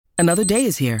Another day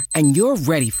is here, and you're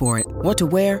ready for it. What to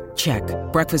wear? Check.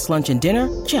 Breakfast, lunch, and dinner?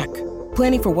 Check.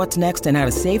 Planning for what's next and how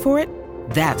to save for it?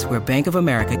 That's where Bank of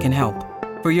America can help.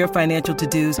 For your financial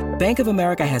to-dos, Bank of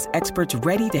America has experts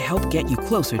ready to help get you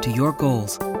closer to your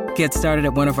goals. Get started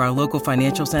at one of our local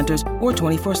financial centers or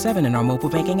 24/7 in our mobile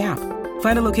banking app.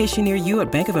 Find a location near you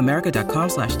at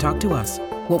bankofamerica.com/talktous.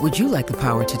 What would you like the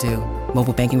power to do?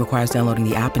 Mobile banking requires downloading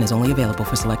the app and is only available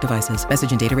for select devices.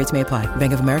 Message and data rates may apply.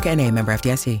 Bank of America N.A., member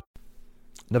FDIC.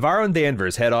 Navarro and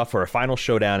Danvers head off for a final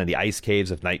showdown in the ice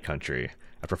caves of Night Country.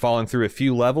 After falling through a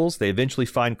few levels, they eventually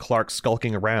find Clark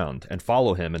skulking around and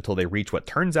follow him until they reach what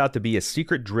turns out to be a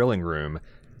secret drilling room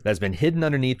that has been hidden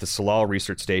underneath the Salal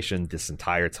research station this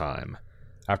entire time.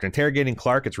 After interrogating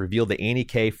Clark, it's revealed that Annie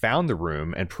K found the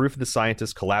room and proof of the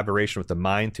scientists' collaboration with the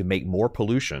mine to make more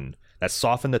pollution that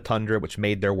softened the tundra which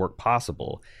made their work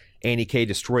possible. Annie K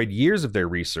destroyed years of their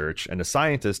research, and the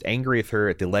scientists, angry with her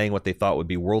at delaying what they thought would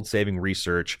be world-saving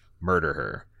research, murder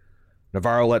her.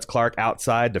 Navarro lets Clark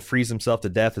outside to freeze himself to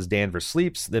death as Danvers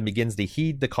sleeps, then begins to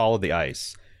heed the call of the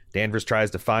ice. Danvers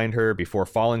tries to find her before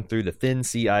falling through the thin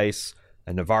sea ice,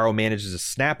 and Navarro manages to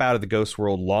snap out of the ghost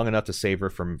world long enough to save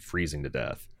her from freezing to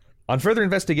death. On further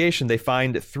investigation, they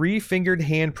find 3-fingered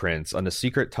handprints on the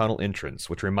secret tunnel entrance,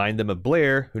 which remind them of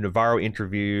Blair, who Navarro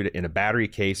interviewed in a battery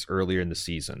case earlier in the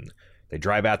season. They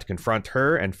drive out to confront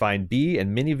her and find Bee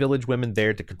and many village women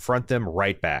there to confront them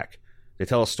right back. They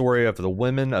tell a story of the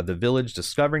women of the village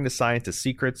discovering the scientists'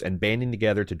 secrets and banding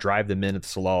together to drive the men at the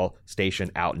Salal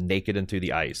station out naked into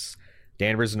the ice.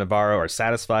 Danvers and Navarro are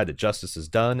satisfied that justice is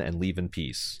done and leave in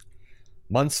peace.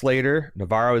 Months later,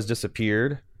 Navarro has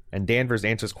disappeared, and Danvers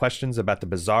answers questions about the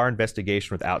bizarre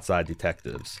investigation with outside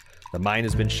detectives. The mine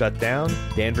has been shut down,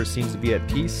 Danvers seems to be at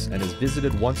peace, and is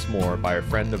visited once more by her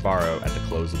friend Navarro at the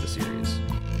close of the series.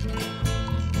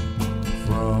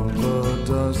 From the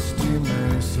dusty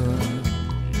mesa,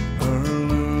 her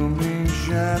looming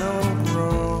shadow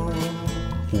grows.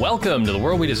 Welcome to The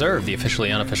World We Deserve, the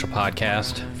officially unofficial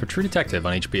podcast for True Detective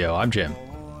on HBO. I'm Jim.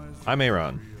 I'm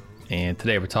Aaron. And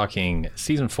today we're talking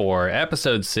Season 4,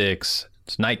 Episode 6.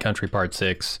 It's Night Country Part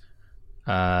 6.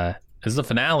 This is the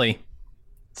finale.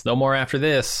 It's no more after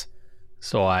this.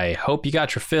 So I hope you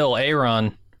got your fill.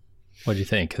 Aaron, what do you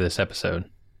think of this episode?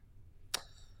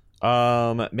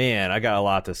 Man, I got a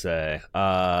lot to say.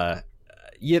 I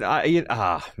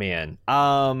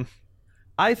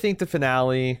think the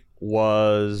finale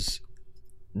was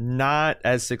not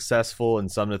as successful in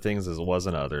some of the things as it was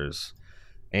in others.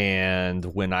 And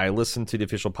when I listened to the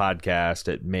official podcast,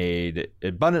 it made it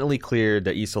abundantly clear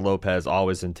that Issa Lopez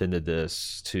always intended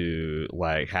this to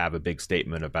have a big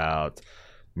statement about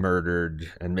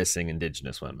murdered and missing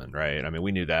Indigenous women, right? I mean,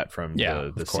 we knew that from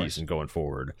the season going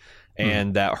forward.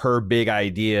 And that her big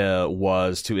idea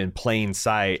was to, in plain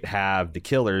sight, have the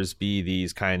killers be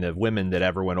these kind of women that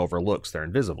everyone overlooks. They're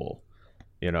invisible.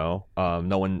 No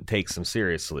one takes them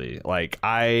seriously.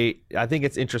 I think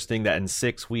it's interesting that in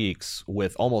 6 weeks,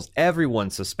 with almost everyone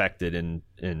suspected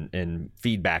in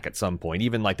feedback at some point,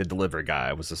 even the delivery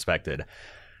guy was suspected,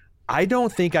 I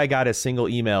don't think I got a single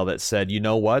email that said, you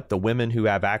know what, the women who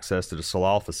have access to the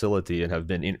Salal facility and have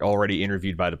been already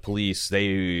interviewed by the police,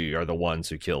 they are the ones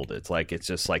who killed it. It's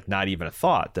just not even a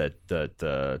thought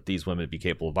that these women would be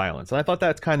capable of violence. And I thought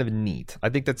that's kind of neat. I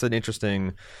think that's an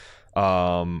interesting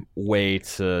way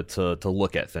to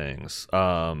look at things.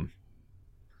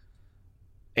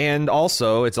 And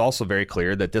also, it's also very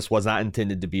clear that this was not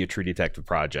intended to be a True Detective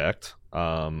project,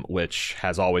 which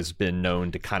has always been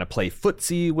known to kind of play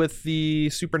footsie with the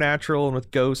supernatural and with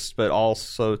ghosts, but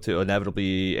also to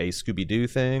inevitably a Scooby-Doo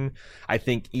thing. I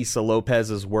think Issa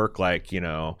Lopez's work,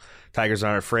 Tigers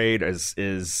Aren't Afraid,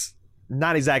 is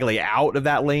not exactly out of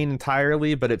that lane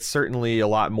entirely, but it's certainly a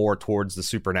lot more towards the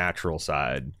supernatural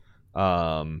side.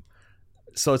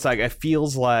 So it's it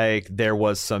feels like there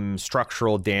was some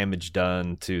structural damage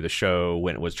done to the show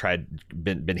when it was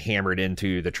been hammered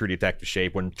into the True Detective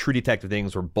shape, when True Detective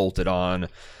things were bolted on.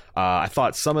 I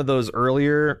thought some of those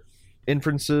earlier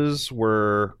inferences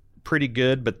were pretty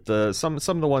good, but some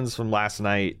of the ones from last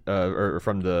night or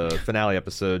from the finale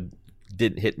episode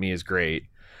didn't hit me as great.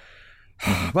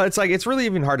 But it's really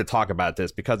even hard to talk about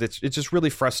this because it's just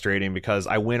really frustrating, because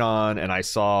I went on and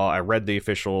I read the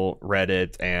official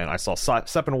Reddit, and I saw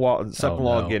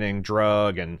Sepinwall getting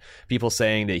drug, and people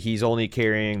saying that he's only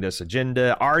carrying this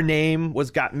agenda. Our name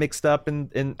got mixed up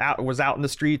and was out in the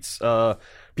streets.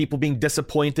 People being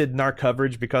disappointed in our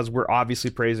coverage because we're obviously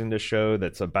praising this show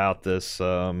that's about this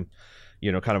kind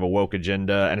of a woke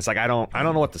agenda, and it's I don't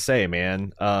know what to say,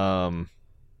 man.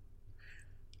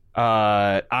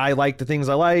 I like the things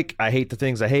I like. I hate the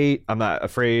things I hate. I'm not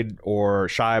afraid or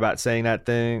shy about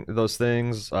saying those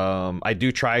things. I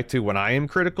do try to, when I am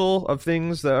critical of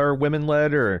things that are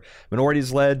women-led or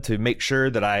minorities-led, to make sure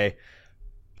that I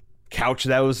couch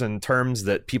those in terms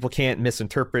that people can't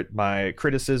misinterpret my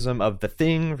criticism of the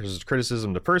thing versus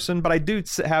criticism of the person. But I do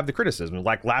have the criticism.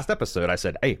 Like last episode, I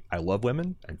said, hey, I love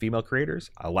women and female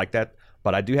creators. I like that,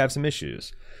 but I do have some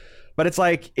issues. But it's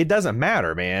like, it doesn't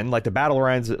matter, man. Like, the battle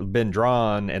lines have been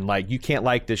drawn, and like, you can't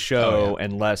like this show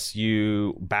unless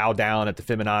you bow down at the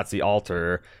feminazi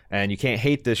altar, and you can't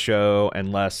hate this show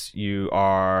unless you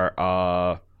are,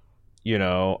 a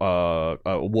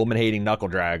woman-hating knuckle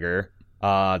dragger.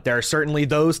 There are certainly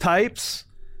those types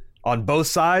on both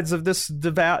sides of this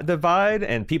divide,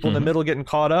 and people in the middle getting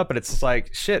caught up. But it's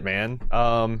like, shit, man.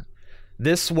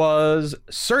 This was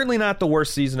certainly not the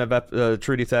worst season of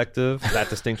True Detective. That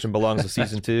distinction belongs to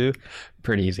season 2.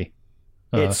 Pretty easy.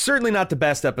 It's certainly not the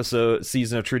best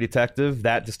season of True Detective.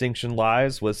 That distinction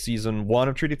lies with season 1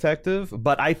 of True Detective.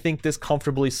 But I think this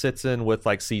comfortably sits in with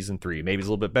like season 3. Maybe it's a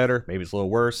little bit better. Maybe it's a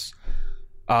little worse.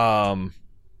 That's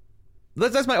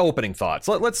my opening thoughts.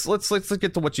 Let's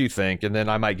get to what you think, and then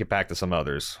I might get back to some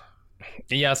others.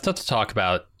 Yeah, it's tough to talk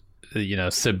about,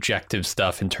 subjective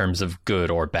stuff in terms of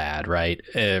good or bad, right?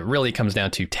 It really comes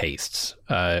down to tastes.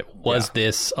 Was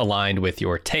this aligned with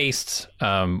your tastes?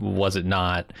 Was it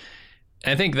not?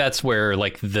 I think that's where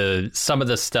like some of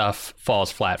the stuff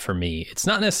falls flat for me. It's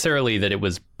not necessarily that it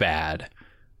was bad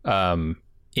in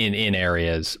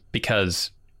areas,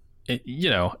 because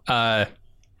the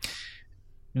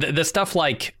stuff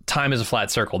like time is a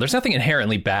flat circle, there's nothing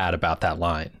inherently bad about that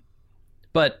line.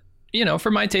 But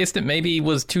for my taste, it maybe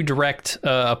was too direct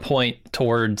a point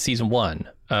toward season 1.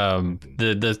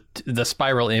 The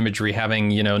spiral imagery having,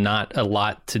 not a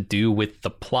lot to do with the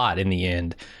plot in the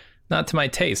end. Not to my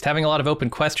taste. Having a lot of open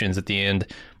questions at the end,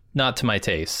 not to my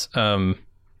taste.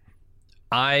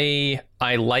 I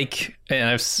like,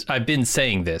 and I've been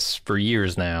saying this for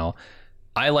years now,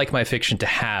 I like my fiction to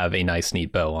have a nice,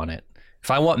 neat bow on it.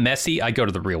 If I want messy, I go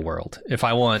to the real world. If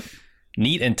I want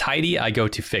neat and tidy, I go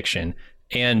to fiction.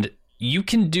 And you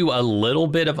can do a little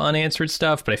bit of unanswered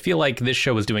stuff, but I feel like this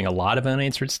show was doing a lot of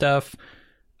unanswered stuff.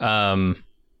 And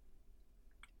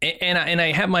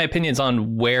I have my opinions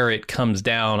on where it comes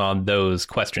down on those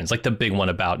questions, like the big one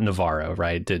about Navarro,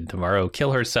 right? Did Navarro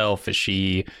kill herself? Is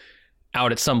she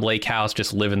out at some lake house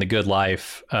just living the good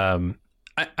life?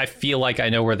 I feel like I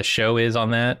know where the show is on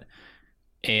that,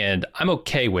 and I'm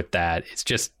okay with that. It's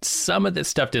just some of this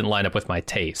stuff didn't line up with my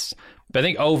tastes. But I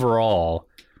think overall,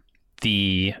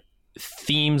 the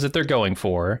themes that they're going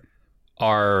for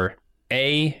are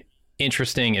A,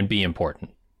 interesting, and B,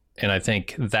 important. And I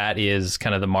think that is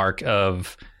kind of the mark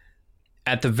of,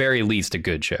 at the very least, a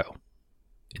good show.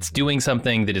 It's doing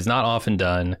something that is not often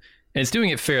done, and it's doing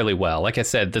it fairly well. Like I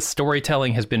said, the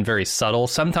storytelling has been very subtle.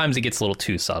 Sometimes it gets a little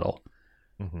too subtle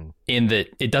in that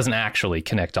it doesn't actually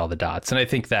connect all the dots. And I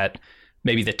think that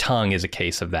maybe The Tongue is a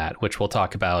case of that, which we'll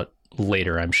talk about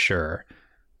later, I'm sure.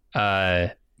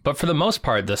 But for the most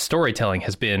part, the storytelling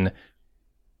has been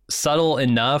subtle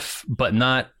enough, but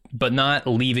not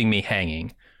leaving me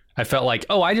hanging. I felt like,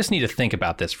 I just need to think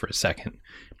about this for a second.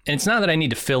 And it's not that I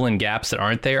need to fill in gaps that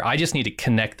aren't there. I just need to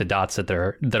connect the dots that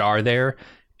are there,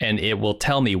 and it will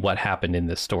tell me what happened in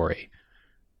this story.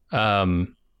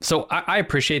 So I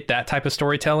appreciate that type of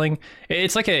storytelling.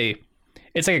 It's like a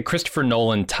Christopher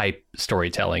Nolan type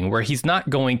storytelling, where he's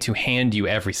not going to hand you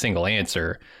every single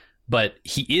answer, but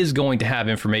he is going to have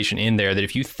information in there that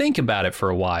if you think about it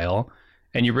for a while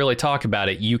and you really talk about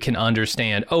it, you can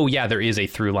understand, oh yeah, there is a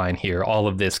through line here. All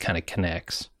of this kind of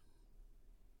connects.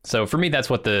 So for me,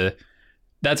 that's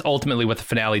ultimately what the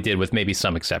finale did, with maybe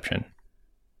some exception.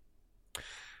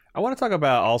 I want to talk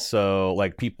about also,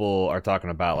 like, people are talking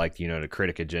about, like, the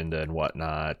critic agenda and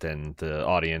whatnot, and the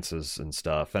audiences and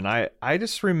stuff. And I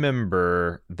just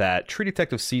remember that True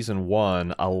Detective season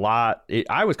 1,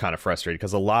 I was kind of frustrated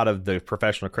because a lot of the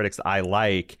professional critics I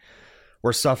like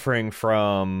were suffering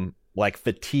from, like,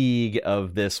 fatigue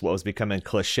of this, what was becoming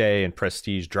cliche and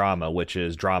prestige drama, which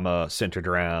is drama centered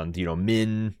around,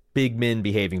 big men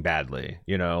behaving badly.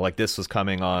 Like, this was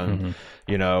coming on,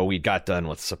 we got done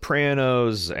with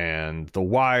Sopranos and The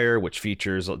Wire, which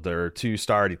features their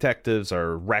 2-star detectives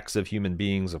are wrecks of human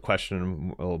beings of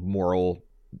questionable moral,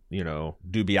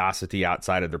 dubiosity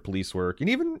outside of their police work and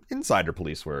even inside their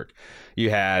police work. You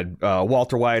had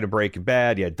Walter White of Breaking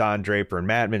Bad, you had Don Draper and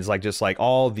Mad Men. It's like, just like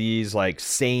all these like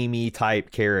samey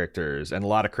type characters, and a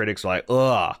lot of critics are like,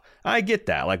 ugh. I get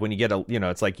that. Like, when you get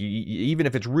it's like, you even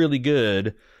if it's really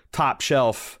good, top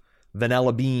shelf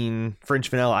vanilla bean French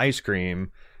vanilla ice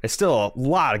cream, it's still a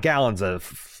lot of gallons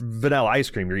of vanilla ice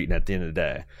cream you're eating at the end of the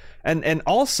day. And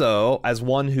also, as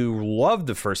one who loved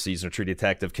the first season of True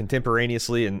Detective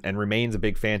contemporaneously and remains a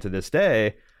big fan to this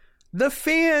day, the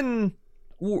fans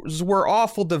were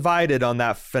awful divided on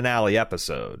that finale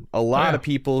episode. A lot of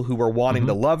people who were wanting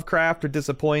the Lovecraft are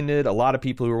disappointed. A lot of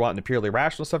people who were wanting the purely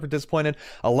rational stuff are disappointed.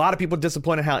 A lot of people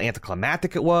disappointed how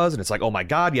anticlimactic it was. And it's like, oh my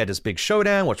God, you had this big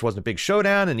showdown, which wasn't a big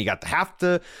showdown. And you got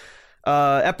the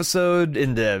episode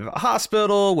in the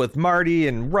hospital with Marty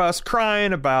and Russ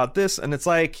crying about this. And it's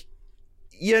like,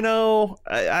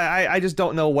 I just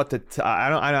don't know what to.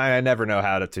 I never know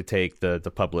how to take the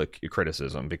public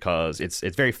criticism, because it's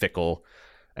very fickle.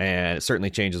 And it certainly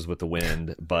changes with the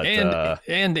wind, but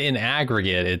and in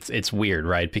aggregate, it's weird,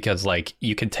 right? Because like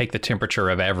you can take the temperature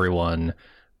of everyone,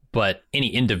 but any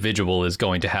individual is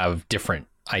going to have different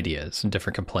ideas and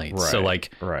different complaints. So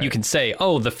like you can say,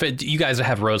 oh, you guys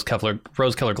have rose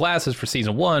colored glasses for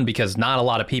season 1 because not a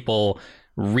lot of people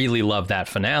really love that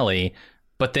finale.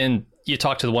 But then you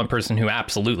talk to the one person who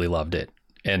absolutely loved it,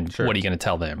 and what are you going to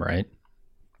tell them, right?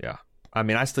 Yeah, I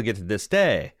mean, I still get to this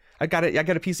day. I got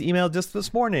a piece of email just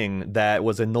this morning that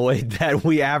was annoyed that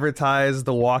we advertised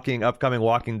the upcoming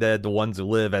Walking Dead, The Ones Who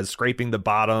Live, as scraping the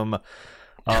bottom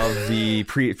of the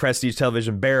prestige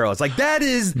television barrel. It's like, that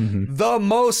is the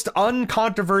most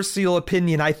uncontroversial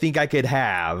opinion I think I could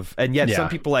have. And yet some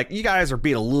people are like, you guys are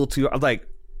being a little too... I'm like,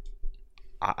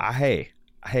 hey,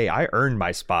 I earned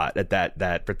my spot at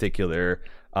that particular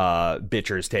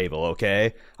bitcher's table,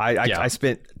 okay? I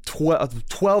spent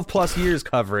 12 plus years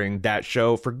covering that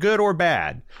show, for good or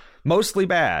bad, mostly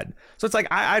bad. So it's like,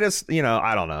 I just,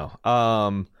 I don't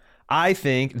know. I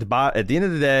think at the end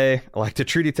of the day, like, the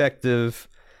True Detective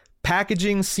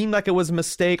packaging seemed like it was a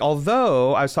mistake,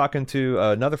 although I was talking to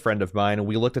another friend of mine and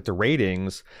we looked at the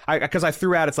ratings, because I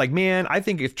threw out, it's like, man, I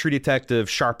think if True Detective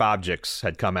Sharp Objects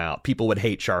had come out, people would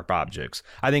hate Sharp Objects.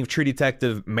 I think if True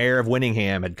Detective Mayor of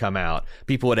Winningham had come out,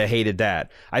 people would have hated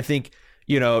that. I think,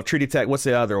 True Detective, what's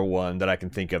the other one that I can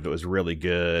think of that was really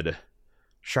good?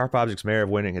 Sharp Objects, Mayor of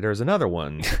Winningham. There's another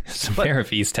one. Mayor of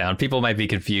Easttown. People might be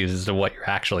confused as to what you're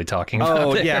actually talking about.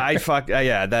 Oh, yeah,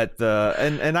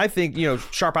 and I think,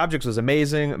 Sharp Objects was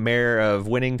amazing. Mayor of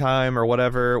Winning Time or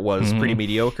whatever was pretty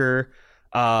mediocre.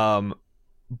 But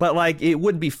like, it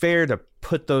wouldn't be fair to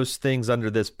put those things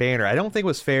under this banner. I don't think it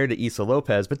was fair to Issa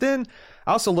Lopez. But then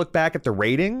I also look back at the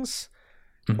ratings.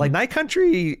 Like, Night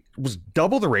Country was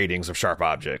double the ratings of Sharp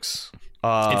Objects.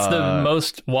 It's the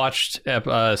most watched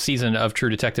season of True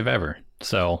Detective ever.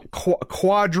 So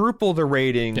quadruple the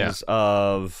ratings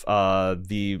of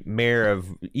the Mayor of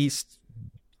East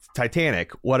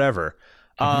Titanic, whatever.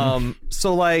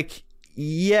 So like,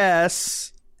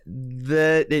 yes,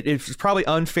 it's probably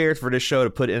unfair for this show to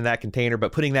put it in that container,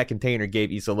 but putting that container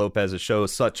gave Issa Lopez's show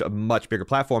such a much bigger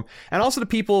platform. And also the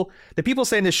people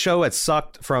saying this show had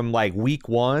sucked from like week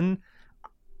 1.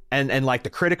 And like the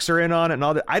critics are in on it and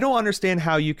all that. I don't understand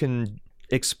how you can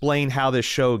explain how this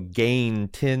show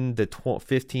gained 10 to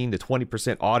 15 to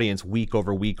 20% audience week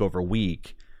over week over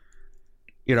week.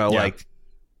 Like,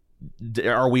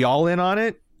 are we all in on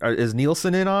it? Is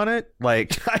Nielsen in on it?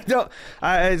 Like,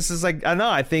 it's just like, I know,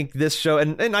 I think this show,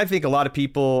 and I think a lot of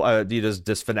people,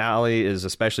 this finale is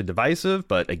especially divisive,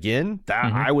 but again,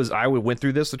 I went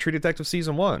through this with True Detective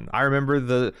season 1. I remember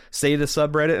the Say the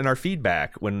subreddit and our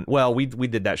feedback when, we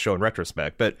did that show in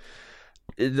retrospect, but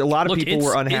a lot of people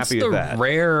were unhappy with that.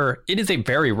 It is a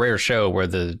very rare show where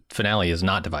the finale is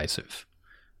not divisive.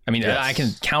 I mean, I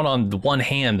can count on the one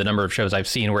hand the number of shows I've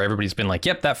seen where everybody's been like,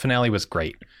 yep, that finale was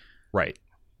great. Right.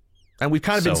 And we've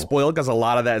kind of been spoiled because a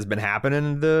lot of that has been happening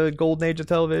in the golden age of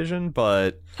television.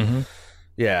 But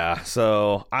yeah,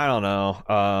 so I don't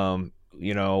know.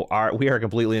 We are a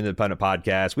completely independent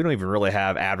podcast. We don't even really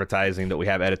have advertising that we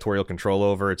have editorial control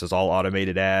over. It's just all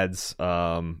automated ads.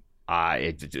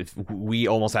 We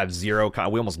almost have zero.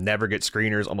 We almost never get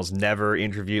screeners. Almost never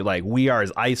interview. Like, we are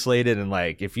as isolated, and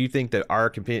like, if you think that our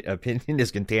opinion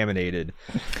is contaminated,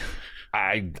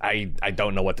 I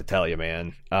don't know what to tell you,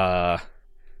 man.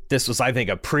 This was, I think,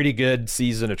 a pretty good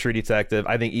season of True Detective.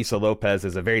 I think Issa Lopez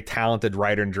is a very talented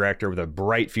writer and director with a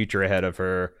bright future ahead of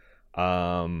her.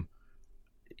 I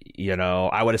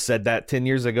would have said that 10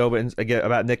 years ago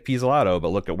about Nick Pizzolatto,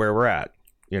 but look at where we're at.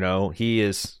 He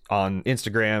is on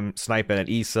Instagram sniping at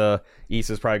Issa.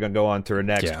 Issa's probably going to go on to her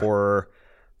next horror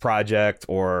project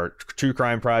or true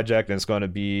crime project, and it's going to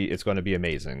be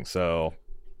amazing. So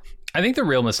I think the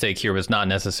real mistake here was not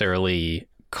necessarily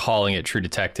calling it True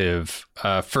Detective,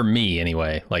 for me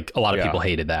anyway. Like, a lot of people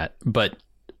hated that, but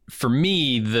for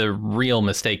me, the real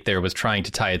mistake there was trying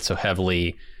to tie it so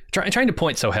heavily trying to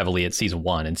point so heavily at season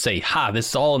 1 and say, ha, this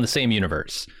is all in the same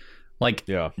universe. Like,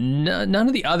 none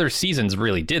of the other seasons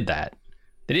really did that.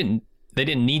 They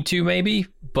didn't need to, maybe,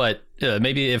 but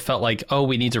maybe it felt like, oh,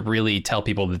 we need to really tell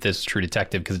people that this is True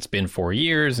Detective because it's been 4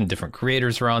 years and different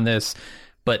creators are on this.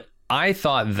 But I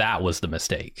thought that was the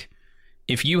mistake.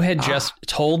 If you had just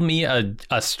told me a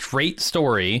straight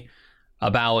story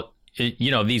about,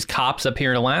 these cops up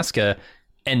here in Alaska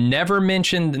and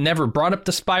never brought up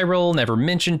the spiral, never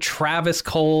mentioned Travis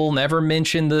Cole, never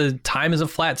mentioned the time is a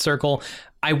flat circle,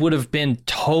 I would have been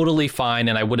totally fine.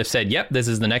 And I would have said, yep, this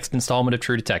is the next installment of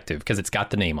True Detective because it's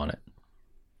got the name on it.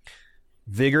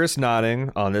 Vigorous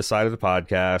nodding on this side of the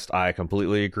podcast. I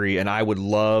completely agree. And I would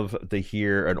love to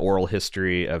hear an oral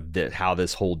history of how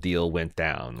this whole deal went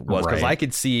down. Because I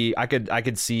could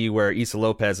see where Issa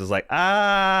Lopez is like,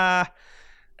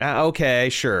 okay,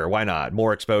 sure, why not?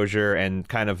 More exposure, and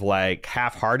kind of like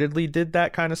half-heartedly did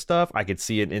that kind of stuff. I could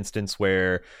see an instance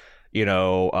where,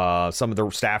 some of the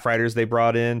staff writers they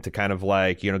brought in to kind of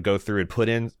like, go through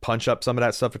and punch up some of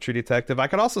that stuff for True Detective. I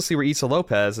could also see where Issa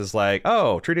Lopez is like,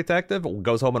 oh, True Detective,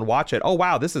 goes home and watch it. Oh,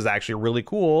 wow, this is actually really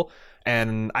cool.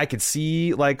 And I could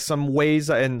see like some ways,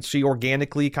 and she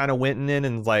organically kind of went in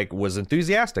and like was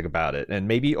enthusiastic about it, and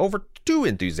maybe over too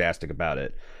enthusiastic about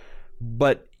it.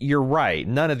 But you're right.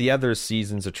 None of the other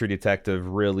seasons of True Detective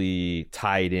really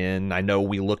tied in. I know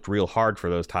we looked real hard for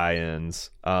those tie-ins.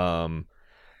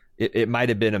 It might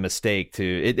have been a mistake to.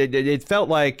 It felt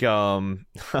like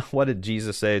what did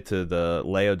Jesus say to the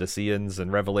Laodiceans in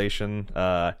Revelation?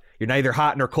 You're neither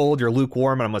hot nor cold. You're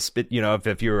lukewarm, and I'm gonna spit.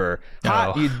 If you were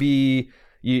hot, you'd be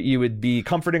you would be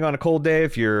comforting on a cold day.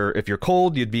 If you're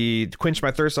cold, you'd be quench my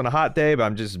thirst on a hot day. But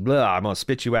I'm gonna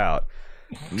spit you out.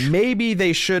 Maybe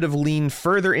they should have leaned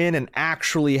further in and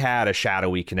actually had a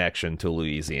shadowy connection to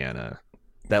Louisiana,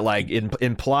 that like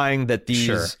implying that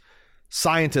these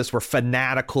scientists were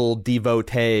fanatical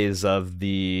devotees of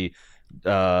the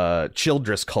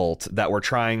Childress cult that were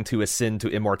trying to ascend to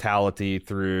immortality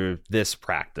through this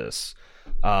practice.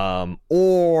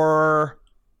 Or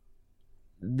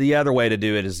the other way to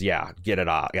do it is, get it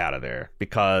out of there,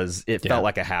 because it felt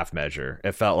like a half measure.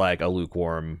 It felt like a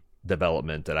lukewarm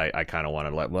development that I kind of wanted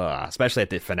to let, especially at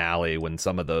the finale when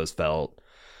some of those felt,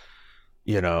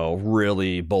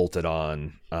 really bolted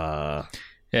on.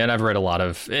 And I've read a lot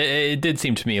of it did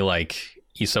seem to me like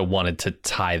Issa wanted to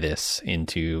tie this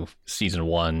into season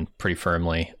 1 pretty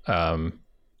firmly.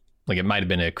 Like it might have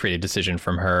been a creative decision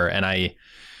from her. And I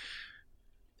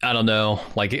don't know,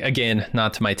 like, again,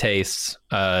 not to my tastes.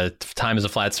 Time is a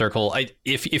flat circle.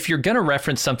 If you're going to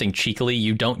reference something cheekily,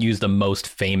 you don't use the most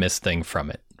famous thing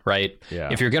from it, right? Yeah.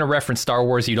 If you're going to reference Star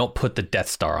Wars, you don't put the Death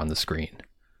Star on the screen.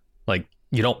 Like,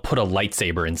 you don't put a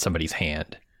lightsaber in somebody's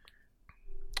hand.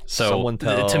 So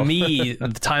to me, the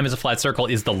time is a flat circle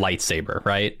is the lightsaber,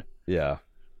 right? Yeah.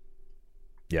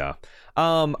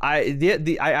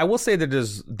 I will say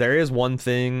that there is one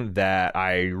thing that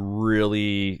I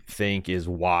really think is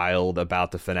wild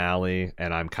about the finale,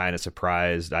 and I'm kind of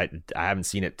surprised. I haven't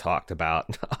seen it talked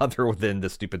about other than the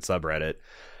stupid subreddit.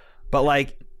 But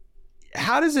like,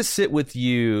 how does it sit with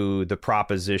you, the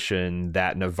proposition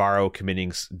that Navarro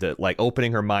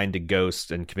opening her mind to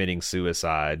Ghost and committing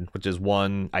suicide, which is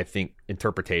one, I think,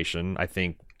 interpretation. I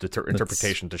think the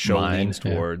interpretation to show leans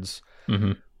towards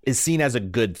is seen as a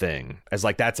good thing, as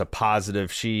like that's a positive.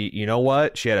 She, you know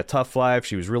what? She had a tough life.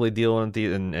 She was really dealing with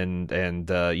and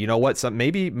you know what?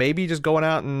 Maybe just going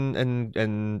out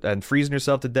and freezing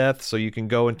yourself to death so you can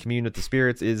go and commune with the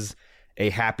spirits is a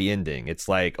happy ending. It's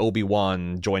like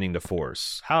Obi-Wan joining the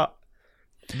Force. How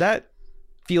that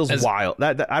feels wild.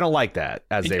 That I don't like that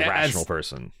as a rational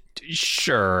person.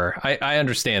 Sure, I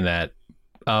understand that.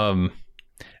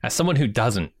 As someone who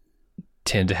doesn't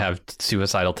tend to have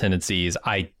suicidal tendencies,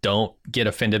 I don't get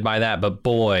offended by that. But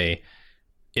boy,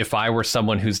 if I were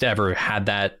someone who's never had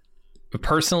that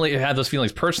personally, had those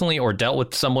feelings personally, or dealt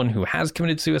with someone who has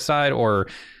committed suicide, or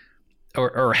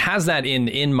has that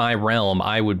in my realm,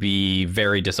 I would be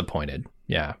very disappointed.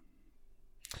 Yeah.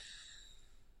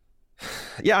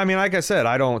 Yeah, I mean, like I said,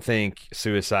 I don't think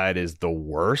suicide is the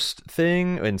worst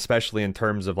thing, and especially in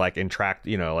terms of like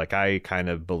like I kind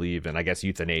of believe in, I guess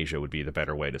euthanasia would be the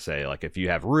better way to say, like if you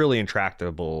have really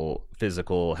intractable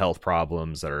physical health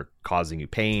problems that are causing you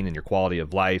pain and your quality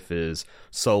of life is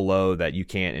so low that you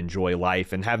can't enjoy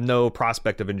life and have no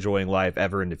prospect of enjoying life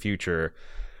ever in the future.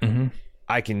 Mm-hmm.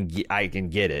 I can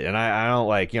get it. And I don't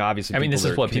like, obviously, I mean, this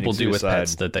is what people do with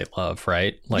pets that they love,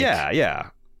 right? Like, yeah.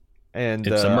 And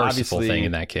it's a merciful thing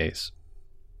in that case.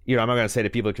 I'm not going to say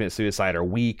that people who commit suicide are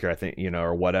weak, or I think,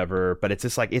 or whatever, but it's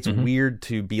just like, it's weird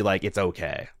to be like, it's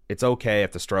okay. It's okay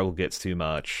if the struggle gets too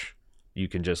much. you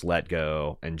can just let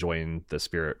go and join the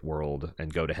spirit world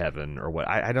and go to heaven or what.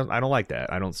 I don't like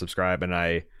that. I don't subscribe,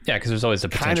 and because there's always the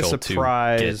potential to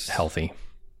get healthy.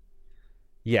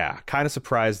 Yeah, kind of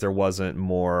surprised there wasn't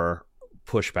more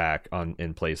pushback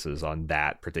in places on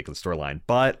that particular storyline.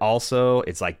 But also,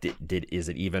 it's like, is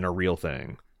it even a real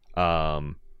thing?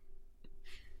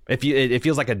 It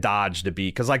feels like a dodge to be,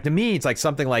 because like to me, it's like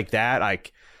something like that.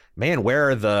 Like, man,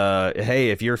 where are hey,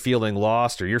 if you're feeling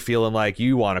lost or you're feeling like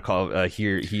you want to call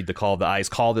heed the call of the ice,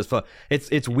 call this phone.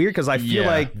 It's weird because I feel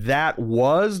like that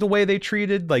was the way they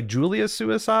treated like Julia's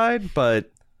suicide,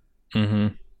 but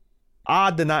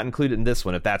odd to not include it in this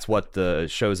one if that's what the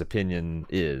show's opinion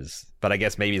is. But I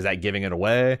guess maybe is that giving it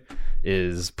away?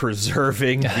 Is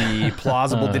preserving the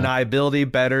plausible deniability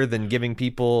better than giving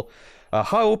people a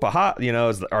hope, are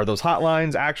those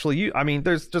hotlines actually you? I mean,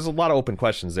 there's a lot of open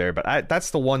questions there, but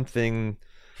that's the one thing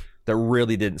that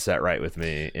really didn't set right with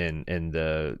me in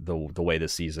the way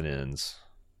this season ends.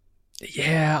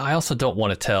 Yeah, I also don't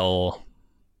want to tell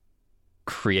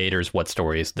creators what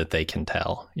stories that they can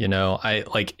tell. I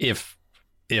like if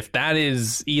that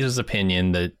is Ida's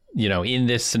opinion that, in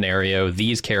this scenario,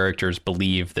 these characters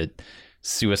believe that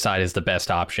suicide is the best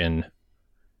option,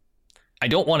 I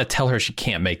don't want to tell her she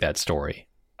can't make that story.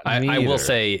 I will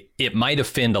say it might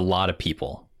offend a lot of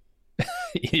people.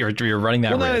 you're running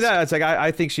that risk. No, it's like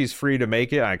I think she's free to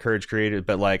make it. I encourage creative,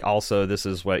 but like also this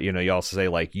is what you also say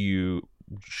like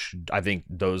I think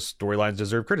those storylines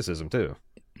deserve criticism too.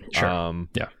 Sure.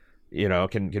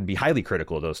 Can be highly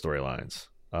critical of those storylines.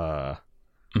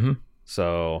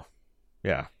 So,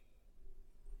 yeah.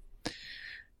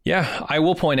 Yeah, I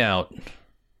will point out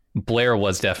Blair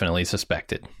was definitely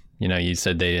suspected. You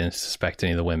said they didn't suspect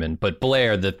any of the women, but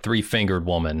Blair, the 3-fingered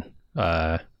woman,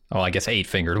 I guess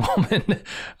 8-fingered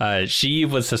woman, she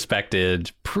was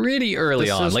suspected pretty early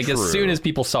on. Like, as soon as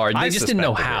people saw her, they just didn't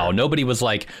know how. Her. Nobody was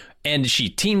like, and she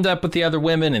teamed up with the other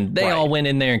women, and they all went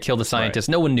in there and killed the scientist.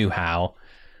 No one knew how.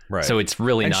 Right. So it's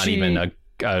really not even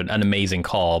an amazing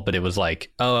call, but it was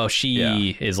like,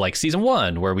 she is like season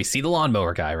 1, where we see the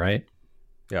lawnmower guy, right?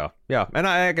 Yeah. And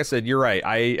like I said, you're right.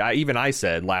 I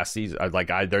said last season,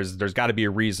 there's got to be a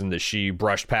reason that she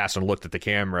brushed past and looked at the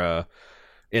camera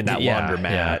in that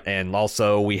laundromat. Yeah. And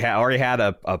also we already had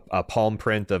a palm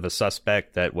print of a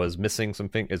suspect that was missing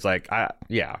something. It's like,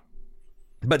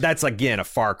 but that's again, a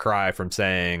far cry from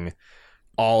saying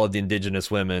all of the indigenous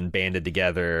women banded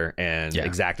together and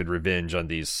exacted revenge on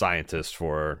these scientists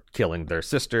for killing their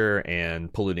sister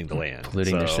and polluting the land.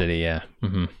 Polluting their city. Yeah.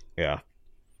 Mm-hmm. Yeah.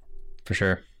 For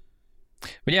sure.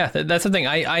 But yeah, that's the thing.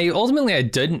 I ultimately I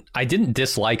didn't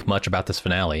dislike much about this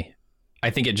finale.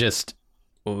 I think it just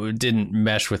didn't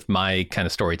mesh with my kind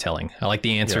of storytelling. I like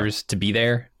the answers to be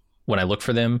there when I look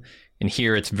for them, and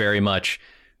here it's very much.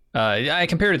 I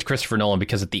compared it to Christopher Nolan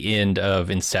because at the end of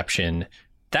Inception,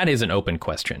 that is an open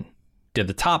question. Did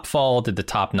the top fall? Did the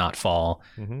top not fall?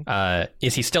 Mm-hmm.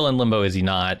 Is he still in limbo? Is he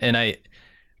not? And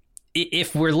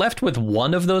if we're left with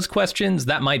one of those questions,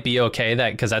 that might be okay.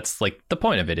 Because that's like the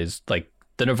point of it is like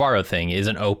the Navarro thing is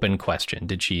an open question.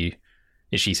 Is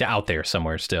she out there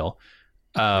somewhere still?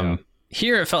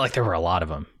 Here it felt like there were a lot of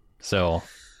them. So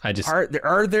I just are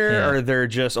there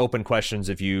just open questions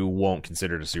if you won't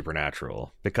consider it a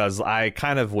supernatural? Because I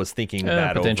kind of was thinking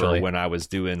that over when I was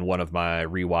doing one of my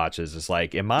rewatches. It's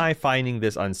like, am I finding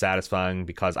this unsatisfying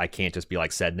because I can't just be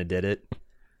like Sedna did it?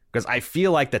 Because I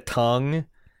feel like the tongue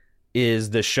is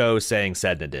the show saying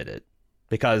Sedna did it,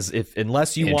 because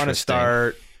unless you want to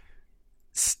start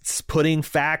putting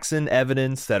facts and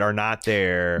evidence that are not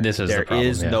there, there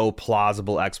is no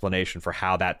plausible explanation for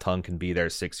how that tongue can be there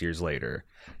 6 years later.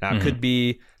 Now it could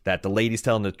be that the lady's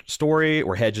telling the story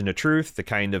or hedging the truth,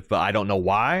 but I don't know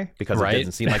why, because it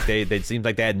doesn't seem like they seemed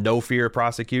like they had no fear of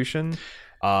prosecution.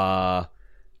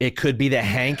 It could be that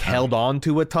Hank held on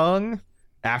to a tongue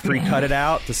after he cut it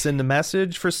out to send a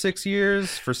message for 6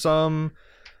 years for some,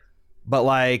 but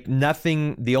like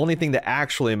nothing. The only thing that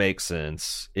actually makes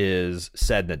sense is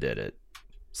Sedna did it.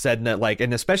 Sedna,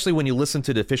 and especially when you listen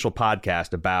to the official podcast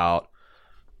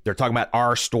they're talking about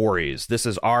our stories. This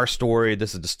is our story.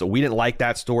 This is the story. We didn't like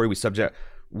that story. We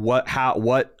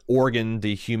what organ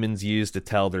do humans use to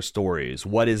tell their stories?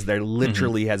 What is there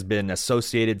literally has been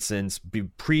associated since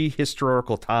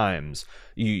prehistorical times.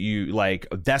 You like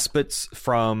despots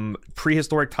from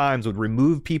prehistoric times would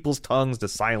remove people's tongues to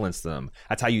silence them.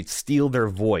 That's how you'd steal their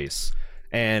voice.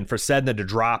 And for Sedna to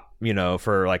drop,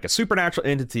 for like a supernatural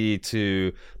entity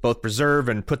to both preserve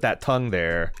and put that tongue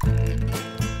there.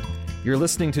 You're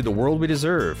listening to The World We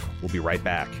Deserve. We'll be right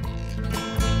back.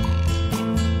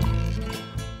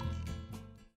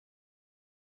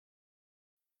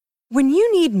 When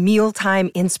you need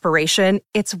mealtime inspiration,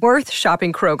 it's worth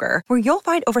shopping Kroger, where you'll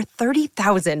find over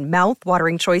 30,000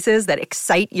 mouth-watering choices that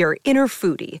excite your inner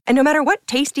foodie. And no matter what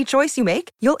tasty choice you make,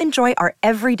 you'll enjoy our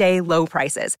everyday low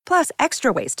prices, plus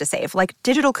extra ways to save, like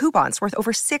digital coupons worth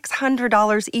over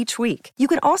 $600 each week. You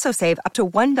can also save up to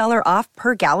 $1 off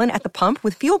per gallon at the pump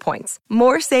with fuel points.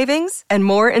 More savings and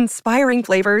more inspiring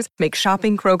flavors make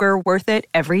shopping Kroger worth it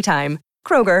every time.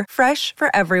 Kroger, fresh for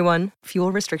everyone.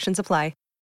 Fuel restrictions apply.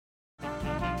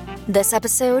 This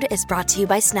episode is brought to you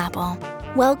by Snapple.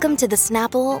 Welcome to the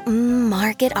Snapple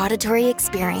Market Auditory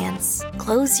Experience.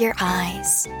 Close your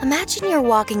eyes. Imagine you're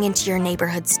walking into your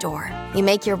neighborhood store. You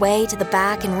make your way to the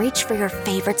back and reach for your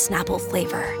favorite Snapple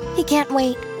flavor. You can't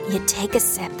wait. You take a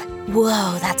sip.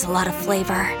 Whoa, that's a lot of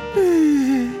flavor.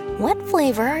 What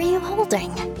flavor are you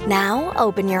holding? Now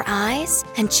open your eyes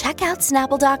and check out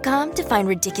Snapple.com to find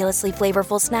ridiculously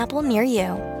flavorful Snapple near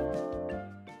you.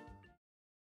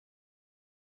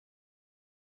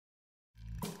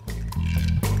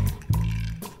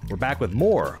 We're back with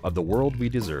more of The World We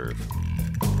Deserve.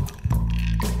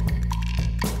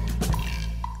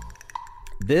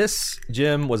 This,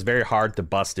 Jim, was very hard to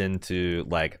bust into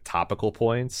like topical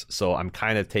points, so I'm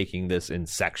kind of taking this in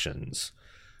sections.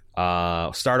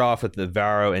 Start off with the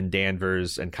Varro and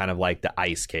Danvers and kind of like the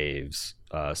ice caves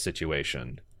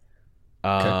situation.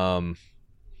 Okay.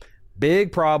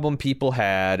 Big problem people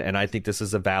had, and I think this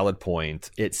is a valid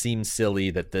point. It seems silly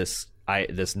that this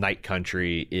night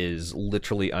country is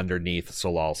literally underneath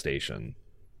Solal Station.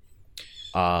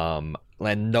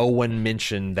 And no one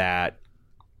mentioned that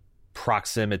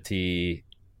proximity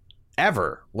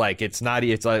ever. Like it's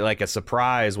like a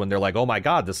surprise when they're like, oh my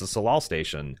god, this is Solal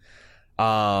Station.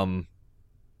 I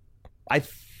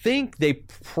think they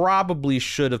probably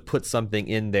should have put something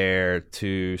in there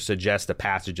to suggest a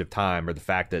passage of time, or the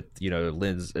fact that, you know,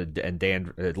 Liz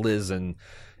and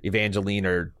Evangeline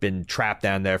are been trapped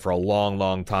down there for a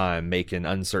long time, making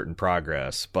uncertain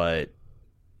progress. But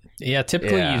yeah,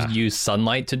 typically you use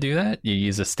sunlight to do that. You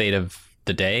use a state of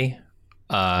the day.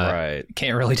 Right.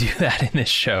 Can't really do that in this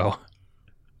show.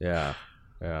 Yeah.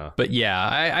 But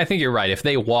yeah, I think you're right. If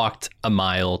they walked a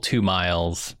mile, 2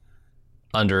 miles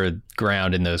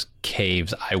underground in those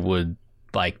caves, I would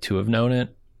like to have known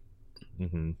it.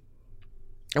 Mm-hmm.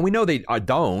 And we know they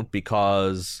don't,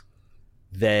 because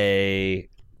they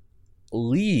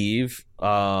leave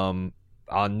on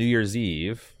New Year's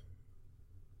Eve,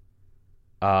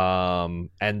 and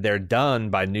they're done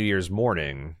by New Year's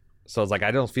morning. So it's like,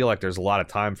 I don't feel like there's a lot of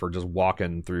time for just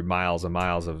walking through miles and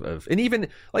miles of and even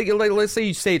like let's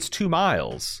say it's 2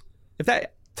 miles. If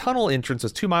that tunnel entrance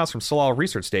is 2 miles from Solal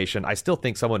Research Station, I still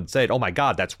think someone would say, oh my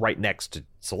god, that's right next to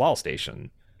Solal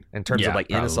Station in terms of like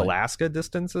probably. Innis, Alaska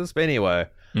distances. But anyway,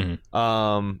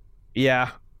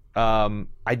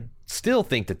 I still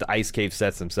think that the ice cave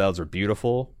sets themselves are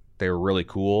beautiful. They were really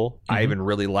cool. Mm-hmm. I even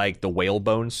really like the whale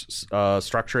bones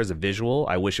structure as a visual.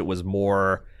 I wish it was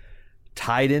more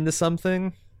tied into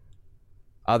something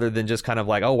other than just kind of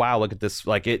like, oh wow, look at this.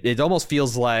 Like it almost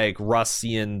feels like Russ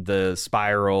seeing the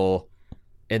spiral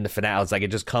in the finale. It's like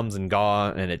it just comes and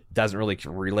gone, and it doesn't really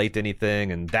relate to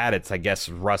anything. And that it's, I guess,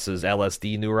 Russ's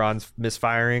LSD neurons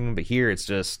misfiring. But here it's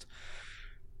just,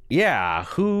 yeah,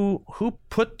 who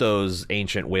put those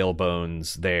ancient whale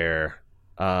bones there?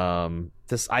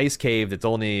 This ice cave that's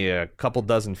only a couple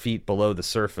dozen feet below the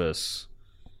surface,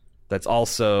 that's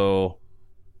also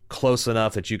close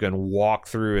enough that you can walk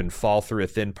through and fall through a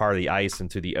thin part of the ice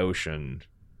into the ocean.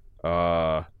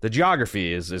 The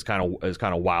geography is kind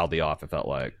of wildly off, it felt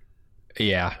like.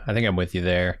 Yeah, I think I'm with you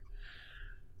there.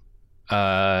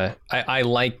 I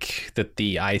like that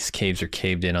the ice caves are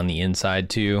caved in on the inside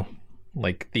too.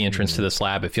 Like the entrance to this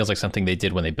lab, it feels like something they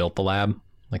did when they built the lab.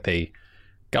 Like they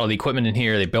got all the equipment in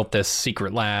here, they built this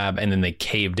secret lab, and then they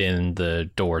caved in the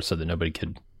door so that nobody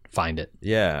could find it.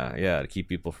 Yeah, to keep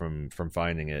people from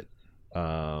finding it.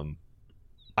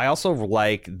 I also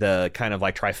like the kind of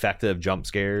like trifecta of jump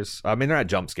scares. I mean, they're not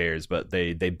jump scares, but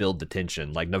they build the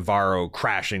tension. Like Navarro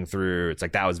crashing through, it's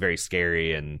like that was very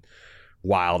scary and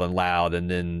wild and loud.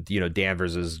 And then, you know,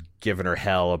 Danvers is giving her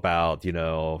hell about, you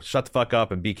know, shut the fuck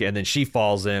up and be. And then she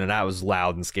falls in, and that was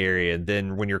loud and scary. And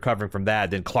then when you're recovering from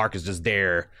that, then Clark is just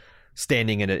there,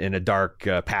 standing in a dark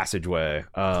passageway.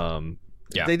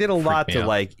 Yeah, they did a lot to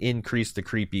like increase the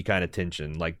creepy kind of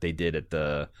tension, like they did at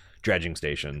the dredging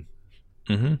station.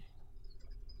 Mm-hmm.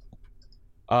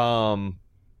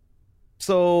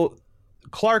 So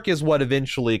Clark is what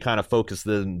eventually kind of focused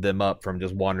them up from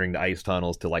just wandering the ice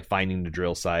tunnels to like finding the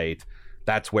drill site.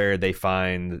 That's where they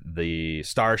find the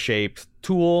star-shaped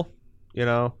tool, you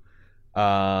know.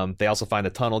 They also find a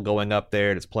tunnel going up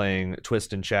there that's playing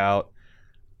Twist and Shout.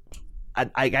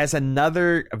 I guess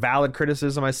another valid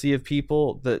criticism I see of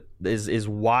people that is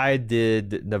why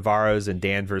did Navarro's and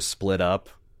Danvers split up?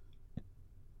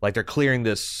 Like, they're clearing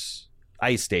this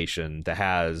ice station that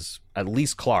has at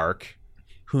least Clark,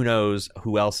 who knows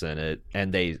who else in it,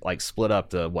 and they like split up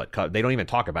the they don't even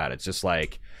talk about it. It's just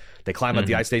like they climb up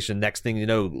the ice station. Next thing you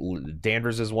know,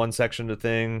 Danvers is one section of the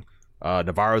thing,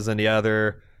 Navarro's in the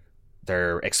other.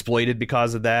 They're exploited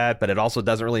because of that, but it also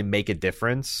doesn't really make a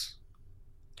difference.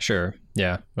 Sure.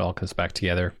 Yeah. It all comes back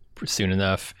together soon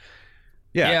enough.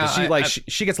 Yeah.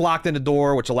 She gets locked in the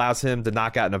door, which allows him to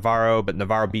knock out Navarro, but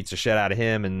Navarro beats the shit out of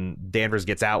him, and Danvers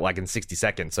gets out like in 60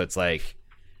 seconds. So it's like,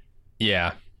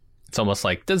 yeah, it's almost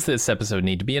like, does this episode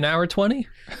need to be an hour 20?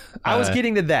 I was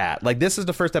getting to that. Like, this is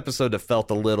the first episode that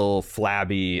felt a little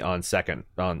flabby on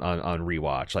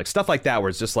rewatch. Like, stuff like that where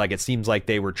it's just like, it seems like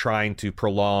they were trying to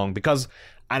prolong because.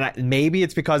 And maybe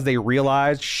it's because they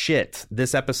realized, shit,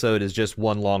 this episode is just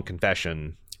one long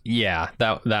confession. Yeah,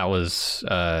 that was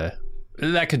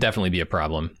that could definitely be a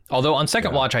problem. Although on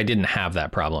second watch, I didn't have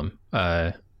that problem.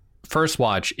 First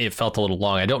watch, it felt a little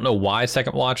long. I don't know why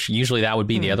second watch. Usually that would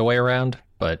be the other way around,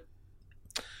 but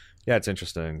yeah, it's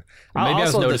interesting. Maybe I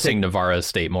was noticing Navarro's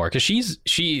state more because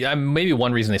she maybe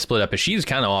one reason they split up is she's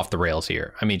kind of off the rails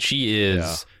here. I mean, she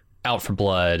is out for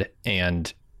blood,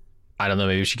 and I don't know,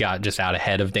 maybe she got just out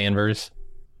ahead of Danvers.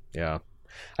 Yeah.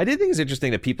 I did think it's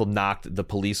interesting that people knocked the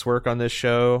police work on this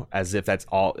show as if that's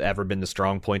all ever been the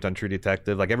strong point on True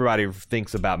Detective. Like, everybody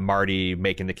thinks about Marty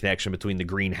making the connection between the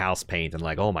greenhouse paint and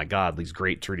like, oh my God, these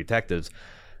great True Detectives.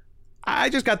 I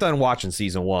just got done watching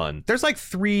season 1. There's like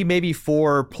 3, maybe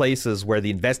 4 places where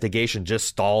the investigation just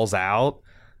stalls out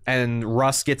and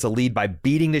Russ gets a lead by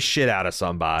beating the shit out of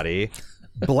somebody,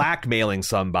 blackmailing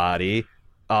somebody,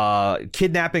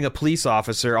 kidnapping a police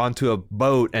officer onto a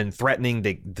boat and threatening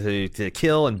to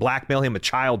kill and blackmail him with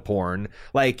child porn.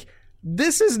 Like,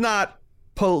 this is not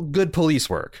good police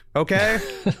work, okay?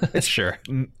 It's sure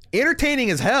entertaining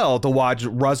as hell to watch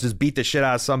Russ just beat the shit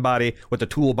out of somebody with a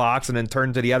toolbox and then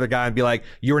turn to the other guy and be like,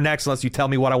 you're next unless you tell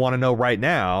me what I want to know right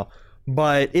now.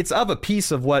 But it's of a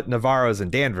piece of what Navarro's and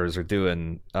Danvers are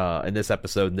doing in this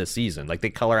episode and this season. Like, they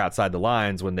color outside the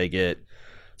lines when they get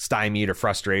stymied or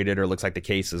frustrated or looks like the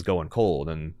case is going cold,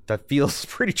 and that feels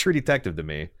pretty True Detective to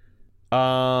me.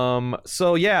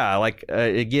 So yeah, like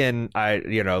again,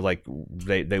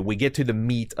 we get to the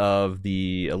meat of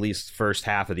the at least first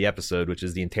half of the episode, which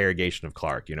is the interrogation of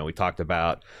Clark. You know, we talked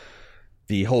about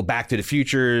the whole Back to the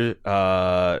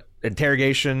Future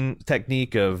interrogation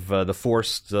technique of the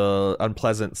forced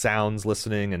unpleasant sounds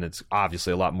listening, and it's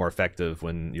obviously a lot more effective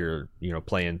when you're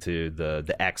playing to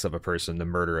the ex of a person, the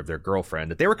murder of their girlfriend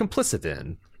that they were complicit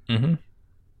in.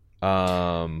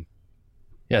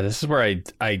 Yeah, this is where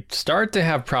I start to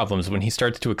have problems when he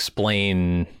starts to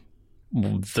explain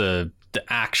the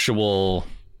actual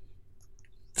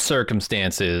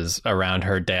circumstances around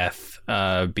her death,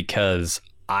 because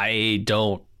I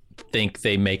don't think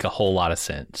they make a whole lot of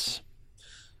sense.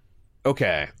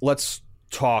 Okay, let's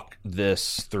talk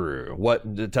this through.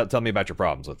 Tell me about your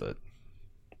problems with it.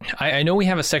 I know we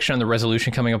have a section on the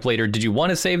resolution coming up later. Did you want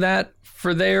to save that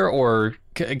for there, or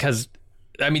because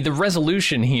I mean the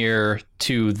resolution here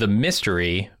to the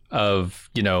mystery of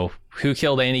who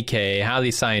killed Annie K, how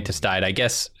these scientists died? I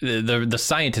guess the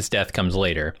scientist death comes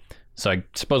later. So I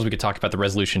suppose we could talk about the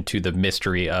resolution to the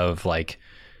mystery of like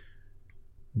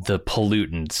the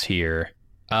pollutants here.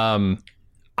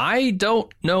 I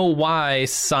don't know why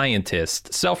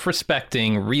scientists,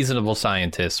 self-respecting, reasonable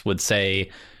scientists would say,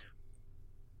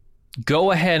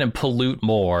 go ahead and pollute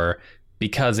more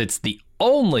because it's the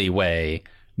only way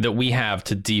that we have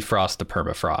to defrost the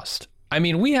permafrost. I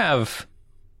mean, we have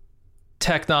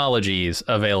technologies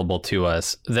available to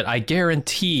us that I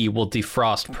guarantee will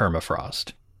defrost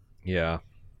permafrost. Yeah.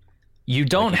 You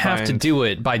don't have to do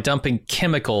it by dumping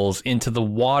chemicals into the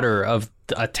water of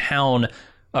a town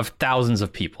of thousands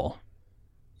of people.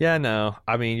 Yeah, no.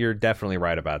 I mean, you're definitely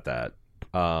right about that.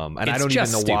 And I don't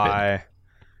even know stupid. why.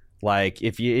 Like,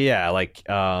 if you, I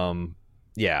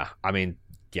mean,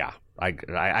 yeah.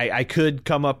 I could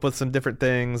come up with some different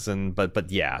things,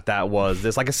 but yeah, that was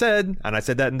this. Like I said, and I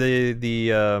said that in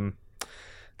the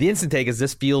instant take, is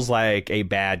this feels like a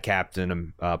bad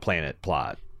Captain Planet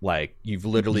plot. Like, you've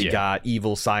literally got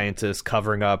evil scientists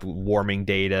covering up warming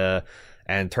data,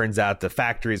 and turns out the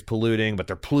factory is polluting, but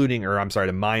they're polluting, or I'm sorry,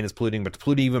 the mine is polluting, but they're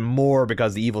polluting even more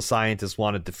because the evil scientists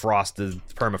wanted to frost the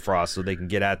permafrost so they can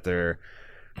get at their,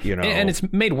 And it's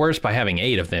made worse by having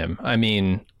 8 of them. I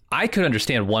mean, I could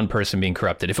understand one person being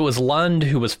corrupted. If it was Lund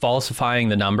who was falsifying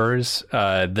the numbers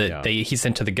he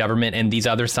sent to the government, and these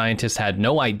other scientists had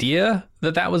no idea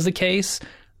that was the case,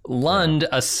 Lund,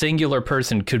 a singular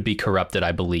person could be corrupted,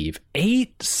 I believe.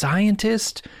 8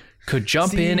 scientists could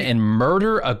jump in and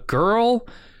murder a girl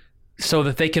so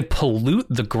that they can pollute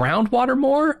the groundwater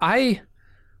more?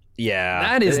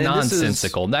 That is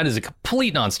nonsensical. That is a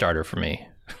complete non-starter for me.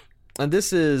 And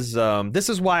this is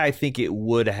why I think it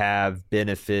would have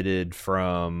benefited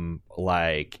from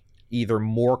like either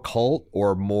more cult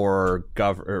or more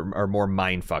or more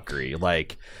mindfuckery.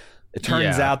 Like it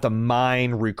turns out the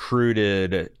mine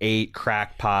recruited 8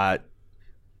 crackpot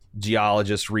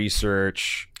geologist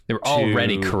research. They were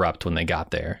already corrupt when they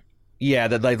got there. Yeah,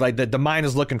 that like the mine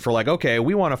is looking for like, okay,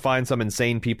 we want to find some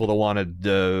insane people to want to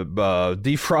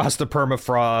defrost the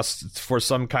permafrost for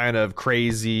some kind of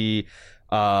crazy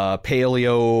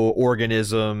paleo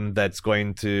organism that's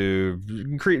going to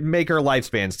make our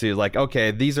lifespans too. Like, okay,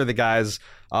 these are the guys.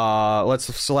 Let's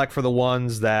select for the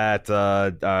ones that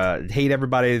hate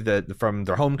everybody from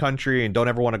their home country and don't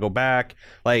ever want to go back.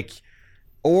 Like.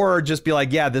 Or just be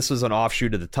like, yeah, this was an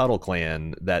offshoot of the Tuttle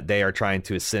clan that they are trying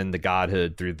to ascend to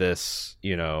godhood through this,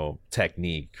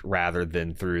 technique rather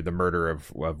than through the murder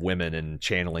of women and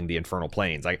channeling the infernal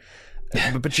planes. Like,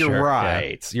 but you're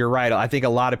right. Yeah. You're right. I think a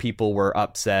lot of people were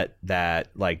upset that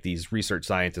like these research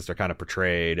scientists are kind of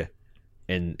portrayed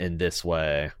in this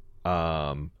way.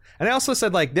 And I also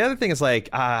said like the other thing is like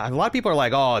a lot of people are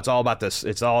like, oh, it's all about this.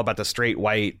 It's all about the straight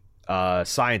white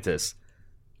scientists.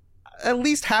 At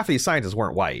least half of these scientists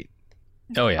weren't white.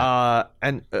 Oh yeah.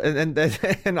 And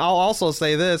I'll also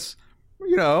say this,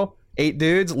 8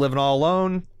 dudes living all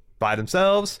alone by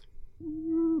themselves.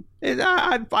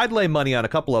 I'd lay money on a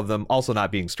couple of them also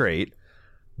not being straight.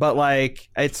 But like,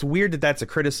 it's weird that that's a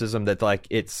criticism that like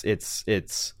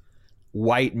it's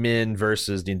white men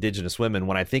versus the indigenous women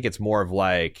when I think it's more of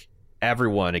like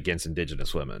everyone against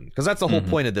indigenous women, because that's the whole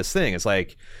point of this thing. It's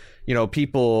like,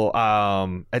 people,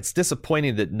 it's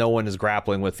disappointing that no one is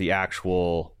grappling with the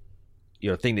actual,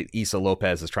 thing that Issa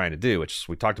Lopez is trying to do, which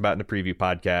we talked about in the preview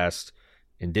podcast.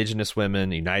 Indigenous women in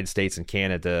the United States and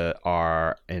Canada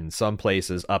are in some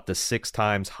places up to 6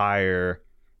 times higher,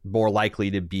 more likely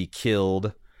to be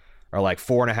killed, or like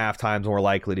 4.5 times more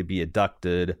likely to be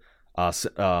abducted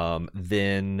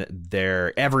than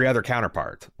their every other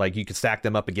counterpart. Like you could stack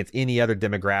them up against any other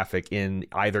demographic in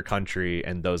either country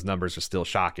and those numbers are still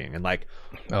shocking. And like,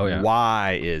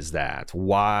 why is that?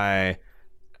 Why?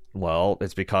 Well,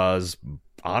 it's because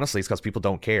honestly, it's because people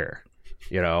don't care,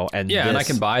 and and I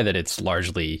can buy that it's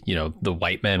largely, the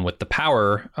white men with the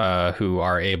power who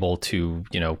are able to,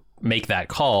 make that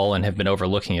call and have been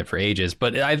overlooking it for ages.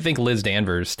 But I think Liz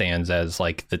Danvers stands as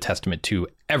like the testament to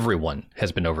everyone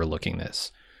has been overlooking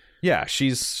this. Yeah,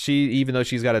 she even though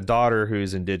she's got a daughter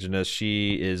who's indigenous,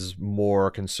 she is more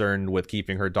concerned with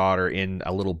keeping her daughter in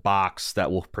a little box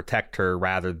that will protect her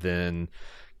rather than,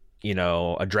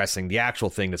 addressing the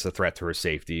actual thing that's a threat to her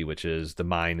safety, which is the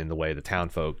mine and the way the town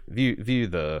folk view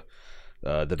the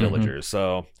villagers.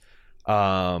 So,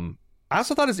 I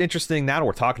also thought it's interesting now that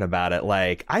we're talking about it.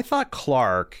 Like, I thought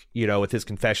Clark, with his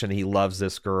confession that he loves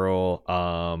this girl,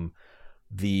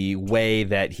 the way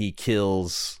that he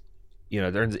kills,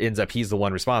 there ends up he's the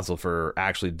one responsible for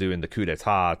actually doing the coup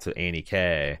d'etat to Annie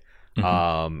K.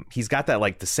 He's got that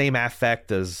like the same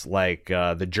affect as like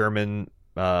the German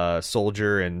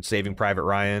soldier in Saving Private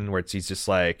Ryan, where he's just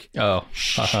like,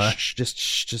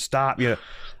 just stop.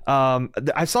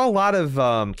 I saw a lot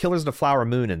of Killers of the Flower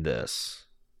Moon in this.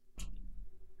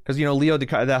 Because, Leo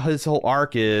DiCaprio, his whole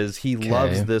arc is he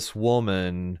loves this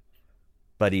woman,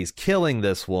 but he's killing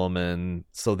this woman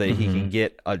so that he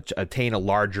can attain a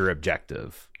larger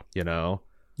objective, Yeah.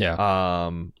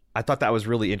 I thought that was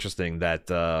really interesting that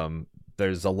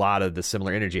there's a lot of the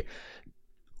similar energy.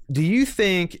 Do you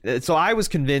think... So I was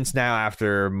convinced now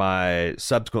after my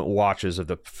subsequent watches of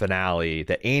the finale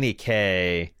that Annie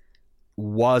K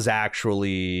was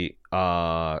actually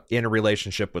in a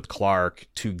relationship with Clark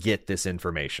to get this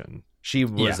information. She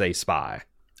was a spy.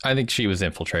 I think she was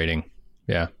infiltrating.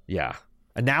 Yeah.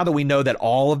 And now that we know that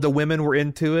all of the women were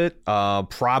into it,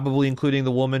 probably including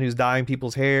the woman who's dyeing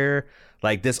people's hair,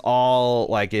 like this all,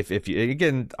 like if you,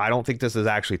 again, I don't think this is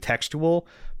actually textual,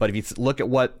 but if you look at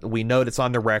what we know that's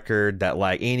on the record, that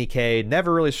like Annie K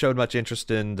never really showed much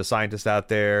interest in the scientists out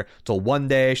there till one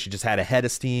day she just had a head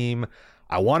of steam.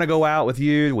 I want to go out with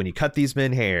you when you cut these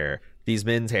men's hair.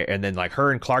 And then like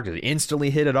her and Clark just instantly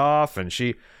hit it off. And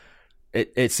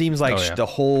it seems like the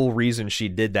whole reason she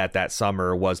did that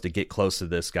summer was to get close to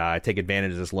this guy, take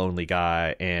advantage of this lonely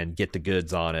guy and get the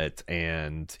goods on it.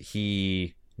 And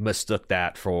he mistook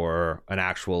that for an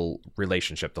actual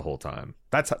relationship the whole time.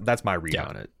 That's my read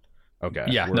on it. Okay.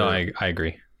 Yeah, I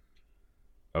agree.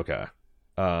 Okay.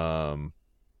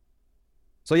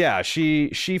 So yeah, she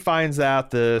finds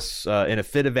out this in a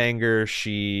fit of anger,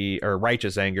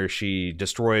 righteous anger, she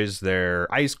destroys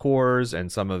their ice cores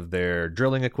and some of their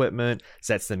drilling equipment,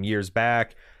 sets them years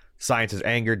back. Scientists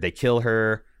angered, they kill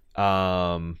her.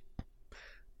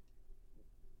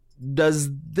 Does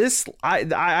this?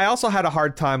 I also had a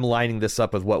hard time lining this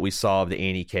up with what we saw of the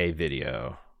Annie K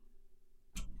video.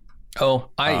 Oh,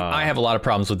 I have a lot of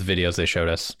problems with the videos they showed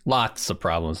us. Lots of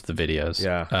problems with the videos.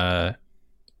 Yeah.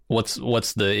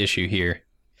 What's the issue here?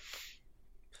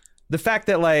 The fact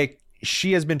that like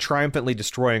she has been triumphantly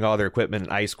destroying all their equipment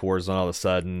and ice cores, and all of a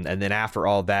sudden, and then after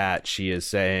all that, she is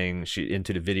saying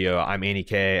into the video, "I'm Annie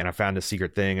K, and I found a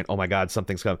secret thing, and oh my God,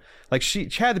 something's come." Like she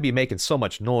had to be making so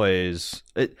much noise.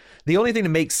 The only thing that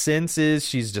makes sense is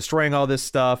she's destroying all this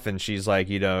stuff, and she's like,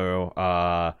 and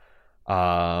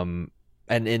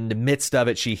in the midst of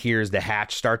it, she hears the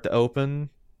hatch start to open.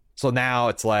 So now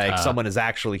it's like someone is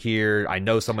actually here. I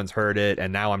know someone's heard it,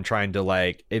 and now I'm trying to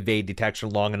like evade detection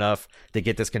long enough to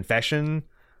get this confession.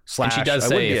 And she does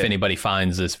say if anybody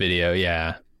finds this video,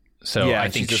 yeah. So yeah, I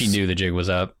think she knew the jig was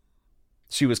up.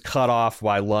 She was cut off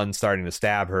while Lund starting to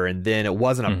stab her, and then it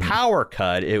wasn't a power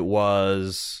cut. It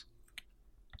was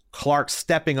Clark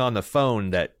stepping on the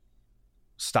phone that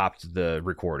stopped the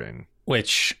recording.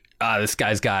 Which this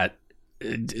guy's got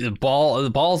the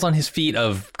balls on his feet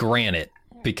of granite.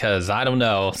 Because I don't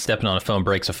know, stepping on a phone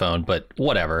breaks a phone, but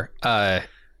whatever. Yeah,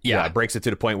 it breaks it to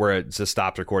the point where it just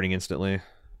stops recording instantly.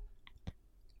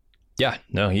 Yeah,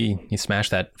 no, he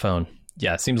smashed that phone.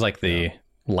 Yeah, it seems like the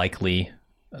likely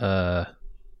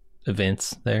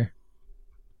events there.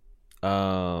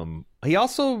 He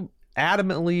also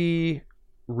adamantly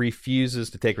refuses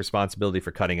to take responsibility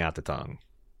for cutting out the tongue.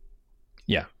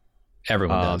 Yeah,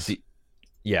 everyone does.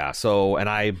 Yeah, so, and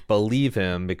I believe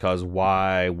him because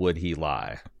why would he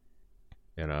lie?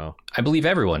 You know? I believe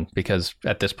everyone because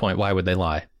at this point, why would they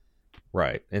lie?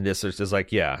 Right. And this is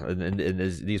like, yeah, in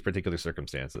these particular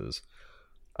circumstances.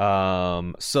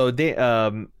 So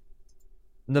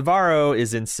Navarro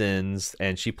is in Sins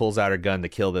and she pulls out her gun to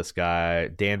kill this guy.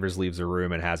 Danvers leaves the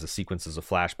room and has the sequences of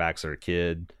flashbacks of her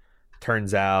kid.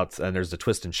 Turns out, and there's the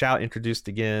twist and shout introduced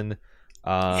again.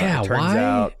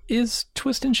 Why is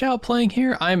Twist and Shout playing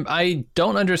here? I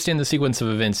don't understand the sequence of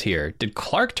events here. Did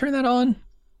Clark turn that on?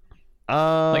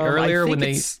 Like earlier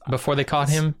before they caught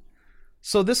him?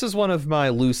 So this is one of my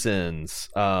loose ends,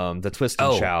 the Twist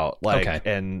and Shout. Like, okay.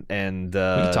 And we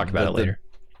can talk about it later.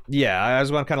 Yeah, I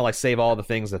just want to kind of like save all the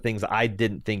things I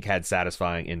didn't think had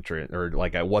satisfying interest, or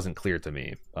like it wasn't clear to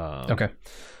me. Okay.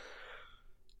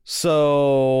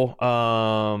 So,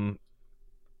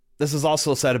 this is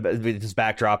also said about this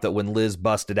backdrop that when Liz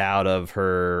busted out of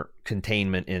her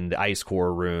containment in the ice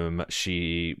core room,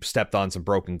 she stepped on some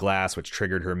broken glass, which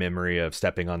triggered her memory of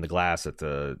stepping on the glass at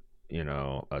the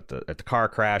car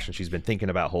crash, and she's been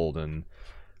thinking about Holden.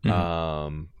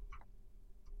 Mm-hmm.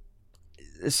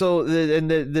 So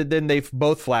then they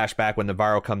both flash back when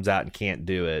Navarro comes out and can't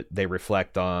do it. They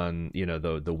reflect on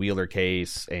the Wheeler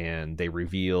case, and they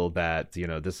reveal that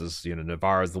this is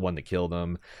Navarro's the one that killed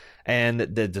him. And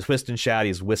the twist and shout,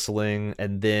 he's whistling,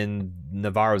 and then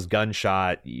Navarro's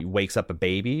gunshot wakes up a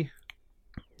baby.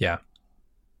 Yeah.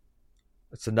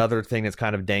 It's another thing that's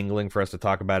kind of dangling for us to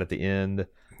talk about at the end.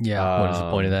 Yeah, what is the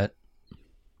point of that?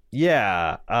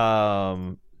 Yeah.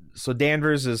 So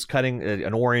Danvers is cutting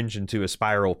an orange into a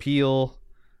spiral peel.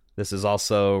 This is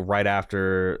also right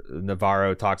after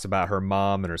Navarro talks about her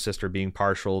mom and her sister being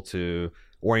partial to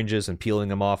oranges and peeling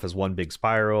them off as one big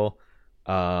spiral.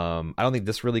 I don't think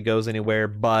this really goes anywhere,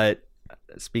 but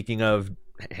speaking of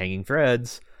hanging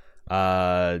threads,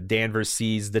 Danvers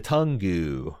sees the tongue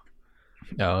goo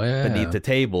beneath the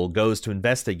table, goes to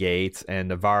investigate, and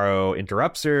Navarro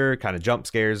interrupts her, kind of jump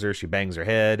scares her, she bangs her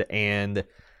head, and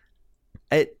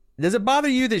does it bother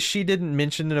you that she didn't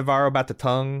mention to Navarro about the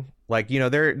tongue? Like,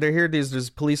 they're here, these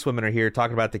police women are here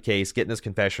talking about the case, getting this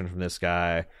confession from this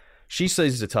guy. She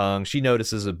sees the tongue, she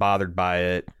notices it, bothered by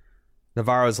it.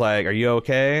 Navarro's like, "Are you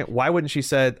okay?" Why wouldn't she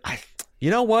said,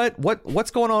 "You know what? What's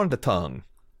going on with the tongue?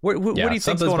 What do you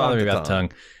think's going on with the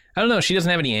tongue?" I don't know. She doesn't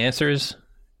have any answers.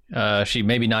 She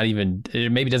maybe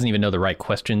doesn't even know the right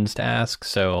questions to ask.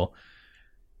 So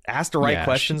ask the right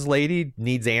questions, lady.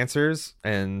 Needs answers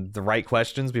and the right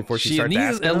questions before she starts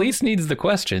asking. At least needs the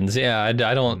questions. Yeah, I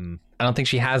don't think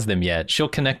she has them yet. She'll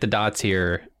connect the dots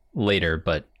here later,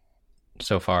 but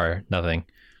so far nothing.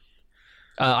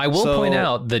 I will point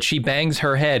out that she bangs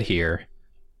her head here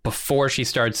before she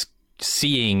starts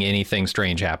seeing anything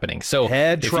strange happening. So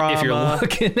head trauma. If you're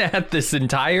looking at this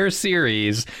entire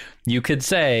series, you could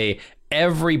say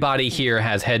everybody here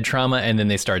has head trauma and then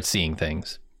they start seeing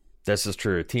things. This is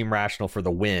true. Team Rational for the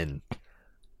win.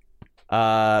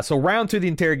 So round 2 of the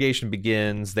interrogation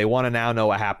begins. They want to now know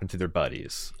what happened to their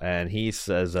buddies. And he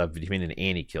says, Benjamin and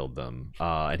Annie killed them.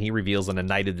 And he reveals on the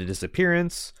night of the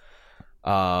disappearance.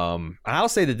 I'll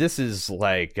say that this is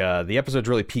like, the episode's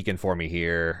really peaking for me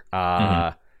here.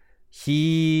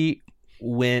 He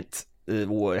went,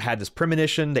 had this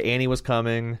premonition that Annie was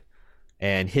coming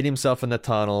and hid himself in the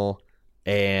tunnel.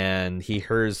 And he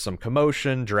hears some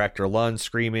commotion, Director Lund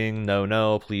screaming,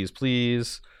 no, please,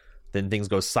 please. Then things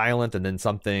go silent, and then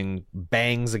something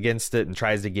bangs against it and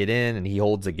tries to get in, and he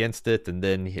holds against it. And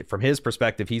then from his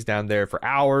perspective, he's down there for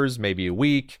hours, maybe a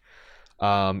week.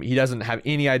 He doesn't have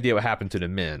any idea what happened to the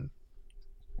men.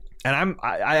 And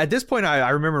I at this point, I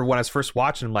remember when I was first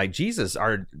watching, I'm like, Jesus,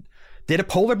 did a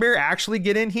polar bear actually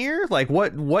get in here? Like,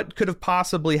 what could have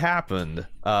possibly happened?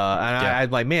 I'm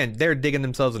like, man, they're digging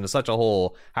themselves into such a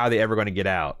hole. How are they ever going to get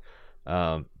out?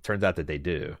 Turns out that they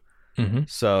do.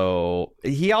 So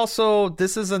he also,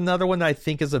 this is another one that I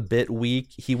think is a bit weak.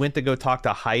 He went to go talk to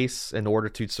Heiss in order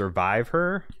to survive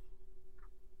her.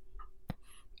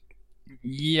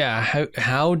 Yeah,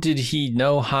 how did he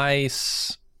know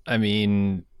Heiss? I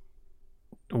mean,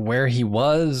 where he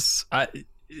was?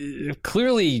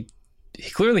 Clearly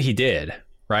he did,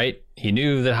 right? He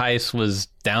knew that Heiss was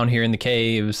down here in the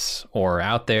caves or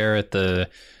out there at the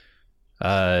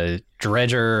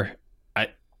dredger.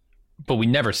 But we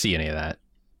never see any of that.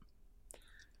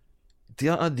 The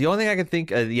only thing I can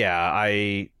think,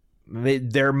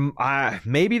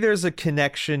 maybe there's a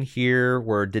connection here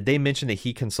where did they mention that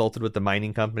he consulted with the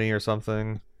mining company or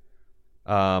something?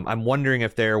 I'm wondering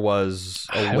if there was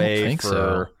a way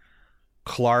for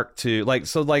Clark to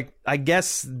I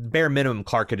guess bare minimum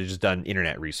Clark could have just done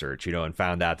internet research, and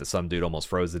found out that some dude almost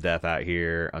froze to death out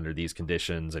here under these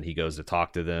conditions, and he goes to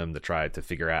talk to them to try to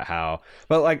figure out how.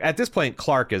 But like at this point,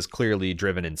 Clark is clearly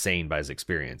driven insane by his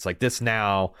experience. Like this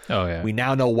now, we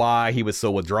now know why he was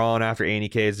so withdrawn after Annie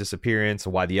K's disappearance,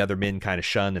 and why the other men kind of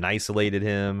shunned and isolated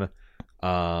him.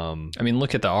 I mean,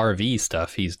 look at the RV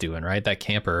stuff he's doing, right? That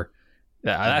camper,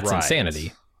 that's right.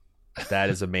 Insanity. That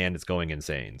is a man that's going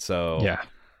insane. So yeah.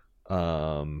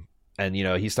 And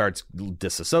he starts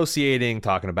disassociating,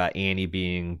 talking about Annie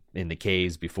being in the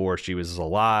caves before she was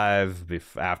alive,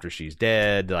 after she's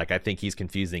dead. Like I think he's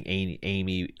confusing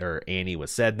Annie with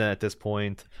Sedna at this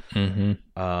point. And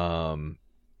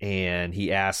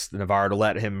he asks Navarro to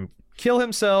let him kill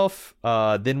himself.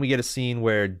 Then we get a scene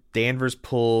where Danvers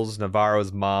pulls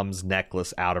Navarro's mom's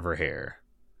necklace out of her hair.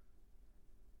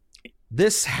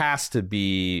 This has to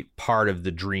be part of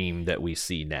the dream that we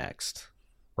see next,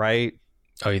 right?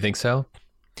 Oh, you think so?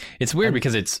 It's weird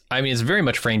because it's very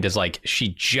much framed as like she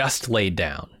just laid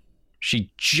down.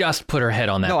 She just put her head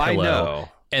on that pillow. I know.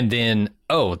 And then,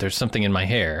 there's something in my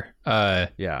hair.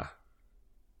 Yeah.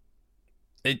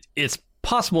 It's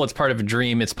possible it's part of a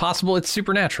dream. It's possible it's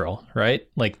supernatural, right?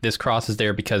 Like this cross is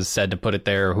there because said to put it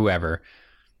there or whoever.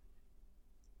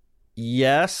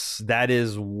 Yes, that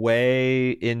is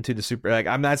way into the super. Like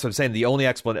that's what I'm saying. The only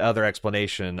other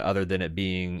explanation, other than it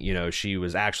being, she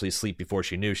was actually asleep before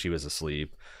she knew she was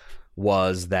asleep,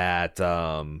 was that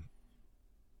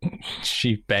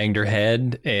she banged her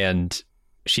head and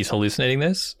she's hallucinating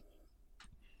this.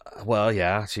 Well,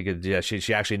 yeah, she could. Yeah,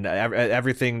 she actually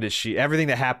everything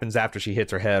that happens after she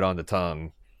hits her head on the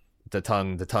tongue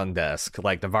desk.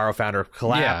 Like Navarro found her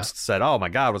collapsed, said, "Oh my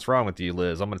God, what's wrong with you,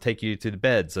 Liz? I'm going to take you to the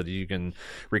bed so that you can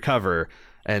recover."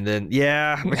 And then,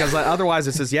 because otherwise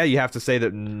it says, you have to say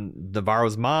that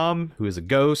Navarro's mom, who is a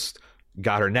ghost,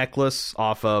 got her necklace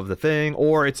off of the thing,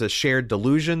 or it's a shared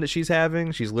delusion that she's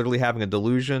having. She's literally having a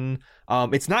delusion.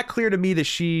 It's not clear to me that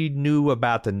she knew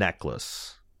about the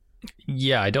necklace.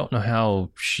 Yeah, I don't know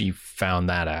how she found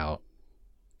that out.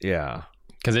 Yeah.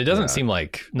 Because it doesn't seem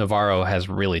like Navarro has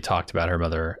really talked about her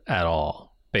mother at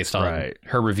all, based on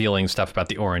her revealing stuff about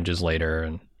the oranges later.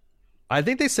 And I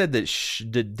think they said that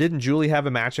didn't Julie have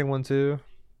a matching one too?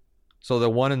 So the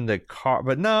one in the car,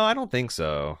 but no, I don't think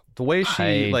so. The way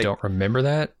she, I don't remember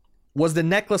that. Was the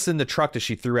necklace in the truck that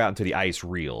she threw out into the ice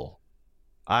real?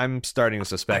 I'm starting to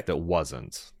suspect it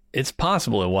wasn't. It's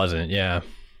possible it wasn't. Yeah.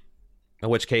 In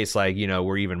which case,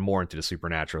 we're even more into the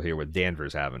supernatural here with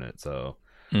Danvers having it. So.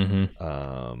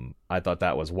 I thought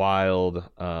that was wild,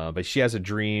 but she has a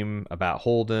dream about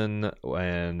Holden,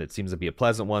 and it seems to be a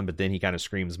pleasant one, but then he kind of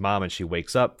screams "Mom," and she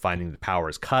wakes up finding the power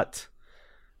is cut.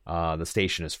 The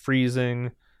station is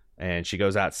freezing, and she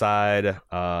goes outside.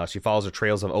 She follows the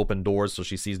trails of open doors, so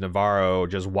she sees Navarro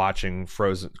just watching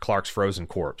Clark's frozen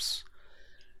corpse.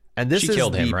 And this she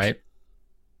killed him, right?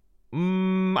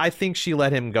 I think she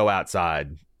let him go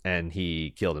outside and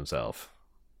he killed himself.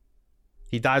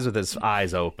 He dies with his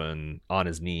eyes open on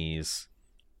his knees.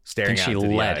 staring think out she into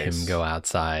the let ice. him go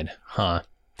outside, huh?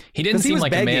 He didn't 'Cause he seem was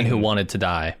like a man begging. who wanted to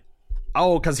die.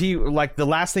 Oh, because he, like, the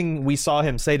last thing we saw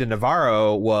him say to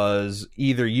Navarro was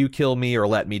either you kill me or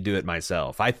let me do it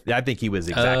myself. I think he was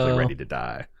exactly ready to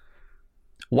die.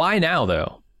 Why now,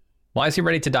 though? Why is he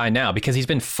ready to die now? Because he's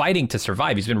been fighting to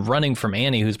survive. He's been running from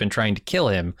Annie, who's been trying to kill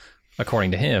him,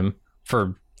 according to him,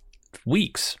 for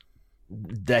weeks.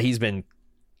 That he's been,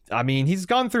 I mean, he's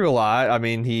gone through a lot. I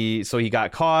mean, he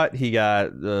got caught. He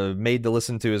got made to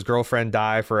listen to his girlfriend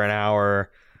die for an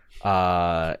hour.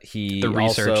 The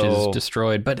research is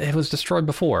destroyed, but it was destroyed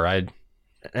before. And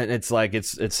it's like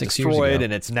it's 6 years destroyed, ago.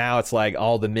 and it's now it's like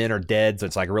all the men are dead, so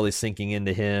it's like really sinking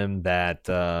into him that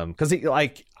because he,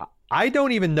 like, I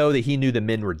don't even know that he knew the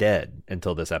men were dead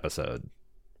until this episode.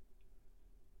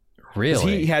 'Cause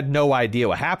Really? he had no idea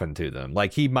what happened to them.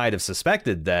 Like, he might have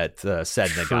suspected that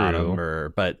Sedna got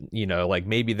him, but you know, like,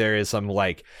 maybe there is some,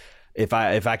 like, if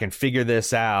I can figure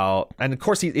this out, and of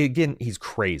course he's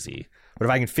crazy. But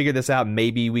if I can figure this out,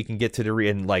 maybe we can get to the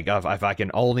and like if I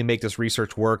can only make this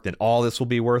research work, then all this will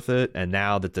be worth it. And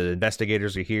now that the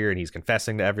investigators are here and he's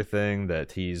confessing to everything,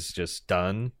 that he's just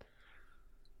done.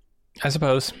 I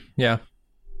suppose. Yeah.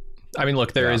 I mean,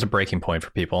 look, there is a breaking point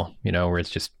for people, you know, where it's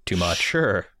just too much.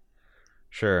 Sure.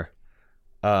 So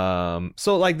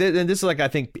like this is like, I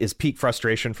think, is peak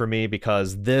frustration for me,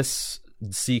 because this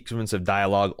sequence of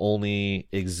dialogue only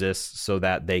exists so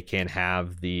that they can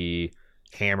have the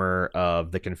hammer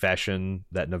of the confession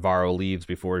that Navarro leaves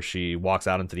before she walks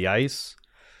out into the ice.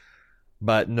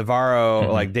 But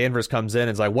Navarro, like, Danvers comes in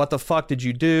and is like, what the fuck did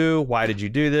you do? Why did you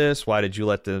do this? Why did you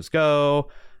let this go?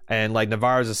 And like,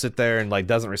 Navarro's just sit there and like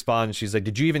doesn't respond. She's like,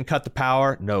 did you even cut the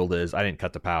power? No, Liz, I didn't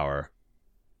cut the power.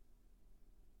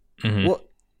 Well,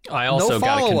 I also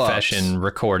got a follow-ups. confession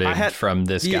recorded from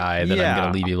this guy that I'm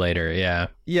going to leave you later. Yeah.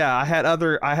 I had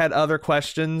other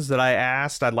questions that I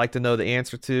asked. I'd like to know the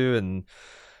answer to,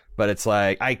 but it's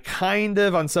like, I kind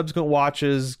of on subsequent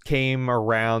watches came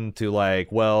around to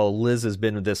like, well, Liz has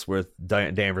been with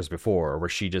Danvers before, where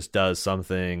she just does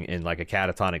something in like a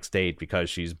catatonic state because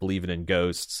she's believing in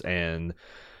ghosts, and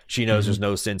she knows there's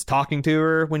no sense talking to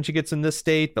her when she gets in this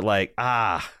state. But like,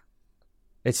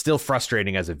 it's still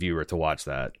frustrating as a viewer to watch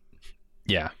that.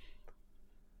 Yeah.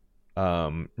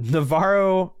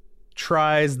 Navarro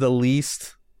tries the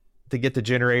least to get the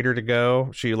generator to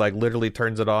go. She like literally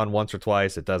turns it on once or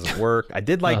twice. It doesn't work. I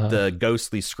did like the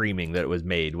ghostly screaming that it was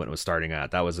made when it was starting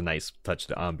out. That was a nice touch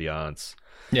to ambiance.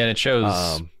 Yeah, and it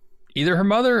shows either her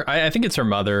mother, I think it's her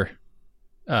mother,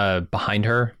 behind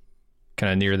her,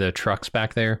 kind of near the trucks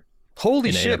back there.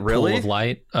 Holy shit, in a really? Pool of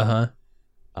light. Yeah,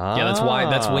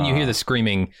 that's when you hear the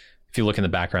screaming. If you look in the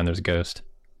background, there's a ghost.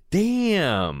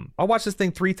 Damn. I watched this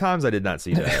thing 3 times. I did not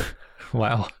see that.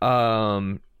 Wow.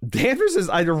 Danvers is,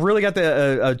 I really got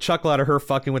a chuckle out of her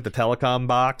fucking with the telecom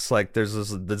box. Like, there's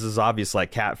this is obvious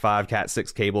like Cat 5, Cat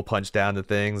 6 cable punched down to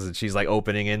things, and she's like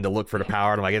opening in to look for the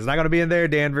power, and I'm like, it's not going to be in there,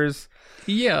 Danvers.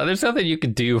 Yeah, there's nothing you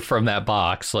could do from that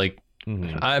box. Like,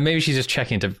 maybe she's just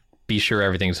checking to be sure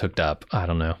everything's hooked up. I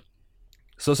don't know.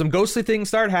 So some ghostly things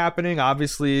start happening.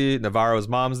 Obviously, Navarro's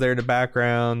mom's there in the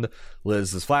background.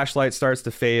 Liz's flashlight starts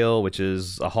to fail, which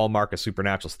is a hallmark of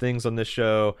supernatural things on this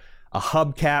show. A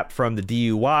hubcap from the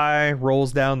DUI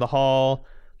rolls down the hall.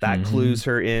 That clues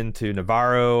her into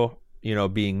Navarro,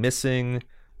 being missing,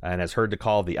 and has heard to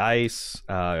call the ice.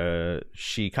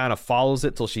 She kind of follows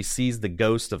it till she sees the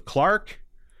ghost of Clark,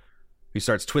 who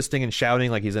starts twisting and shouting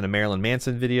like he's in a Marilyn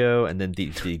Manson video, and then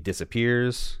he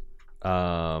disappears.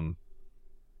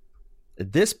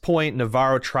 At this point,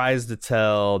 Navarro tries to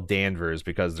tell Danvers,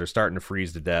 because they're starting to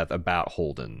freeze to death, about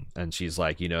Holden. And she's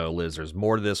like, Liz, there's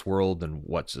more to this world than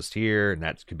what's just here, and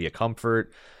that could be a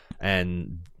comfort.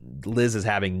 And Liz is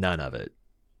having none of it.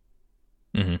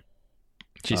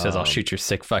 She says, I'll shoot your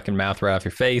sick fucking mouth right off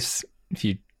your face if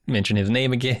you mention his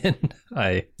name again.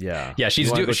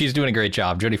 She's doing a great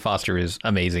job. Jodie Foster is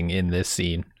amazing in this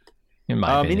scene, in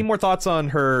my opinion. Any more thoughts on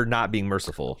her not being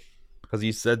merciful? Because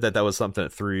you said that was something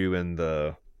that threw you in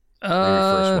the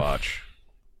first watch.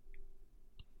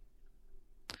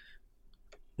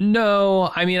 No,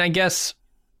 I mean, I guess...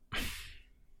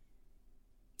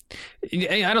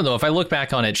 I don't know. If I look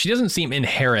back on it, she doesn't seem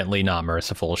inherently not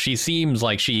merciful. She seems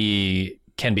like she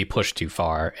can be pushed too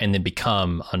far and then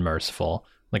become unmerciful.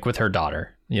 Like with her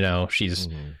daughter, she's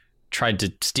tried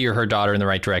to steer her daughter in the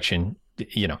right direction,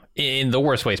 in the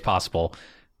worst ways possible.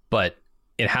 But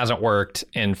it hasn't worked,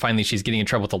 and finally she's getting in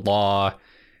trouble with the law,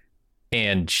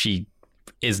 and she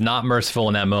is not merciful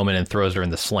in that moment and throws her in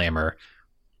the slammer.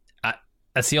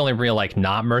 That's the only real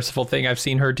not merciful thing I've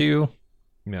seen her do.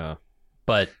 Yeah,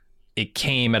 but it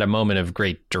came at a moment of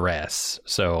great duress,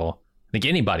 so think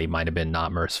anybody might have been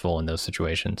not merciful in those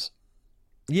situations.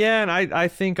 Yeah, and I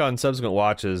think on subsequent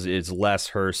watches, it's less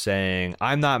her saying,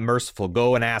 I'm not merciful,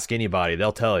 go and ask anybody,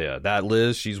 they'll tell you. That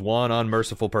Liz, she's one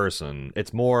unmerciful person.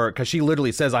 It's more, because she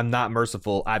literally says, I'm not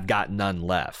merciful, I've got none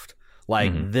left.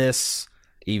 Like, this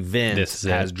event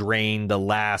has drained the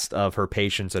last of her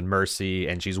patience and mercy,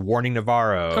 and she's warning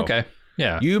Navarro. Okay,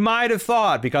 yeah. You might have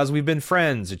thought, because we've been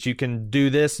friends, that you can do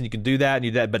this, and you can do that, and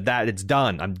do that, but that, it's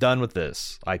done. I'm done with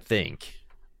this, I think.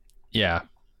 Yeah.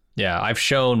 Yeah, I've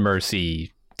shown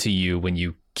mercy to you when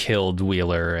you killed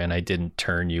Wheeler and I didn't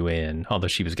turn you in, although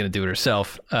she was going to do it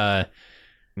herself. Yeah,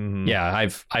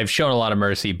 I've shown a lot of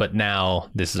mercy, but now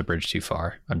this is a bridge too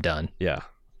far. I'm done. Yeah.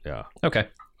 Okay.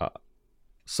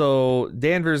 So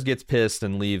Danvers gets pissed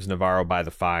and leaves Navarro by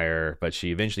the fire, but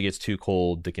she eventually gets too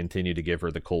cold to continue to give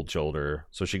her the cold shoulder.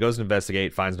 So she goes to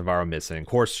investigate, finds Navarro missing. Of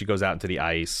course, she goes out into the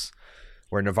ice,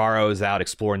 where Navarro is out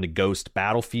exploring the ghost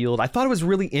battlefield. I thought it was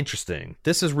really interesting.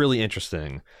 This is really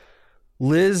interesting.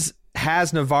 Liz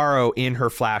has Navarro in her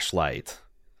flashlight.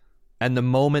 And the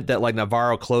moment that like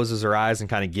Navarro closes her eyes and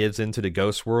kind of gives into the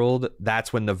ghost world,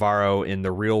 that's when Navarro in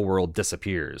the real world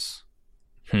disappears.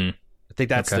 I think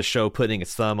that's the show putting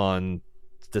its thumb on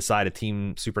the side of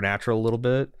Team Supernatural a little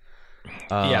bit.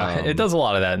 Yeah, it does a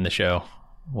lot of that in the show.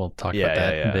 We'll talk about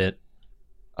that a bit.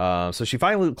 So she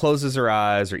finally closes her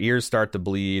eyes, her ears start to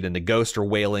bleed, and the ghosts are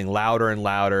wailing louder and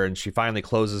louder, and she finally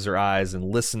closes her eyes and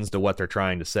listens to what they're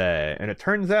trying to say. And it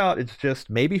turns out it's just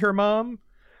maybe her mom,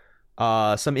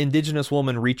 some indigenous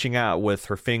woman reaching out with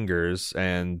her fingers,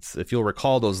 and if you'll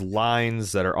recall, those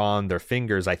lines that are on their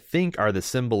fingers, I think are the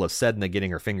symbol of Sedna getting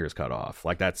her fingers cut off.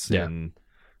 Like that's in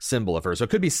symbol of her. So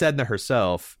it could be Sedna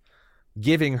herself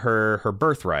giving her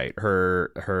birthright,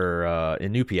 her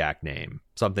Inupiaq name,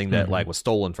 something that like was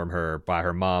stolen from her by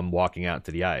her mom walking out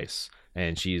to the ice,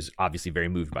 and she's obviously very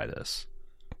moved by this.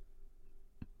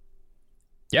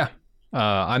 Yeah,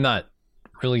 I'm not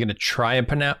really gonna try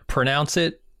and pronounce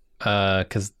it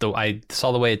because I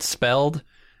saw the way it's spelled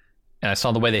and I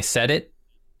saw the way they said it,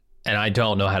 and I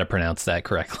don't know how to pronounce that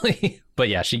correctly. But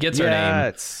yeah, she gets her name.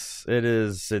 It's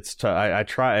I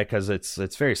try it because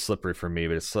it's very slippery for me,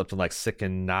 but it's something like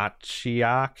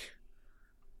Sikanachiak.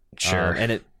 Sure.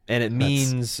 And it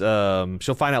means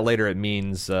she'll find out later it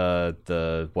means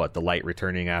the light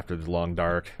returning after the long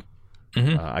dark.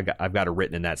 I've got it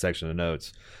written in that section of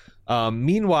notes.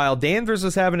 Meanwhile, Danvers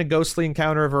is having a ghostly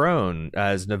encounter of her own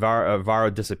as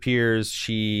Navarro disappears.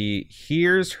 She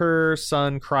hears her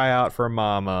son cry out for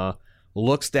mama,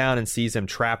 looks down and sees him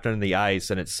trapped under the ice,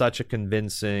 and it's such a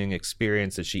convincing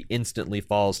experience that she instantly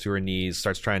falls to her knees,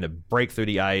 starts trying to break through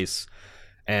the ice,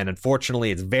 and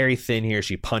unfortunately it's very thin here.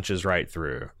 She punches right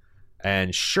through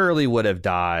and surely would have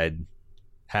died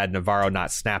had Navarro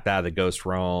not snapped out of the ghost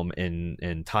realm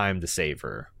in time to save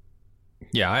her.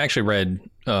 Yeah, I actually read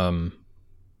an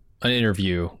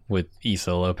interview with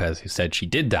Issa Lopez who said she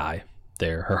did die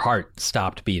there. Her heart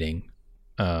stopped beating.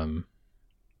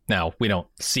 Now, we don't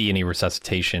see any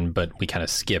resuscitation, but we kind of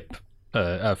skip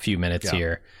a few minutes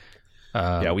here.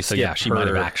 She might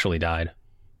have actually died.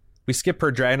 We skip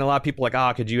her dragging. A lot of people are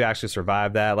like, could you actually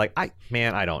survive that? Like, I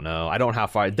don't know. I don't know how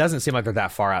far. It doesn't seem like they're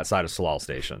that far outside of Salal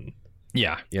Station.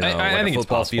 Yeah, I think it's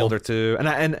possible. Field or two.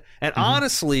 And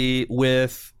honestly,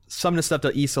 with some of the stuff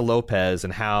to Issa Lopez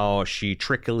and how she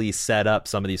trickily set up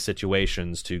some of these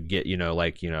situations to get, you don't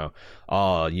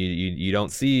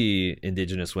see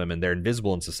indigenous women. They're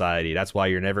invisible in society. That's why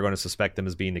you're never going to suspect them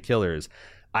as being the killers.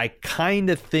 I kind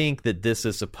of think that this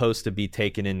is supposed to be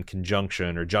taken in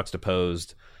conjunction or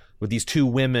juxtaposed with these two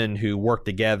women who work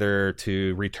together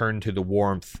to return to the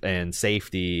warmth and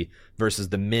safety versus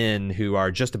the men who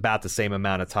are just about the same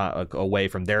amount of time away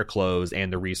from their clothes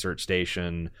and the research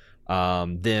station.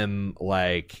 Them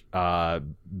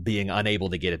being unable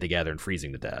to get it together and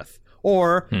freezing to death.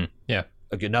 Or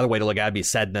another way to look at it would be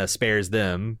Sedna spares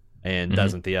them and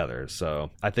doesn't the others.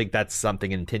 So I think that's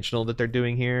something intentional that they're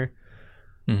doing here.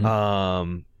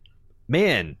 Man,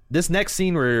 this next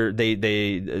scene where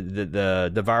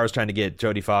the Navarro's trying to get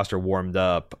Jodie Foster warmed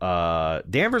up,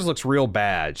 Danvers looks real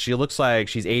bad. She looks like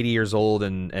she's 80 years old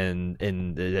and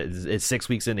is 6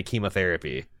 weeks into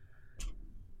chemotherapy.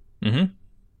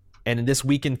 And in this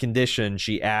weakened condition,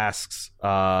 she asks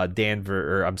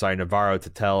Navarro to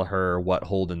tell her what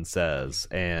Holden says.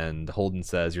 And Holden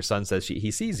says, your son says he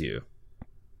sees you.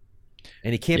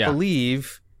 And he can't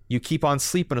believe you keep on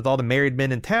sleeping with all the married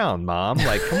men in town, Mom.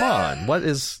 Like, come on. What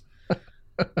is...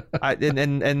 what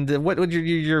would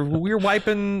you're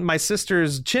wiping my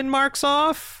sister's chin marks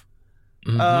off?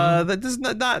 That is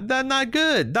not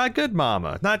good. Not good,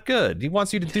 Mama. Not good. He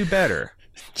wants you to do better.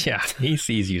 Yeah, he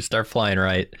sees you. Start flying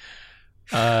right.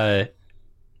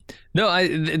 No,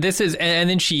 this is, and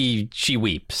then she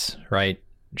weeps, right?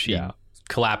 She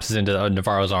collapses into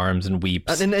Navarro's arms and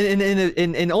weeps,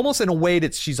 and almost in a way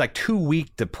that she's like too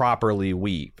weak to properly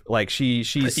weep. Like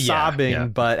she's sobbing,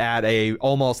 but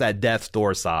almost at death's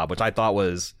door sob, which I thought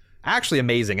was actually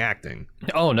amazing acting.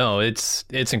 Oh no, it's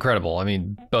incredible. I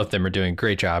mean, both of them are doing a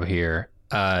great job here,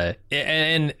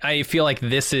 and I feel like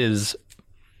this is.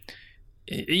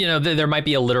 There might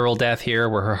be a literal death here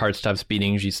where her heart stops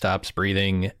beating, she stops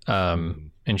breathing,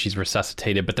 and she's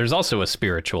resuscitated. But there's also a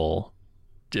spiritual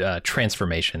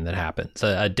transformation that happens,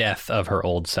 a death of her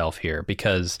old self here,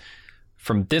 because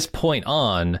from this point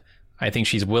on, I think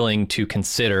she's willing to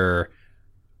consider,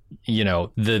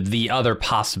 the other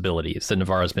possibilities that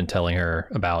Navarro's been telling her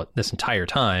about this entire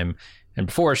time. And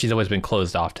before, she's always been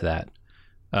closed off to that.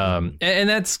 And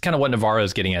that's kind of what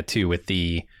Navarro's getting at, too, with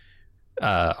the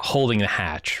holding the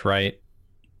hatch, right?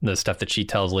 The stuff that she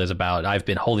tells Liz about, I've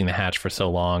been holding the hatch for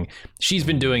so long. She's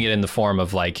been doing it in the form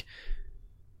of like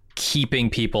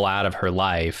keeping people out of her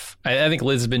life. I think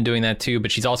Liz has been doing that too,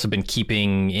 but she's also been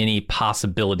keeping any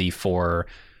possibility for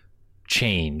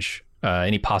change,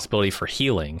 any possibility for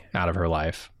healing out of her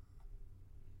life.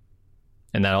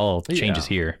 And that all changes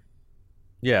here.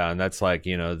 Yeah, and that's like,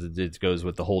 it goes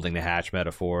with the holding the hatch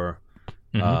metaphor.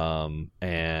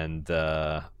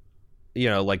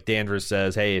 Like Danvers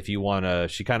says, hey, if you want to,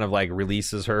 she kind of like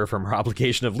releases her from her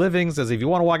obligation of living, says, if you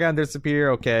want to walk out and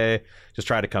disappear, okay, just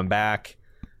try to come back.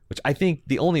 Which I think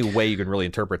the only way you can really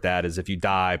interpret that is if you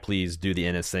die, please do the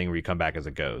Ennis thing where you come back as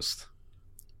a ghost.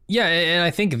 Yeah, and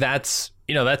I think that's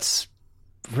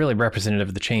really representative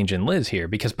of the change in Liz here,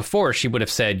 because before she would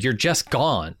have said, you're just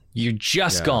gone. You're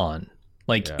just gone.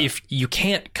 Like, if you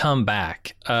can't come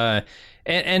back.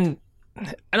 And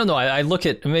I don't know. I look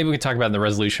at, maybe we can talk about it in the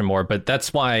resolution more, but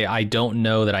that's why I don't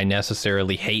know that I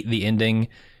necessarily hate the ending,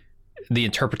 the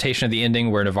interpretation of the ending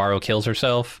where Navarro kills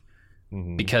herself,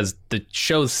 because the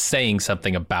show's saying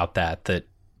something about that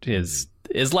is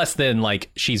less than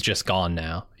like she's just gone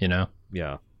now,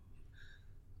 Yeah.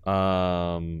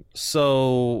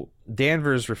 So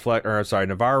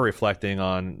Navarro reflecting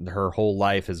on her whole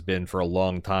life has been for a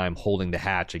long time holding the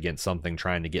hatch against something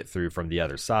trying to get through from the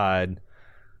other side.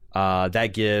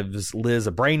 That gives Liz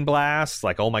a brain blast,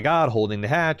 like, oh my God, holding the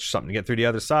hatch, something to get through the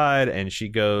other side. And she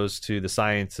goes to the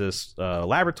scientist's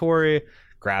laboratory,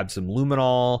 grabs some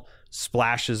luminol,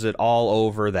 splashes it all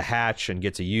over the hatch and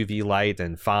gets a UV light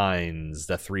and finds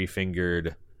the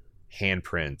 3-fingered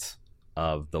handprint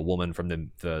of the woman from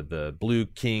the Blue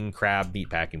King crab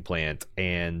meatpacking plant.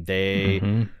 And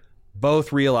they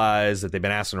both realize that they've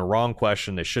been asking a wrong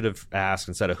question. They should have asked,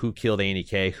 instead of who killed Annie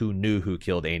K, who knew who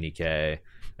killed Annie K.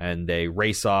 And they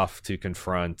race off to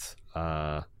confront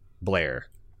Blair.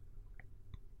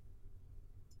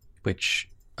 Which,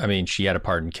 I mean, she had a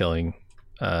part in killing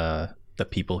the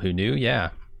people who knew. Yeah,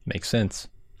 makes sense.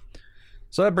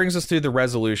 So that brings us to the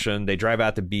resolution. They drive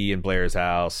out to B in Blair's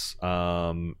house.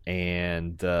 Now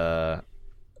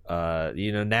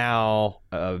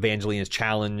Evangeline is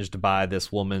challenged by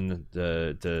this woman.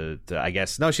 I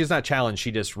guess, no, she's not challenged.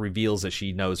 She just reveals that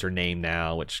she knows her name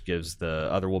now, which gives the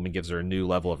other woman gives her a new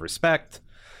level of respect.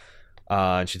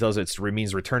 And she tells her it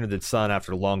means return to the sun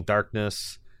after the long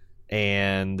darkness.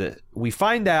 And we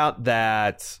find out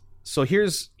that, so here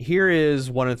is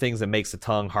one of the things that makes the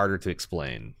tongue harder to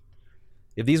explain.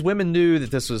 If these women knew that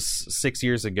this was 6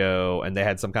 years ago and they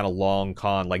had some kind of long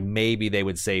con, like maybe they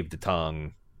would save the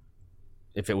tongue.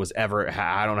 If it was ever,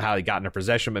 I don't know how they got in their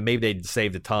possession, but maybe they'd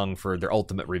save the tongue for their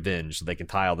ultimate revenge so they can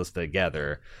tie all this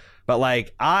together. But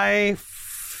like, I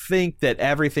think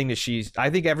everything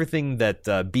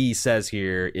that B says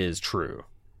here is true.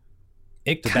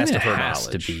 It kind of has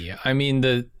to be. I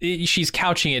mean, she's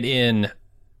couching it in,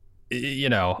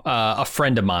 a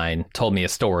friend of mine told me a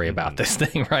story about this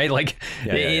thing, right? Like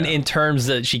in terms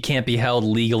that she can't be held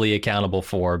legally accountable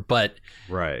for, but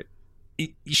right.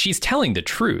 She's telling the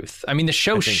truth. I mean, the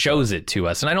show shows it to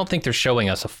us, and I don't think they're showing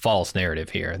us a false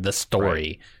narrative here, the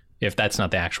story, if that's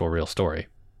not the actual real story.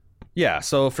 Yeah,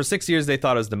 so for 6 years, they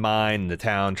thought it was the mine in the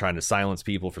town trying to silence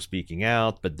people for speaking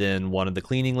out, but then one of the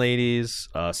cleaning ladies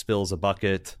spills a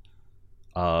bucket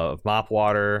of mop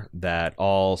water that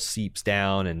all seeps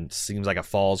down and seems like it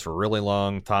falls for a really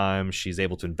long time. She's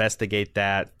able to investigate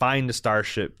that, find a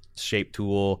starship-shaped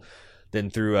tool, Then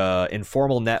through a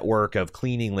informal network of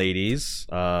cleaning ladies,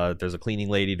 there's a cleaning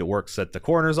lady that works at the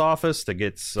coroner's office to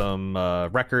get some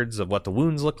records of what the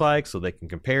wounds look like so they can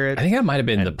compare it. I think that might have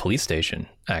been the police station,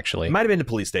 actually. It might have been the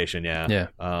police station, yeah.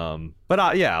 Yeah. But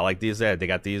like they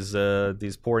got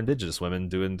these poor indigenous women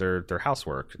doing their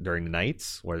housework during the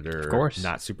nights where they're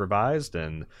not supervised,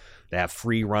 and they have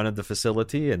free run of the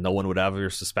facility, and no one would ever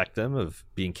suspect them of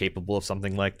being capable of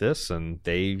something like this, and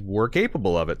they were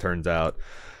capable of it, turns out.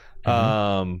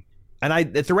 And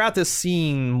throughout this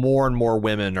scene, more and more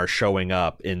women are showing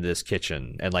up in this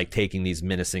kitchen and like taking these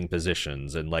menacing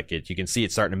positions, and like you can see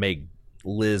it's starting to make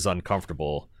Liz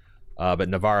uncomfortable. But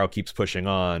Navarro keeps pushing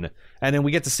on, and then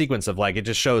we get the sequence of like it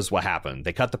just shows what happened.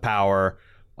 They cut the power.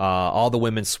 All the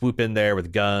women swoop in there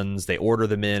with guns. They order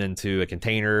the men into a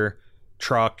container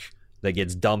truck that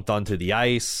gets dumped onto the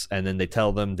ice, and then they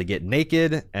tell them to get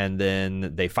naked, and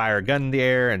then they fire a gun in the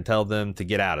air and tell them to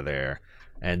get out of there.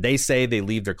 And they say they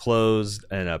leave their clothes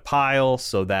in a pile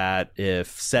so that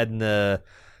if Sedna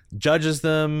judges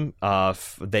them,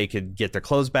 they could get their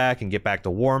clothes back and get back to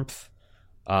warmth.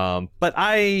 But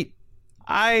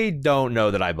I don't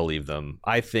know that I believe them.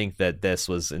 I think that this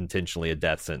was intentionally a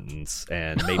death sentence,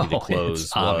 and maybe the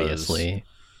clothes obviously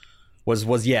was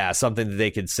something that they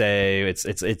could say. It's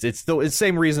the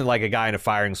same reason like a guy in a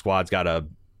firing squad's got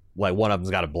one of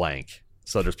them's got a blank.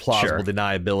 So there's plausible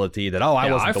deniability that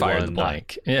I wasn't fired the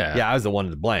blank. I was the one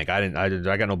in the blank. I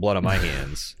got no blood on my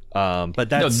hands. But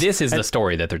this is the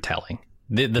story that they're telling.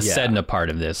 The Sedna part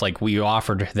of this, like we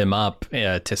offered them up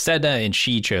to Sedna and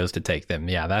she chose to take them.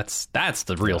 Yeah, that's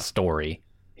the real story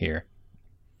here.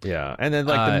 Yeah, and then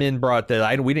like the men brought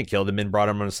we didn't kill the men brought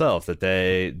them themselves. That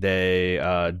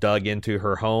they dug into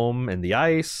her home in the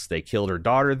ice. They killed her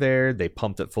daughter there. They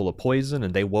pumped it full of poison,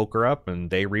 and they woke her up, and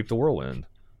they reaped the whirlwind.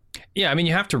 Yeah, I mean,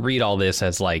 you have to read all this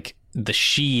as like the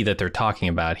she that they're talking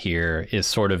about here is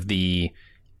sort of the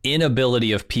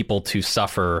inability of people to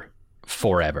suffer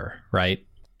forever, right?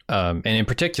 And in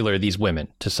particular, these women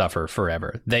to suffer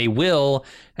forever. They will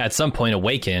at some point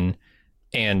awaken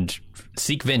and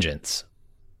seek vengeance.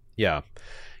 Yeah.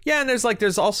 Yeah, and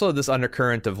there's also this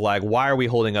undercurrent of like, why are we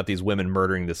holding up these women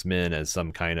murdering this men as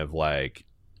some kind of like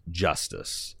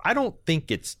justice? I don't think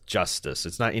it's justice.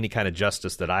 It's not any kind of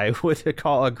justice that I would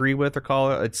agree with or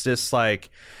call it. It's just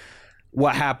like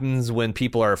what happens when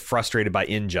people are frustrated by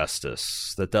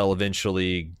injustice, that they'll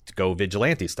eventually go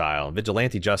vigilante style.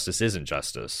 Vigilante justice isn't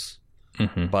justice,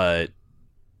 but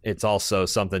it's also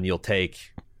something you'll take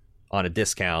on a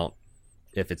discount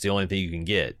if it's the only thing you can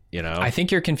get, you know? I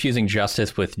think you're confusing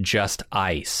justice with just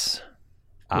ice,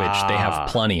 which they have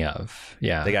plenty of.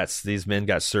 Yeah. These men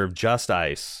got served just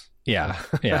ice. Yeah.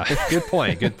 Good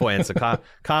point. It's a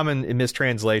common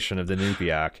mistranslation of the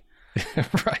Nupiak.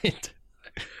 Right.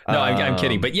 No, I'm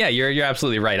kidding. But yeah, you're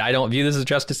absolutely right. I don't view this as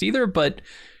justice either, but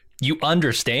you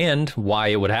understand why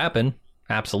it would happen.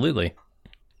 Absolutely.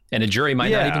 And a jury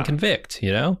might not even convict,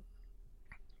 you know?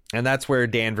 And that's where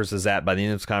Danvers is at by the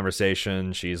end of this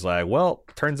conversation. She's like, well,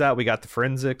 turns out we got the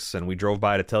forensics and we drove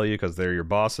by to tell you because they're your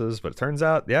bosses. But it turns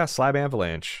out, slab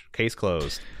avalanche, case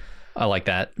closed. I like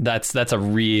that. That's a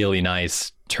really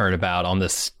nice turnabout on the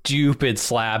stupid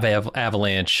slab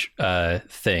avalanche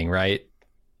thing, right?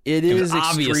 It is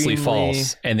obviously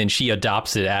false. And then she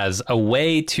adopts it as a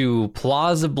way to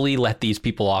plausibly let these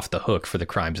people off the hook for the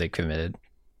crimes they committed.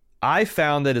 I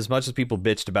found that as much as people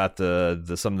bitched about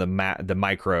some of the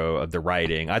micro of the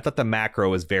writing, I thought the macro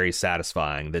was very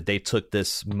satisfying. That they took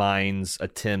this mind's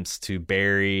attempts to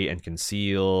bury and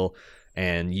conceal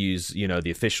and use, the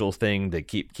official thing to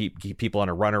keep people on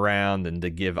a runaround and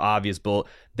to give obvious bull.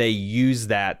 They use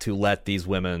that to let these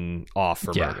women off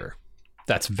for murder.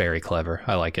 That's very clever.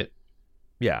 I like it.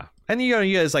 Yeah, and you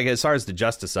guys, like, as far as the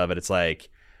justice of it, it's like,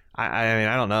 I mean,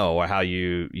 I don't know how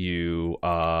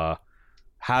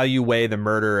you weigh the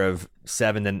murder of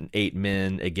 7 and 8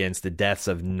 men against the deaths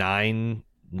of 9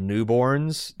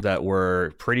 newborns that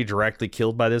were pretty directly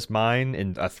killed by this mine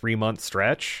in a 3-month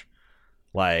stretch,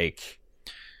 like,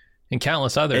 and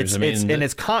countless others. And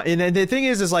the thing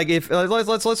is like, if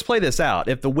let's play this out.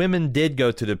 If the women did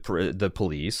go to the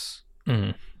police,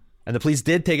 and the police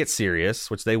did take it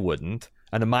serious, which they wouldn't,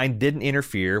 and the mine didn't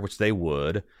interfere, which they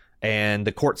would, and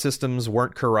the court systems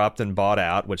weren't corrupt and bought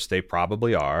out, which they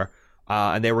probably are.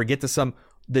 And they would get to some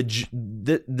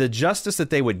the justice that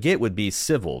they would get would be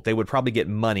civil. They would probably get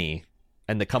money,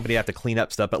 and the company have to clean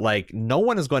up stuff. But like, no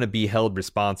one is going to be held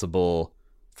responsible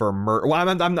for murder. Well,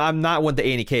 I'm not one to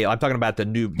A and K. I'm talking about the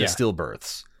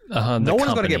stillbirths. No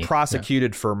one's going to get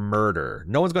prosecuted for murder.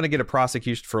 No one's going to get a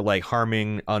prosecution for like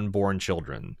harming unborn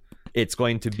children. It's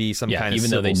going to be some kind of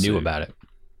even though they civil knew suit. about it,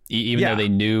 even though they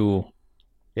knew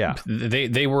Yeah.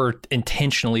 They were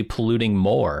intentionally polluting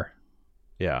more.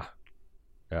 Yeah.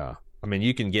 Yeah. I mean,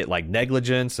 you can get like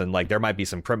negligence and like there might be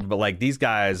some but like these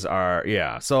guys are,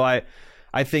 yeah. So I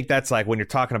think that's like when you're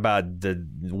talking about the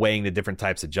weighing the different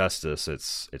types of justice,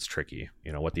 it's tricky,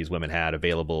 you know, what these women had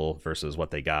available versus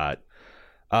what they got.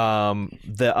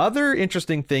 The other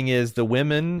interesting thing is the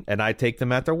women, and I take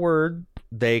them at their word,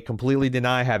 they completely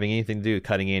deny having anything to do with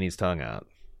cutting Annie's tongue out.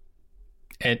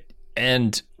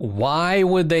 And why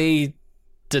would they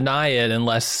deny it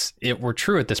unless it were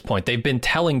true at this point? They've been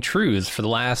telling truths for the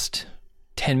last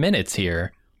 10 minutes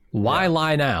here. Why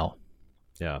lie now?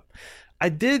 Yeah.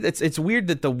 It's weird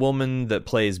that the woman that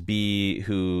plays B,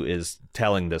 who is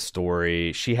telling this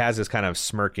story, she has this kind of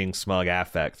smirking, smug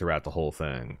affect throughout the whole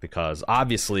thing, because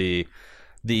obviously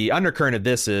the undercurrent of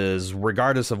this is,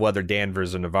 regardless of whether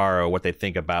Danvers or Navarro, what they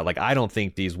think about, like, I don't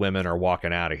think these women are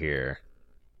walking out of here.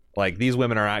 Like, these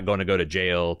women are not going to go to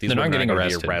jail. These women aren't going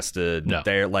to be arrested. No.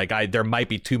 They're like, there might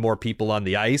be 2 more people on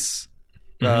the ice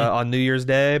on New Year's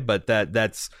Day, but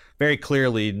that's very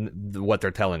clearly what they're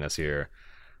telling us here.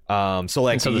 So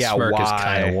the smirk is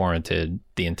kind of warranted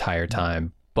the entire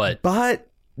time, but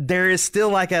there is still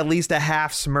like at least a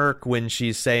half smirk when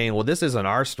she's saying, well, this isn't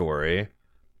our story.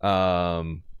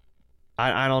 I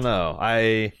don't know.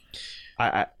 I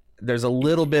there's a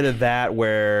little bit of that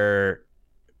where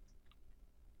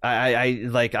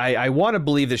I want to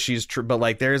believe that she's true, but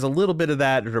like there's a little bit of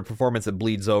that in her performance that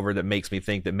bleeds over that makes me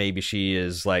think that maybe she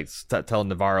is like telling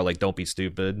Navarro, like, don't be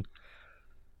stupid.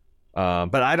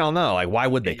 But I don't know. Like, why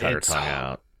would they cut her tongue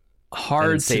out?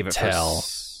 Hard to tell.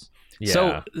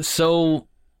 So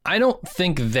I don't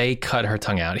think they cut her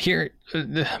tongue out. Here,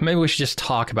 maybe we should just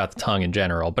talk about the tongue in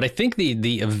general. But I think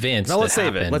the events. No, let's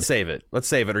save it. Let's save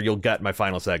it, or you'll gut my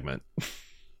final segment.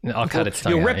 I'll cut its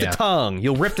tongue. You'll rip the tongue.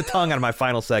 You'll rip the tongue out of my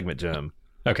final segment, Jim.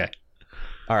 Okay.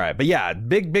 All right, but yeah,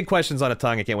 big questions on a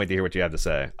tongue. I can't wait to hear what you have to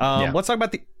say. Let's talk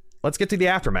about let's get to the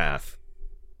aftermath.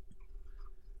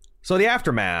 So the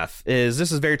aftermath is,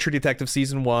 this is very True Detective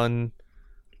season 1.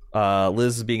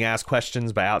 Liz is being asked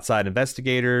questions by outside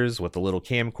investigators with a little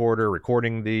camcorder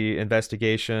recording the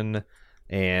investigation,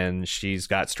 and she's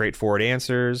got straightforward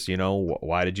answers. You know,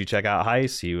 why did you check out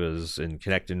Heiss? He was in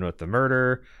connecting with the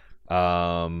murder.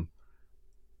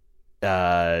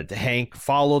 Hank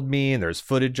followed me, and there's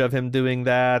footage of him doing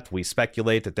that. We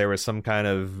speculate that there was some kind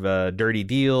of dirty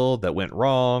deal that went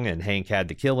wrong, and Hank had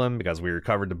to kill him because we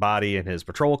recovered the body in his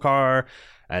patrol car.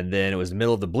 And then it was the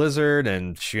middle of the blizzard,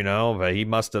 and he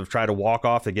must have tried to walk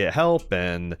off to get help,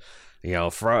 and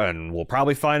and we'll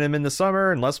probably find him in the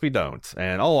summer unless we don't.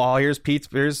 And here's Pete.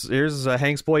 Here's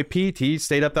Hank's boy Pete. He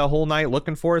stayed up that whole night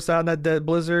looking for us out in that dead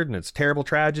blizzard, and it's a terrible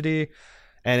tragedy.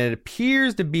 And it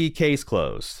appears to be case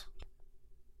closed.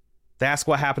 They ask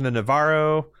what happened to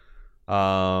Navarro.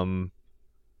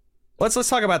 Let's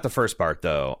talk about the first part,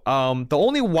 though. The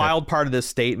only wild part of this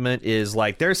statement is,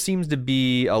 like, there seems to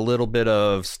be a little bit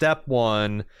of step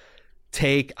 1,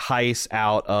 take Heiss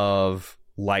out of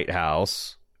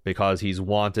Lighthouse because he's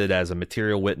wanted as a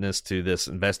material witness to this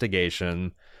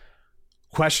investigation.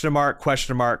 Question mark,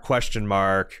 question mark, question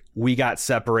mark. We got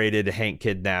separated. Hank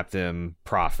kidnapped him.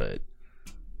 Profit.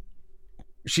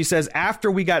 She says,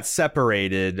 after we got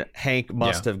separated, Hank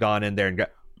must have gone in there and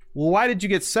got... Well, why did you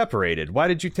get separated? Why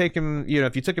did you take him?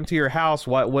 If you took him to your house,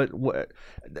 what?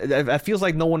 It feels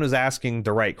like no one was asking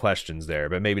the right questions there,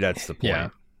 but maybe that's the point. Yeah.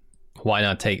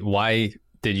 Why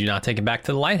did you not take him back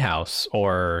to the lighthouse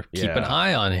or keep an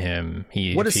eye on him?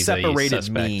 What does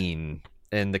separated mean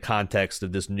in the context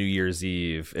of this New Year's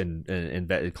Eve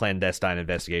and clandestine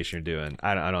investigation you're doing?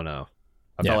 I don't know.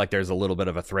 I felt like there's a little bit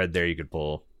of a thread there you could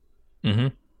pull. Mm-hmm.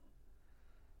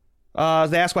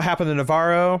 They ask what happened to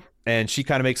Navarro, and she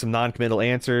kind of makes some non-committal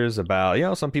answers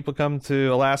about, some people come to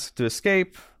Alaska to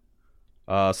escape.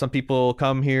 Some people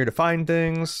come here to find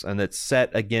things, and it's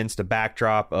set against a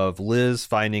backdrop of Liz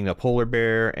finding a polar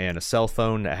bear and a cell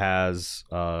phone that has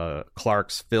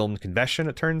Clark's filmed confession,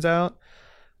 it turns out,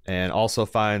 and also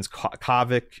finds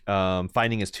Kovic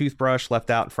finding his toothbrush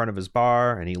left out in front of his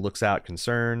bar, and he looks out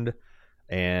concerned,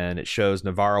 and it shows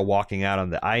Navarro walking out on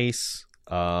the ice,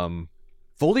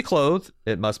 fully clothed,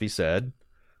 it must be said.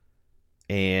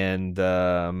 And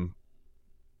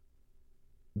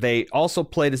they also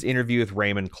play this interview with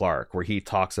Raymond Clark where he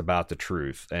talks about the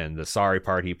truth and the sorry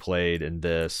part he played in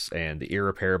this and the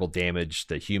irreparable damage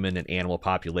to human and animal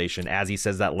population. As he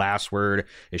says that last word,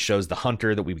 it shows the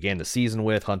hunter that we began the season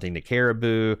with, hunting the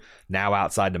caribou, now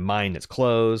outside the mine that's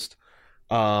closed.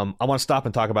 I want to stop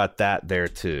and talk about that there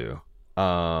too.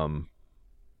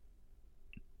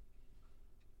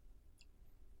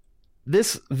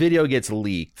 This video gets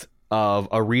leaked of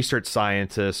a research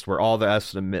scientist where all the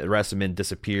rest of the men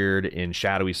disappeared in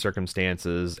shadowy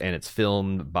circumstances, and it's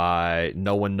filmed by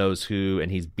no one knows who,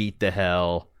 and he's beat to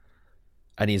hell,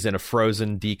 and he's in a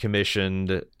frozen,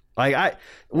 decommissioned...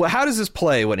 how does this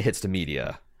play when it hits the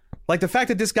media? Like, the fact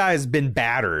that this guy has been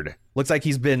battered, looks like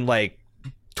he's been, like,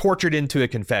 tortured into a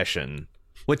confession,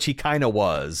 which he kind of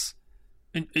was.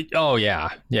 Oh, yeah.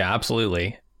 Yeah,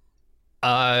 absolutely.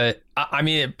 I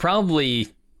mean, it probably...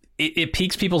 It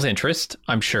piques people's interest,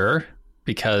 I'm sure,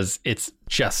 because it's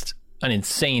just an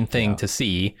insane thing to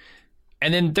see.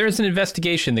 And then there's an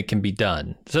investigation that can be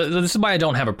done. So this is why I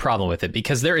don't have a problem with it,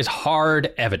 because there is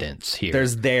hard evidence here.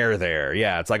 There's there.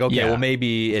 Yeah, it's like, okay, well,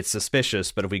 maybe it's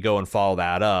suspicious, but if we go and follow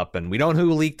that up, and we don't know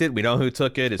who leaked it, we don't know who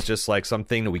took it, it's just like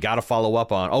something that we got to follow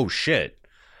up on. Oh, shit.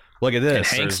 Look at this.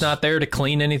 And Hank's not there to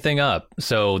clean anything up.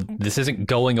 So this isn't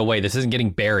going away. This isn't getting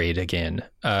buried again.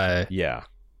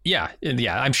 Yeah,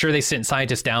 I'm sure they sent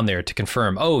scientists down there to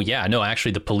confirm, oh, yeah, no,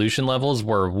 actually, the pollution levels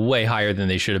were way higher than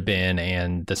they should have been,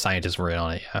 and the scientists were in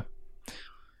on it, yeah.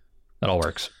 That all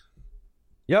works.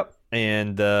 Yep,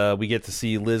 and we get to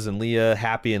see Liz and Leah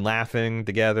happy and laughing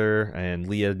together, and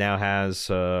Leah now has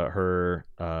her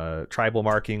tribal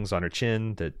markings on her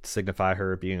chin that signify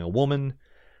her being a woman,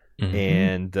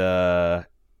 and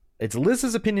it's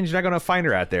Liz's opinion she's not going to find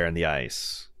her out there in the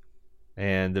ice.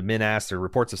 And the men asked her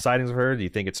reports of sightings of her. Do you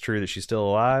think it's true that she's still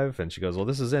alive? And she goes, well,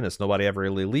 this is Ennis. Nobody ever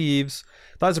really leaves.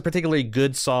 Thought it was a particularly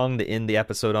good song to end the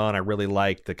episode on. I really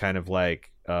liked the kind of like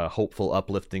hopeful,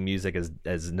 uplifting music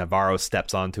as Navarro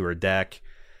steps onto her deck.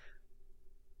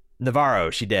 Navarro,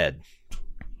 she dead.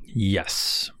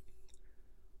 Yes.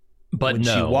 But when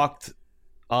no. she walked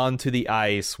onto the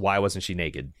ice, why wasn't she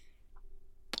naked?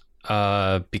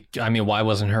 I mean, why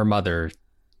wasn't her mother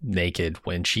naked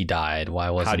when she died? Why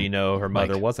wasn't... How do you know her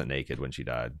mother wasn't naked when she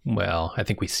died? Well, I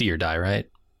think we see her die, right?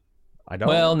 I don't.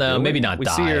 Well, no, maybe not we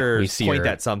die. We see her point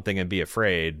at something and be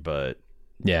afraid, but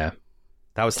yeah,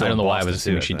 that was. Still I don't know why I was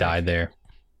assuming too, she died there.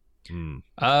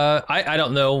 I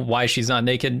don't know why she's not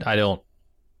naked. I don't.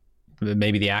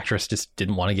 Maybe the actress just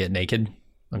didn't want to get naked.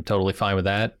 I'm totally fine with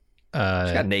that. She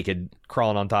got naked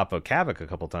crawling on top of Kavik a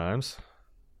couple times.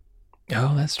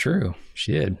 Oh, that's true.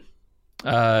 She did.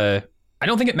 I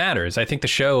don't think it matters. I think the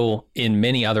show, in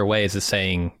many other ways, is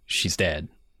saying she's dead.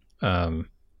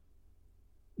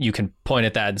 You can point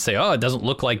at that and say, oh, it doesn't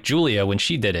look like Julia when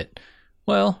she did it.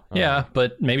 Well, yeah,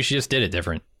 but maybe she just did it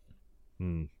different.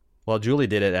 Well, Julie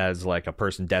did it as like a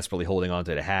person desperately holding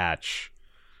onto the hatch.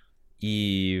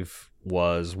 Eve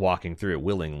was walking through it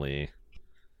willingly.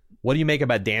 What do you make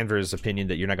about Danvers' opinion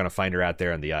that you're not going to find her out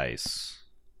there on the ice?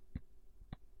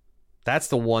 That's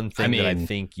the one thing that I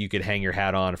think you could hang your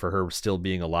hat on for her still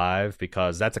being alive,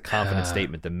 because that's a confident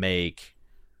statement to make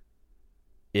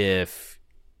if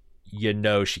you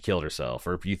know she killed herself,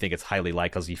 or if you think it's highly likely,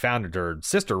 because you found her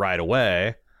sister right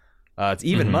away. It's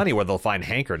even money whether they'll find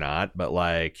Hank or not, but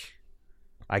like,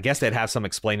 I guess they'd have some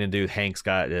explaining to do. Hank's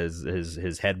got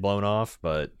his head blown off,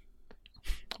 but...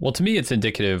 Well, to me, it's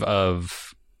indicative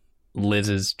of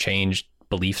Liz's changed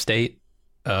belief state.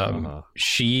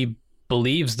 She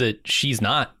believes that she's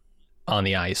not on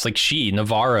the ice. Like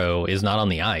Navarro is not on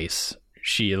the ice.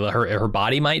 Her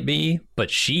body might be,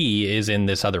 but she is in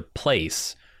this other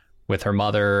place with her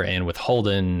mother and with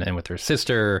Holden and with her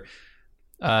sister.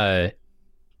 I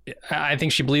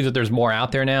think she believes that there's more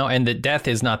out there now, and that death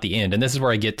is not the end. And this is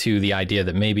where I get to the idea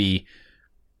that maybe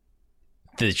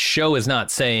the show is not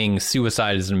saying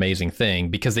suicide is an amazing thing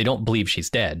because they don't believe she's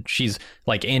dead. She's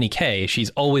like Annie Kay. She's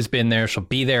always been there. She'll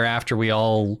be there after we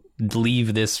all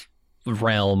leave this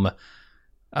realm.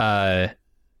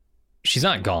 She's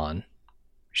not gone.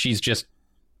 She's just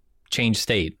changed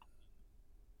state.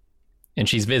 And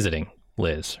she's visiting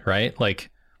Liz, right?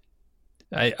 Like,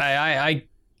 I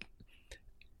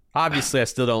obviously, I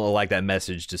still don't like that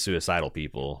message to suicidal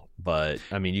people, but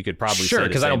I mean, you could probably sure,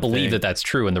 because I don't believe that that's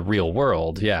true in the real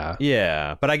world.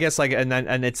 Yeah, but I guess like, and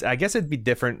it's, I guess it'd be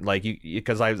different, like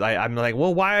because I'm like,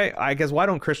 well, why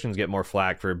don't Christians get more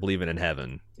flack for believing in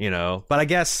heaven, you know? But I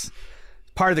guess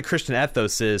part of the Christian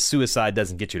ethos is suicide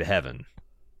doesn't get you to heaven,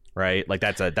 right? Like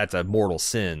that's a mortal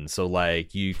sin, so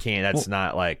like you can't. That's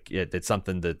not like it's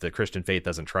something that the Christian faith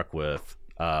doesn't truck with.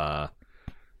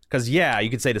 Because you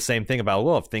could say the same thing about,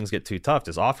 well, if things get too tough,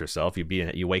 just off yourself.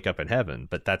 You wake up in heaven,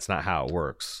 but that's not how it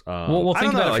works. Well,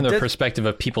 think about it from the perspective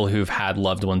of people who've had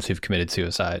loved ones who've committed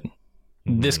suicide.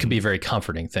 This could be a very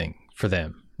comforting thing for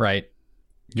them, right?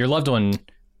 Your loved one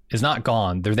is not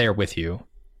gone; they're there with you.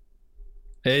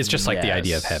 It's just like the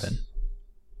idea of heaven.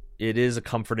 it is a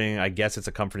comforting, I guess it's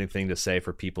a comforting thing to say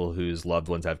for people whose loved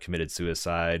ones have committed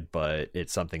suicide, but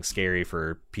it's something scary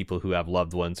for people who have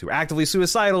loved ones who are actively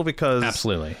suicidal because...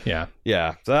 Absolutely, yeah.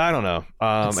 Yeah, so I don't know.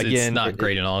 It's not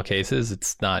great in all cases.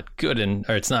 It's not good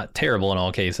or it's not terrible in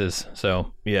all cases,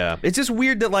 so... Yeah, it's just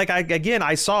weird that, like,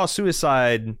 I saw a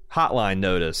suicide hotline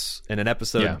notice in an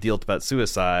episode dealt about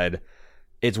suicide.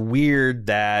 It's weird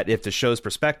that if the show's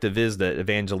perspective is that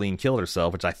Evangeline killed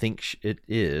herself, which I think it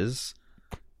is...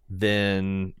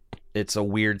 then it's a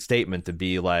weird statement to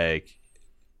be like,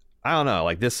 I don't know,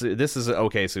 like this is an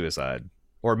okay suicide.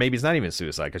 Or maybe it's not even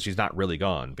suicide because she's not really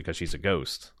gone because she's a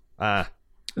ghost.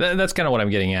 That's kind of what I'm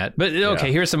getting at. But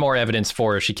okay, here's some more evidence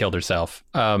for she killed herself.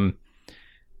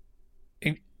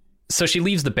 So she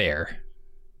leaves the bear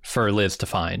for Liz to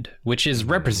find, which is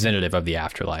representative of the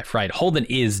afterlife, right? Holden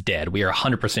is dead. We are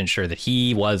 100% sure that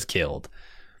he was killed.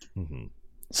 Mm-hmm.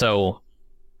 So...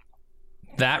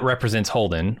 that represents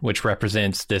Holden, which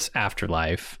represents this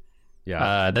afterlife.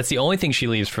 Yeah. That's the only thing she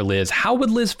leaves for Liz. How would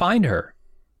Liz find her?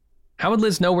 How would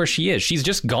Liz know where she is? She's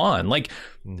just gone. Like,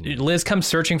 Liz comes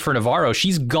searching for Navarro.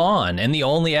 She's gone. And the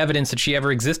only evidence that she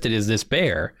ever existed is this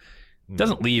bear.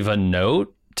 Doesn't leave a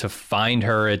note to find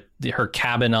her at her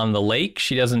cabin on the lake.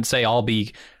 She doesn't say,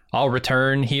 I'll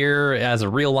return here as a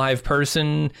real live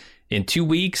person in 2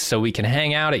 weeks so we can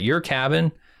hang out at your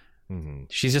cabin.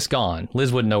 She's just gone.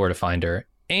 Liz wouldn't know where to find her.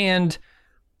 And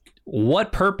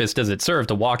what purpose does it serve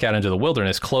to walk out into the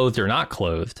wilderness, clothed or not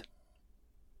clothed?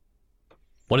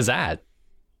 What is that?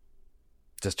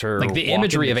 Just her. Like, the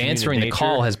imagery of answering the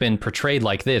call has been portrayed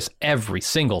like this every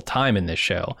single time in this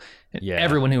show. Yeah.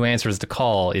 Everyone who answers the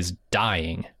call is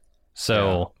dying.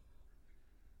 So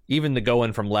even the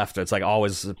going from left, it's like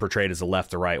always portrayed as a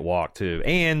left to right walk too.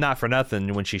 And not for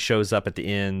nothing, when she shows up at the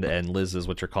end and Liz is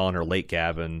what you're calling her lake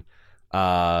cabin,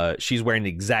 she's wearing the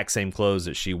exact same clothes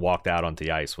that she walked out onto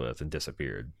the ice with and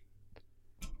disappeared.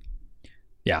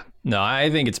 Yeah. No, I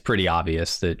think it's pretty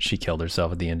obvious that she killed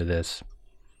herself at the end of this.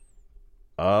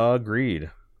 Agreed.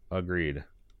 But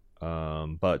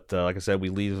like I said, we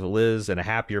leave Liz in a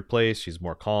happier place. She's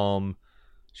more calm.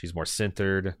 She's more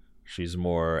centered. She's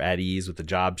more at ease with the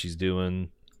job she's doing.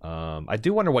 I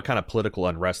do wonder what kind of political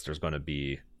unrest there's going to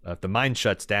be. If the mine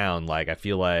shuts down, like, I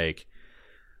feel like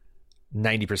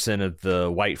 90% of the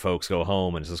white folks go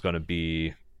home, and it's just going to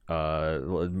be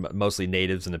mostly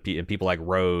natives and people like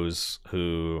Rose,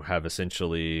 who have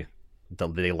essentially,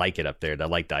 they like it up there. They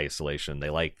like the isolation. They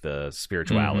like the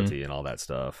spirituality and all that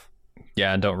stuff.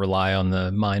 Yeah, and don't rely on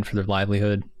the mine for their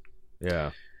livelihood.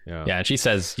 Yeah. Yeah, and she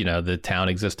says, the town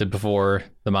existed before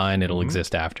the mine. It'll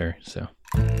exist after. So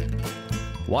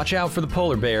watch out for the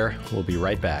polar bear. We'll be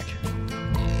right back.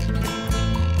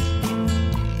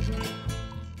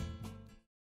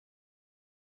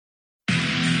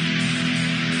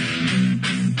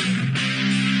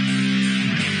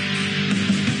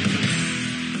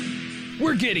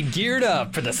 We're getting geared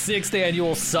up for the 6th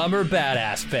annual Summer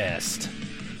Badass Fest.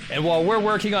 And while we're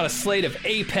working on a slate of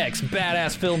apex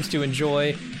badass films to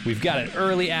enjoy, we've got an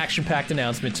early action-packed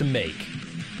announcement to make.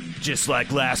 Just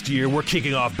like last year, we're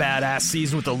kicking off Badass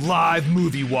Season with a live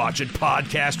movie watch and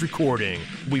podcast recording.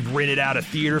 We've rented out a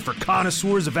theater for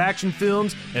connoisseurs of action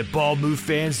films and Bald Move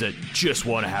fans that just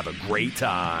want to have a great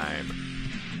time.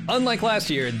 Unlike last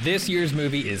year, this year's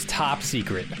movie is top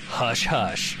secret. Hush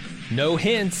hush. No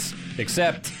hints,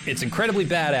 except it's incredibly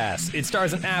badass. It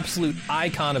stars an absolute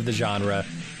icon of the genre.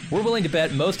 We're willing to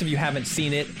bet most of you haven't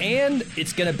seen it, and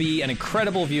it's going to be an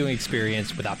incredible viewing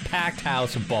experience with a packed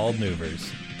house of bald movers.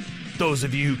 Those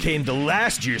of you who came to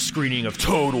last year's screening of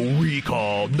Total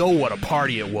Recall know what a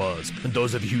party it was. And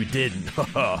those of you who didn't,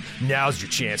 now's your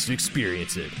chance to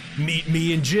experience it. Meet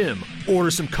me and Jim,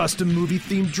 order some custom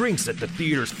movie-themed drinks at the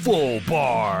theater's full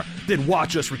bar, then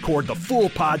watch us record the full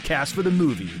podcast for the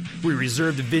movie. We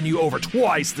reserved a venue over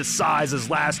twice the size as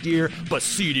last year, but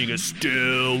seating is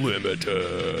still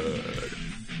limited.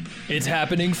 It's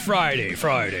happening Friday,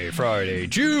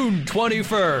 June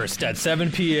 21st at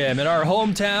 7 p.m. in our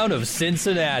hometown of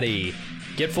Cincinnati.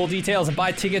 Get full details and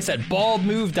buy tickets at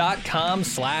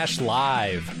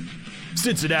baldmove.com/live.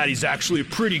 Cincinnati's actually a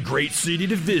pretty great city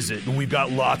to visit, and we've got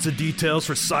lots of details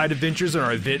for side adventures on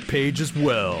our event page as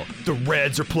well. The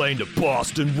Reds are playing the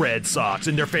Boston Red Sox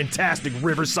in their fantastic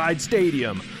Riverside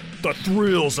Stadium. The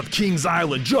thrills of Kings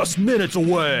Island just minutes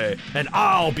away, and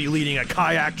I'll be leading a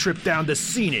kayak trip down the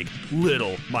scenic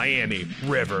Little Miami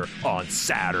River on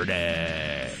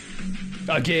Saturday.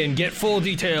 Again, get full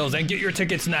details and get your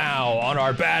tickets now on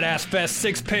our Badass Fest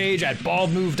 6 page at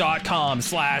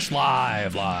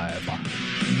baldmove.com/live.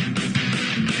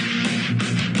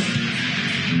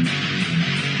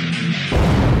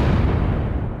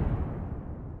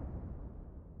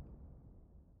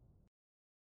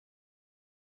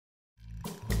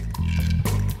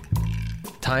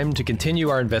 time to continue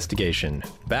our investigation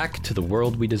back to the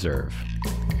world we deserve.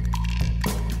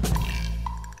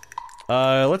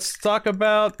 Let's talk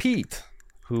about Pete,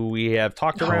 who we have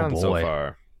talked around so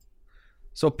far.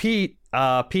 So Pete,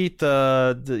 he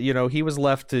was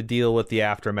left to deal with the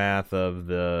aftermath of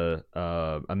the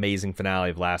amazing finale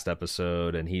of last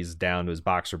episode, and he's down to his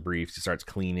boxer briefs. He starts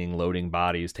cleaning, loading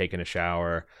bodies, taking a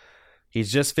shower.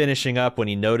 He's just finishing up when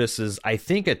he notices, I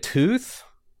think, a tooth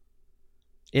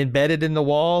embedded in the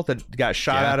wall that got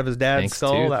shot out of his dad's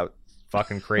skull. Tooth. That was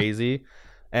fucking crazy.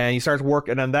 And he starts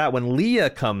working on that when Leah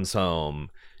comes home.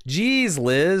 Geez,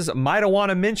 Liz, might have want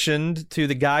to mentioned to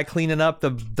the guy cleaning up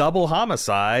the double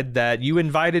homicide that you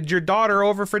invited your daughter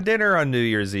over for dinner on New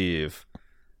Year's Eve.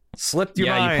 Slipped your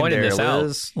mind. Yeah, you pointed there, this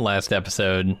Liz. out last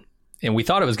episode, and we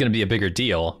thought it was going to be a bigger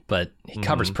deal, but he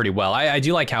covers pretty well. I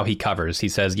do like how he covers. He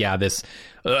says, yeah, this,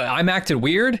 I'm acting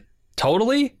weird,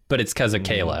 totally, but it's because of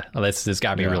Kayla. This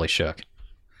got me really shook.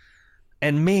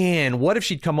 And man, what if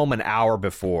she'd come home an hour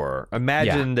before?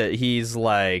 Imagine that he's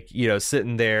like,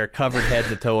 sitting there covered head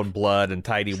to toe in blood and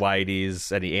tidy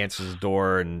whities, and he answers the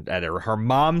door and at her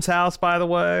mom's house, by the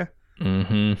way.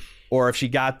 Mm-hmm. Or if she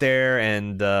got there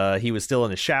and he was still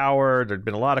in the shower. There'd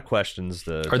been a lot of questions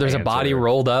or there's a body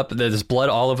rolled up. There's blood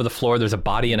all over the floor. There's a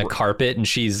body in a carpet, and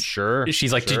she's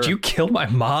like, did you kill my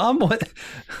mom? What?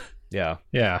 Yeah.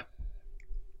 Yeah.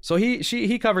 So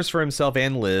he covers for himself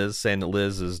and Liz, saying that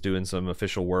Liz is doing some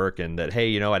official work and that,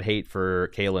 hey, I'd hate for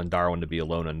Kayla and Darwin to be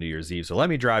alone on New Year's Eve, so let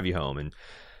me drive you home. And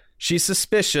she's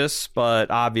suspicious,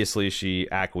 but obviously she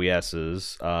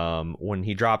acquiesces. When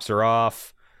he drops her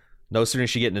off, no sooner does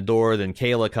she get in the door than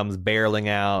Kayla comes barreling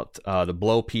out to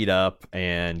blow Pete up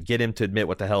and get him to admit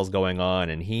what the hell's going on.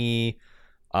 And he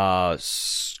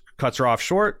cuts her off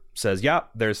short, says, yep,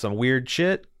 there's some weird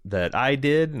shit that I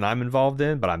did and I'm involved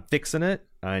in, but I'm fixing it.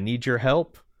 I need your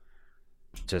help.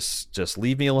 Just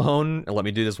leave me alone and let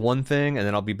me do this one thing, and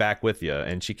then I'll be back with you.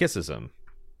 And she kisses him.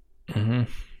 Mm-hmm.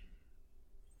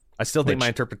 I still think my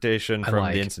interpretation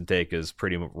from the instant take is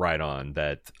pretty right on,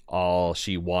 that all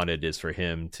she wanted is for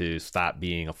him to stop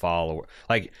being a follower.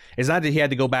 Like, it's not that he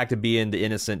had to go back to being the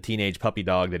innocent teenage puppy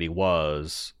dog that he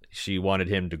was. She wanted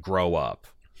him to grow up.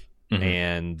 Mm-hmm.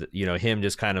 And, him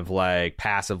just kind of like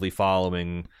passively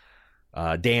following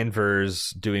Danvers,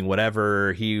 doing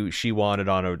whatever she wanted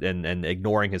and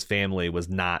ignoring his family was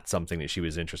not something that she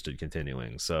was interested in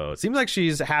continuing. So it seems like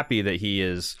she's happy that he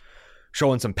is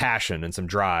showing some passion and some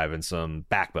drive and some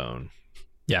backbone.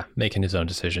 Yeah, making his own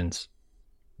decisions.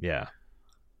 Yeah.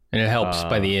 And it helps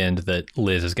by the end that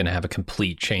Liz is going to have a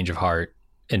complete change of heart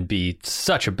and be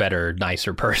such a better,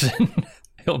 nicer person.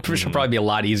 She'll probably be a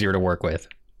lot easier to work with.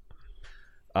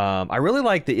 I really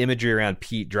like the imagery around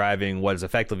Pete driving what is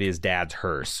effectively his dad's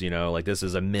hearse. Like this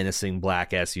is a menacing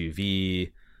black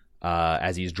SUV.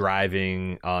 As he's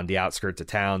driving on the outskirts of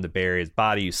town to bury his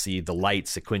body, you see the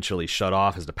lights sequentially shut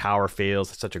off as the power fails.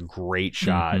 It's such a great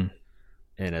shot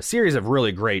and a series of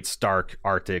really great stark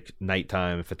Arctic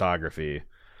nighttime photography.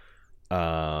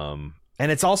 And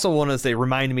it's also one of those, they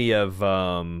remind me of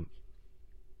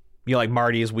like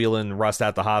Marty is wheeling Rust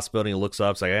out the hospital and he looks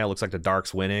up, it's like, it looks like the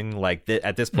dark's winning. Like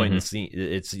at this point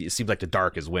it seems like the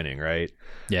dark is winning, right?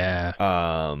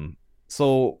 Yeah.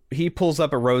 So he pulls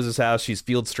up at Rose's house. She's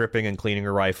field stripping and cleaning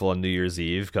her rifle on New Year's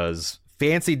Eve, because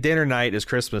fancy dinner night is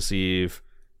Christmas Eve,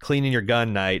 cleaning your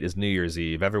gun night is New Year's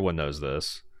Eve. Everyone knows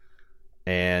this.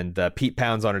 And Pete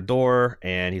pounds on her door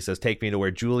and he says, take me to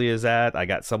where Julia's at. I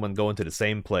got someone going to the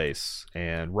same place.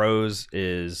 And Rose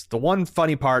is the one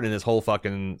funny part in this whole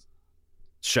fucking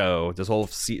show, this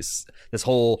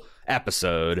whole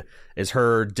episode, is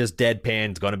her just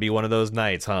deadpan. It's going to be one of those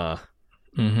nights, huh?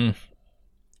 Mm-hmm.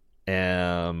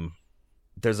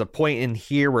 There's a point in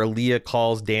here where Leah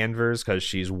calls Danvers because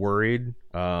she's worried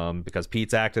because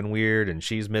Pete's acting weird and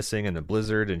she's missing in the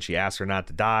blizzard, and she asks her not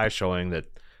to die, showing that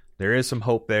there is some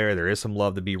hope there is some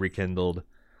love to be rekindled.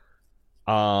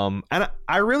 And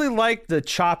I really like the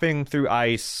chopping through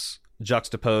ice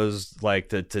juxtaposed, like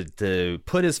to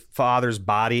put his father's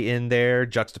body in there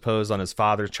juxtaposed on his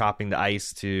father chopping the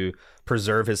ice to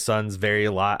preserve his son's very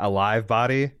alive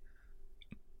body.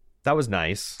 That was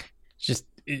nice. Just,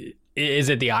 is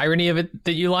it the irony of it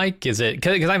that you like? Is it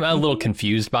because I'm a little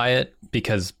confused by it,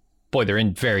 because boy, they're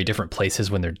in very different places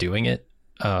when they're doing it,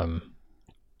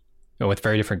 with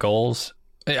very different goals.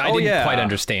 I didn't quite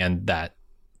understand that.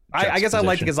 I guess I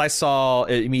liked it because I saw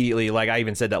it immediately, like I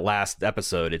even said that last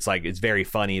episode, it's like, it's very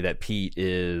funny that Pete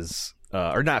is,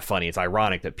 or not funny, it's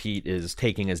ironic that Pete is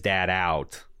taking his dad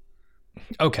out.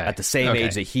 Okay. At the same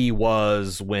age that he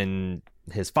was when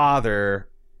his father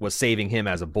was saving him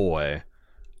as a boy.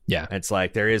 Yeah. It's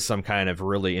like there is some kind of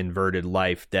really inverted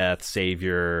life, death,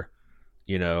 savior,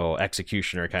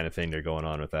 executioner kind of thing they're going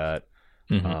on with that.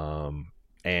 Mm-hmm.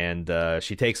 And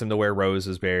she takes him to where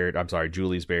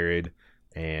Julie's buried.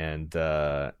 And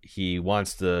he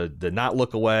wants to not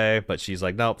look away, but she's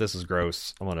like, nope, this is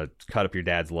gross. I'm gonna cut up your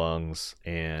dad's lungs.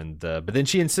 And but then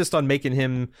she insists on making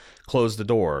him close the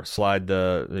door,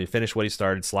 finish what he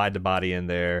started, slide the body in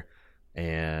there,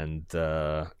 and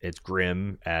it's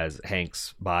grim as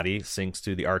Hank's body sinks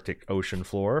to the Arctic Ocean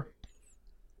floor.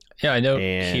 Yeah, I know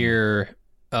here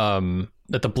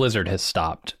that the blizzard has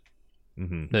stopped.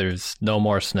 Mm-hmm. There's no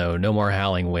more snow, no more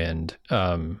howling wind.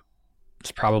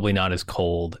 It's probably not as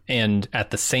cold. And at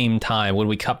the same time, when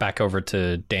we cut back over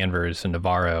to Danvers and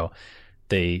Navarro,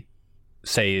 they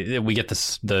say we get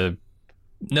the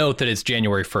note that it's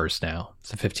January 1st now.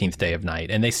 It's the 15th day of night.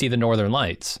 And they see the Northern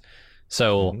Lights.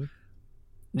 So,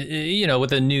 with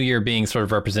the new year being sort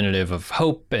of representative of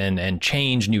hope and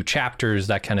change, new chapters,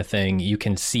 that kind of thing, you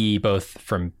can see both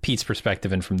from Pete's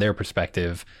perspective and from their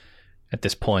perspective at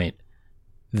this point,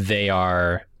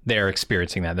 they're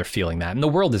experiencing that. They're feeling that. And the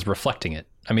world is reflecting it.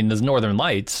 I mean, those Northern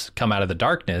Lights come out of the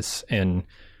darkness. And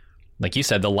like you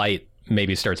said, the light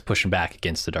maybe starts pushing back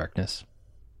against the darkness.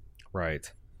 Right.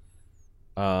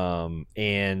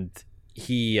 And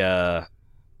she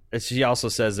also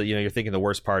says that, you're thinking the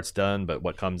worst part's done, but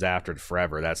what comes after it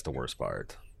forever, that's the worst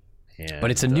part.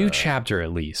 But it's a new chapter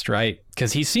at least, right?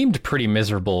 Because he seemed pretty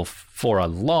miserable for a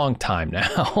long time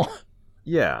now.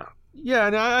 Yeah. Yeah,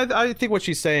 and I think what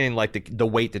she's saying, like the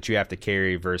weight that you have to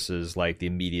carry versus like the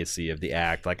immediacy of the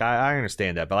act, like I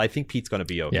understand that, but I think Pete's going to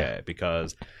be okay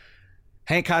because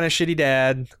Hank kind of shitty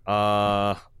dad,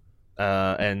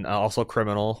 and also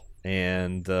criminal,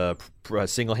 and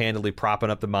single-handedly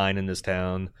propping up the mine in this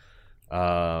town.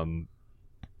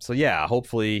 So yeah,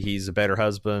 hopefully he's a better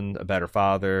husband, a better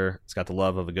father. He's got the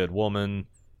love of a good woman.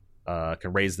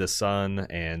 Can raise this son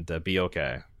and be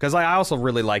okay. Because I also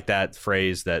really like that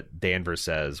phrase that Danvers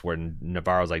says when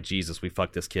Navarro's like, Jesus, we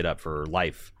fucked this kid up for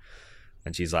life.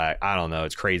 And she's like, I don't know.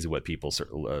 It's crazy what people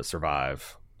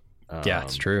survive. Yeah,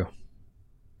 it's true.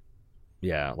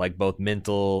 Yeah, like both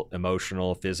mental,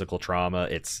 emotional, physical trauma.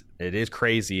 It is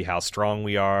crazy how strong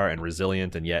we are and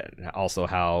resilient, and yet also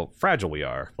how fragile we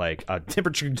are. Like a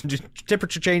temperature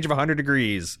change of 100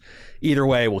 degrees, either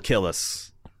way will kill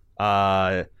us.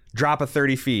 Drop of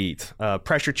 30 feet,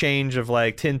 pressure change of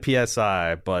like 10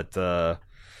 psi, but but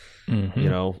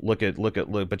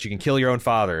you can kill your own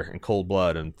father in cold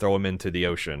blood and throw him into the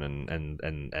ocean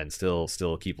and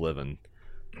still keep living.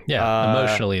 Yeah,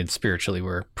 emotionally and spiritually,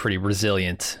 we're pretty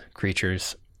resilient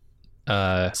creatures.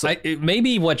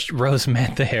 Maybe what Rose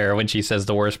meant there when she says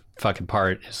the worst fucking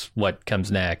part is what comes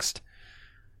next.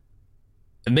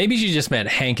 Maybe she just meant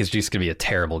Hank is just going to be a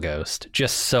terrible ghost.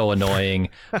 Just so annoying.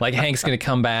 Like, Hank's going to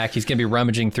come back. He's going to be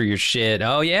rummaging through your shit.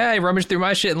 Oh, yeah, he rummaged through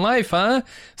my shit in life, huh?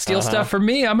 Steal stuff from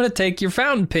me. I'm going to take your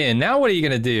fountain pen. Now what are you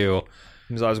going to do?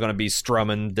 He's always going to be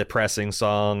strumming depressing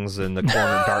songs in the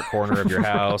dark corner of your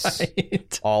house.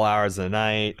 Right. All hours of the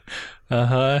night.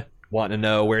 Uh-huh. Wanting to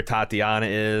know where Tatiana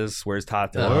is. Where's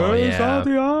Tatiana? Where's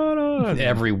Tatiana?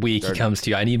 Every week he comes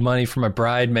to you. I need money for my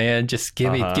bride, man. Just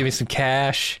give me some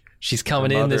cash. She's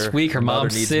coming in this week. Her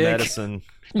mom's needs sick. Medicine.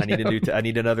 I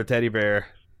need another teddy bear.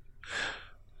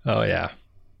 Oh yeah.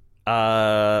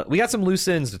 We got some loose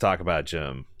ends to talk about,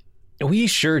 Jim. We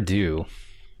sure do.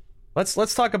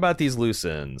 Let's talk about these loose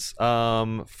ends.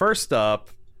 First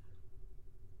up,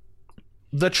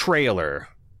 the trailer.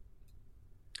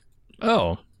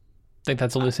 Oh, think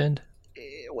that's a loose end?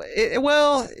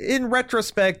 Well, in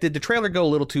retrospect, did the trailer go a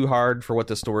little too hard for what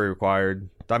the story required?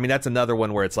 I mean, that's another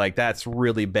one where it's like, that's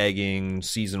really begging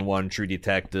season 1 True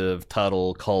Detective,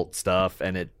 Tuttle, cult stuff,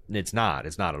 and it's not.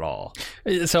 It's not at all.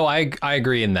 So I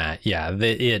agree in that. Yeah,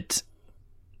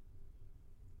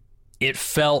 it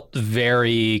felt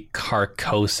very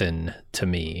Carcosan to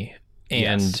me,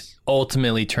 and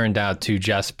ultimately turned out to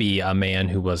just be a man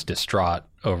who was distraught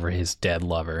over his dead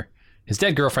lover, his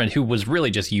dead girlfriend, who was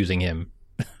really just using him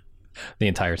the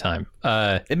entire time.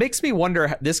 It makes me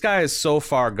wonder, this guy is so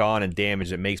far gone and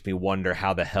damaged, it makes me wonder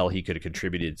how the hell he could have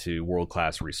contributed to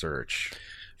world-class reach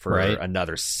for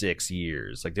another 6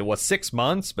 years. Like, it was 6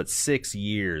 months, but 6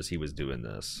 years he was doing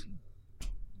this.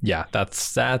 Yeah,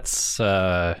 that's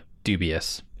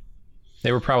dubious.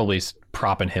 They were probably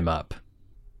propping him up.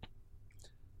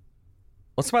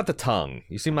 What's about the tongue?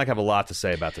 You seem like you have a lot to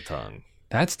say about the tongue.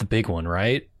 That's the big one,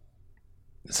 right?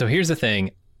 So here's the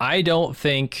thing. I don't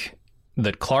think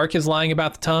that Clark is lying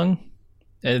about the tongue,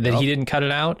 that he didn't cut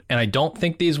it out. And I don't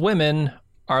think these women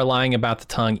are lying about the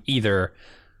tongue either.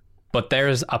 But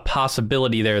there's a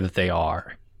possibility there that they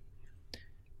are.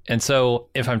 And so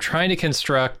if I'm trying to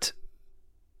construct,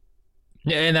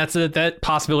 and that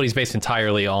possibility is based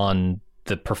entirely on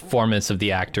the performance of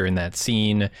the actor in that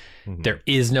scene. There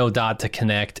is no dot to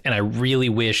connect, and I really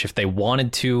wish if they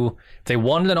wanted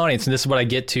an audience, and this is what I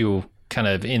get to kind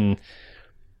of in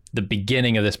the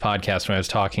beginning of this podcast when I was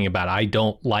talking about I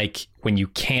don't like when you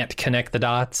can't connect the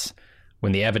dots,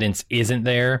 when the evidence isn't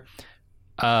there.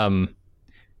 The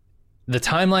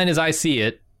timeline as I see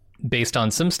it, based on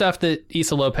some stuff that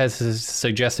Issa Lopez has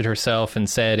suggested herself and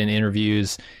said in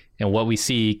interviews, and what we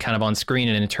see kind of on screen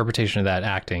and an interpretation of that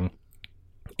acting,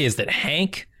 is that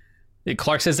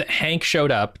Clark says that Hank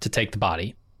showed up to take the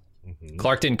body.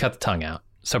 Clark didn't cut the tongue out.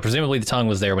 So presumably the tongue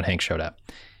was there when Hank showed up.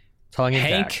 Tongue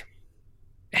intact.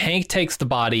 Hank takes the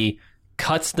body,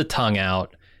 cuts the tongue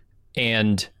out,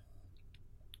 and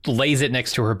lays it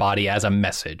next to her body as a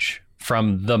message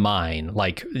from the mine.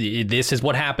 Like, this is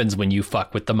what happens when you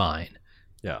fuck with the mine.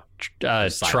 Yeah.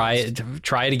 Try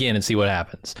it again and see what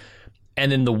happens.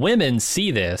 And then the women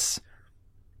see this,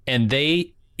 and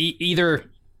they either...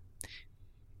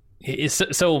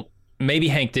 So maybe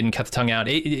Hank didn't cut the tongue out.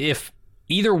 If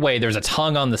either way, there's a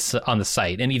tongue on the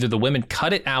site, and either the women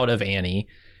cut it out of Annie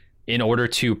in order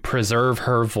to preserve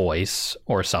her voice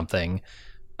or something,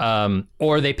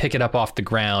 or they pick it up off the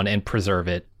ground and preserve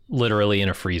it literally in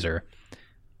a freezer,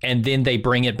 and then they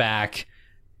bring it back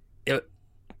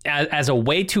as a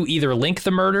way to either link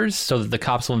the murders so that the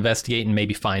cops will investigate and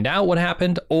maybe find out what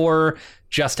happened, or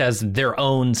just as their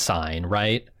own sign,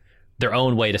 right? Their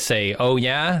own way to say, oh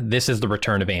yeah, this is the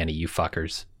return of Annie, you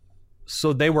fuckers.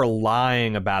 So they were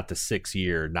lying about the 6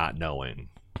 year not knowing.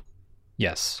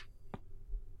 Yes.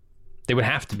 They would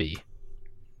have to be.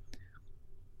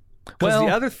 Because the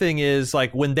other thing is,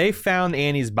 like, when they found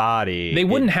Annie's body... They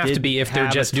wouldn't have to be if they're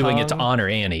just doing it to honor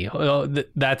Annie.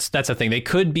 That's the thing. They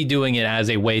could be doing it as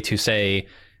a way to say,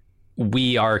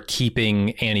 we are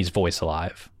keeping Annie's voice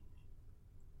alive.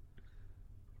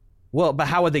 Well, but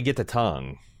how would they get the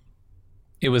tongue?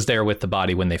 It was there with the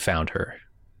body when they found her.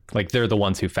 Like, they're the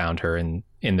ones who found her in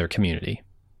their community.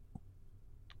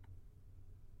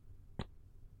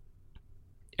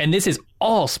 And this is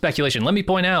all speculation. Let me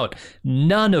point out,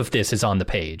 none of this is on the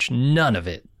page. None of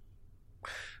it.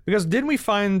 Because didn't we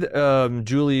find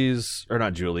Annie's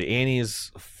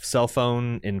cell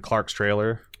phone in Clark's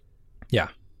trailer? Yeah.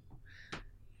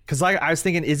 Because I was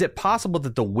thinking, is it possible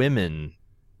that the women,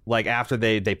 like, after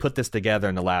they put this together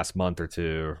in the last month or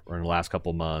two, or in the last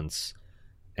couple months,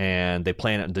 and they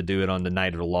plan to do it on the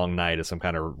night of the long night as some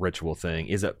kind of ritual thing,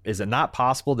 is it not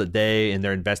possible that they, in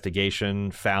their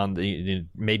investigation, found,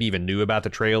 maybe even knew about the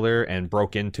trailer and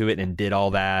broke into it and did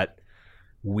all that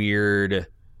weird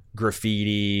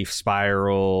graffiti,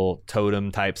 spiral,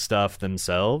 totem type stuff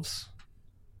themselves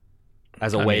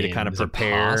as a way to kind of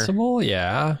prepare? Possible,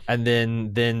 yeah. And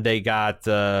then they got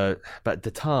but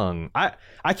the tongue.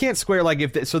 I can't square, like,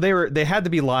 if they had to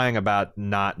be lying about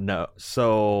not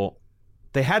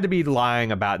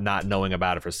knowing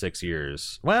about it for 6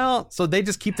 years. Well, so they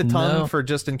just keep the tongue for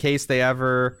just in case they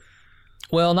ever...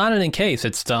 Well, not in case.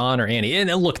 It's to honor Annie. And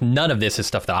look, none of this is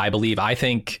stuff that I believe. I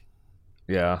think...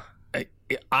 Yeah.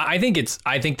 I think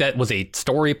that was a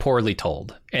story poorly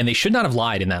told. And they should not have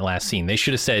lied in that last scene. They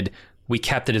should have said, we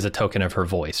kept it as a token of her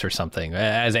voice or something,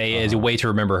 as a way to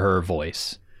remember her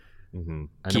voice. Mm-hmm.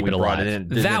 Keep it alive.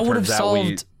 That would have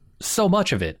solved so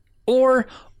much of it. Or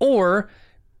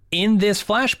in this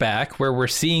flashback where we're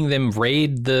seeing them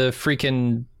raid the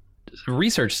freaking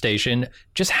research station,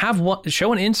 just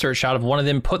show an insert shot of one of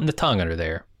them putting the tongue under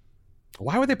there.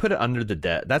 Why would they put it under the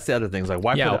desk? That's the other thing. Like,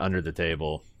 why put it under the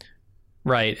table?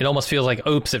 Right. It almost feels like,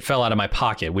 oops, it fell out of my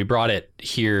pocket. We brought it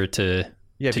here to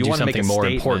do something more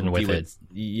important with it.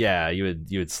 Yeah, you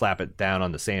would slap it down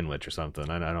on the sandwich or something.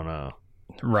 I don't know.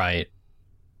 Right.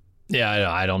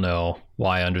 Yeah, I don't know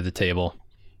why under the table.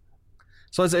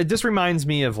 So it just reminds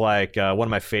me of, like, one of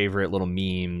my favorite little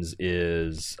memes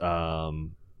is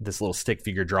this little stick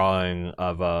figure drawing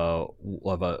of a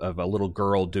little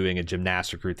girl doing a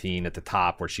gymnastic routine at the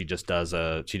top where she just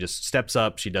steps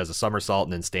up, she does a somersault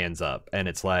and then stands up, and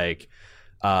it's like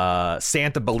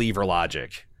Santa believer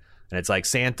logic. And it's like,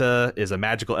 Santa is a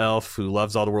magical elf who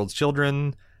loves all the world's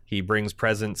children. He brings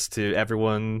presents to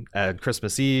everyone at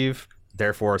Christmas Eve.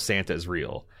 Therefore, Santa is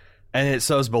real. And it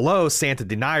shows below Santa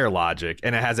denier logic,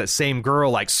 and it has that same girl,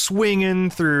 like, swinging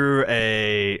through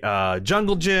a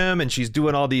jungle gym, and she's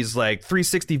doing all these, like,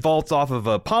 360 vaults off of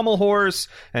a pommel horse,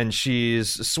 and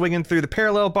she's swinging through the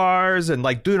parallel bars and,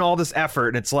 like, doing all this effort.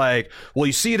 And it's like, well,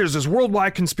 you see, there's this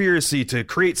worldwide conspiracy to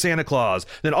create Santa Claus.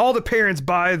 Then all the parents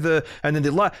buy and then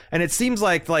they and it seems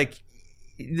like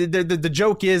the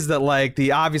joke is that like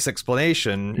the obvious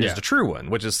explanation is the true one,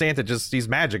 which is Santa just sees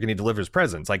magic and he delivers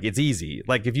presents. Like it's easy.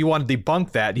 Like if you want to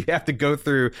debunk that, you have to go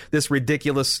through this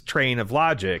ridiculous train of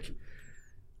logic.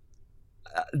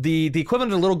 The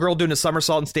equivalent of a little girl doing a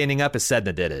somersault and standing up is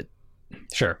Sedna did it.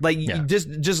 Sure. Like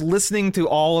just listening to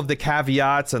all of the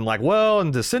caveats and like, well,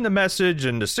 and to send a message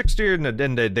and to 60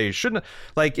 and they shouldn't,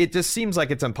 like, it just seems like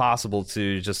it's impossible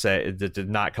to just say to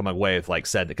not come away with like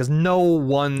said, because no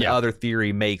one other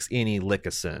theory makes any lick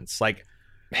of sense. Like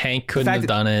Hank couldn't have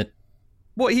done it.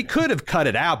 Well, he could have cut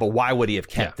it out, but why would he have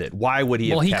kept it? Why would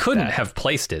he have he kept couldn't that? have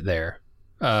placed it there.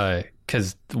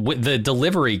 Because the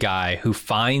delivery guy who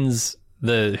turns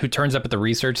up at the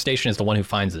research station is the one who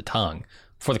finds the tongue.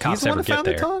 Before the cops ever get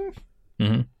there. The tongue?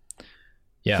 Mm-hmm.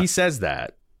 Yeah. He says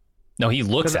that. No, he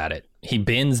looks at it. He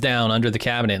bends down under the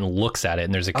cabinet and looks at it,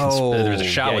 and there's a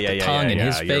shot with the tongue in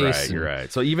his face. You're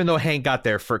right. So even though Hank got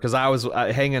there first, because I was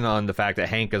hanging on the fact that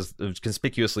Hank is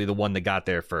conspicuously the one that got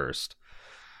there first.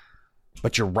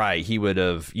 But you're right. He would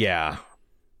have, yeah.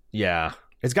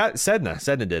 It's got Sedna.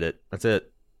 Sedna did it. That's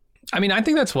it. I mean, I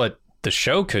think that's what the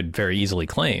show could very easily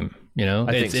claim. You know,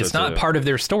 it's not part of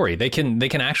their story. They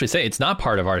can actually say it's not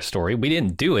part of our story. We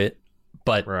didn't do it,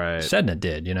 but Sedna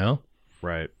did, you know?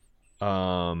 Right.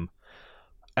 And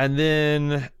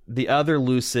then the other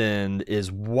loose end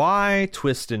is why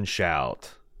twist and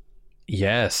shout?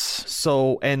 Yes.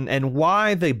 So, and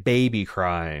why the baby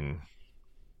crying?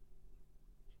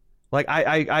 Like,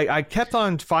 I kept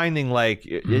on finding, like,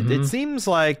 it seems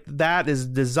like that is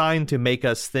designed to make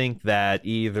us think that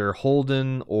either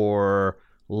Holden or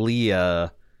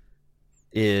Leah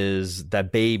is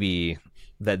that baby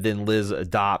that then Liz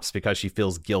adopts because she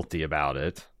feels guilty about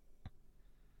it.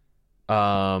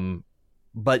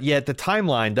 But yet the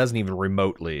timeline doesn't even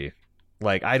remotely,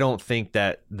 like, I don't think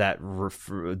that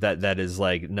is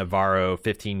like Navarro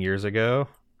 15 years ago.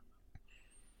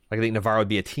 Like, I think Navarro would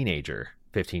be a teenager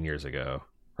 15 years ago,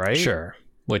 right? Sure,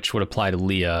 which would apply to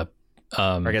Leah.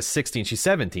 Or I guess 16. She's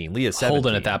 17. Leah's 17.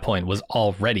 Holden at that point was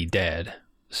already dead.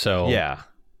 So yeah.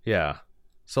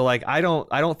 So like I don't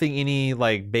think any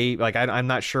like baby, like I'm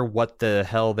not sure what the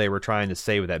hell they were trying to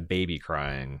say with that baby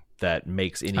crying that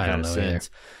makes any kind of sense.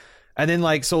 Either. And then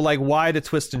like, so like, why the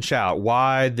twist and shout?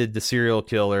 Why did the serial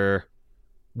killer?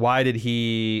 Why did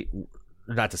he?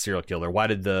 Not the serial killer. Why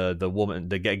did the woman,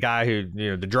 the guy who,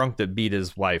 you know, the drunk that beat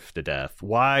his wife to death?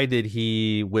 Why did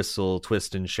he whistle,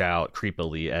 twist and shout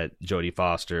creepily at Jodie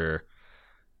Foster?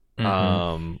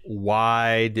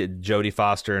 Why did Jodie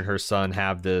Foster and her son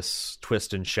have this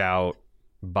twist and shout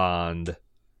bond?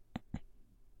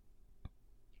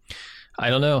 I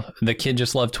don't know. The kid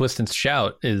just loved twist and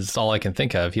shout is all I can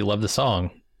think of. He loved the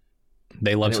song.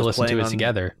 They loved to listen to it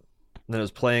together. And it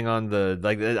was playing on the,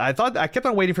 like, I kept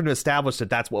on waiting for them to establish that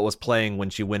that's what was playing when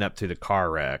she went up to the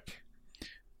car wreck.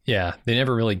 Yeah, they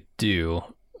never really do.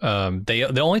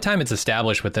 The only time it's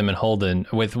established with them and Holden,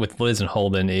 with Liz and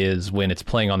Holden, is when it's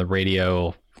playing on the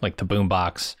radio, like the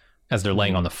boombox, as they're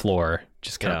laying on the floor,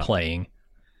 just kind of playing.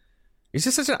 It's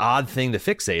just such an odd thing to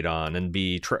fixate on and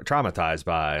be traumatized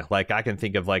by. Like, I can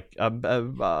think of like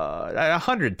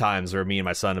 100 times where me and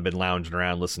my son have been lounging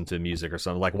around listening to music or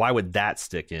something. Like, why would that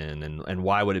stick in? And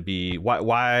why would it be?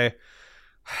 Why?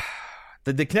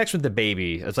 The connection with the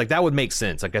baby, it's like that would make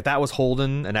sense. Like if that was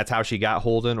Holden and that's how she got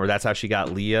Holden, or that's how she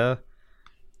got Leah.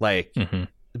 Like,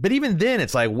 but even then,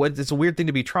 it's like, what? It's a weird thing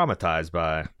to be traumatized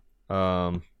by.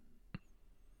 And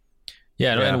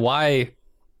why?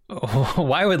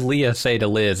 Why would Leah say to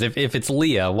Liz, if it's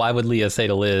Leah, why would Leah say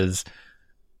to Liz,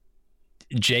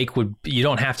 Jake would, you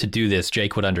don't have to do this,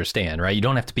 Jake would understand, right? You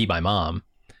don't have to be my mom.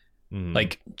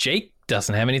 Like, Jake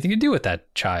doesn't have anything to do with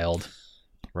that child.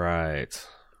 Right.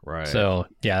 So,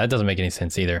 yeah, that doesn't make any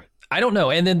sense either. I don't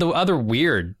know. And then the other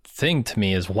weird thing to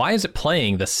me is, why is it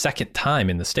playing the second time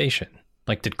in the station?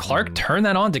 Like, did Clark turn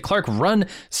that on? Did Clark run,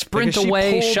 sprint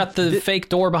away, shut the fake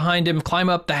door behind him, climb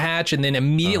up the hatch, and then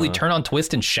immediately turn on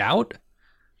twist and shout?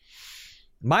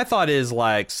 My thought is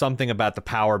like something about the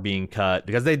power being cut,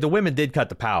 because the women did cut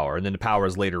the power, and then the power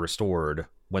is later restored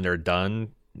when they're done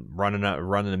running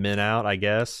the men out, I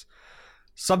guess.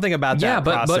 Something about that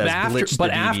process.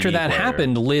 But after that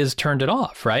happened, Liz turned it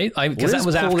off, right? Because that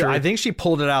was after. I think she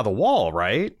pulled it out of the wall,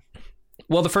 right?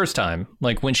 Well, the first time,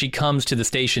 like when she comes to the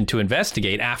station to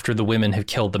investigate after the women have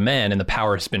killed the men and the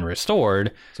power has been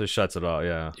restored. So she shuts it off,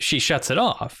 yeah. She shuts it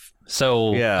off.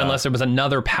 So unless there was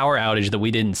another power outage that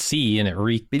we didn't see and it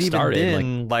restarted. But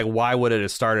even then, like why would it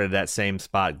have started at that same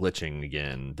spot glitching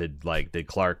again? Did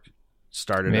Clark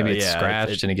start it? Maybe it's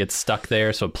scratched and it gets stuck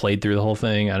there, so it played through the whole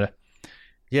thing.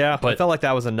 Yeah, But I felt like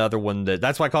that was another one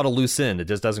that's why I called it a loose end. It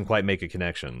just doesn't quite make a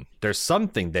connection. There's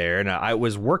something there, and I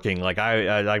was working like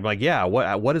I'm like, yeah,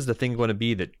 what is the thing going to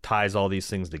be that ties all these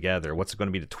things together? What's it going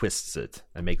to be that twists it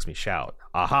and makes me shout,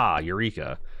 aha,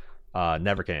 eureka?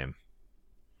 Never came.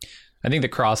 I think the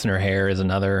cross in her hair is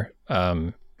another.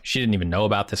 She didn't even know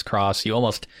about this cross. You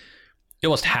almost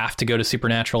have to go to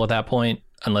Supernatural at that point,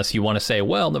 unless you want to say,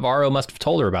 well, Navarro must have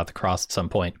told her about the cross at some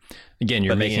point. Again,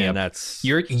 you're making up.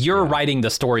 You're writing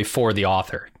the story for the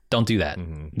author. Don't do that.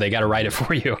 Mm-hmm. They got to write it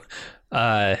for you.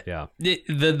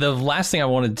 The last thing I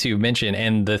wanted to mention,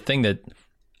 and the thing that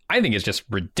I think is just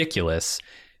ridiculous,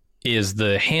 is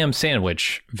the ham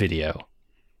sandwich video.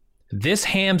 This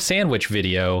ham sandwich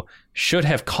video should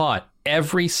have caught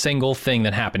every single thing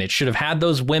that happened. It should have had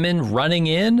those women running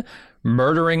in,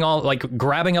 murdering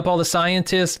grabbing up all the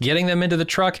scientists, getting them into the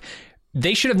truck.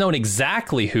 They should have known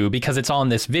exactly who, because it's on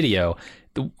this video.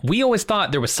 We always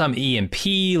thought there was some EMP,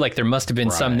 like there must have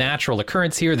been some natural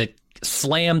occurrence here that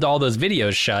slammed all those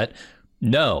videos shut.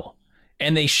 No.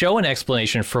 And they show an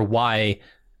explanation for why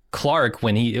Clark,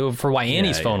 why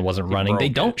Annie's phone wasn't running. They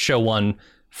don't show one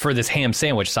for this ham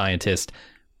sandwich scientist.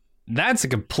 That's a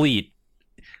complete...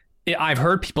 I've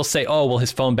heard people say, oh, well,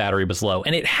 his phone battery was low.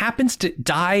 And it happens to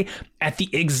die at the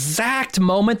exact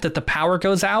moment that the power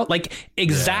goes out. Like,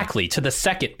 exactly to the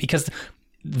second. Because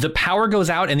the power goes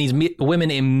out and these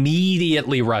women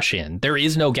immediately rush in. There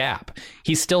is no gap.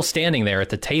 He's still standing there at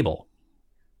the table.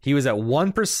 He was at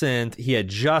 1%. He had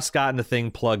just gotten the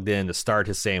thing plugged in to start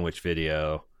his sandwich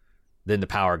video. Then the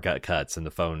power cuts and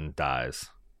the phone dies.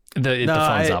 The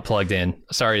phone's not plugged in.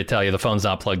 Sorry to tell you, the phone's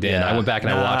not plugged in. I went back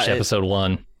and I watched episode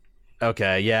 1.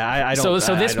 Okay, yeah, I don't.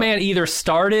 So this man either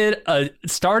started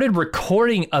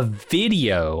recording a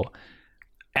video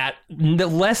at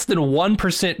less than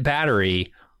 1%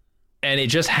 battery, and it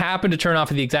just happened to turn off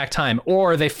at the exact time,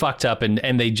 or they fucked up and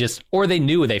they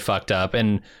knew they fucked up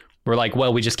and were like,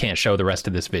 well, we just can't show the rest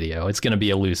of this video. It's going to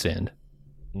be a loose end.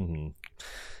 Mm-hmm.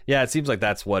 Yeah, it seems like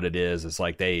that's what it is. It's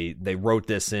like they wrote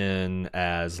this in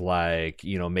as like,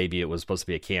 maybe it was supposed to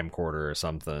be a camcorder or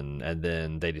something, and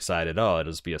then they decided, oh,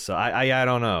 it'll just be I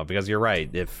don't know, because you're right.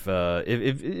 If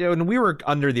and we were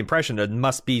under the impression it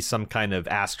must be some kind of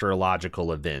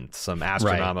astrological event, some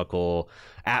astronomical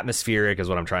atmospheric is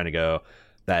what I'm trying to go.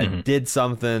 That did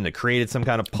something, that created some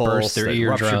kind of pulse, their that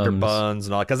eardrums, ruptured their buns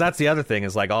and all. Because that's the other thing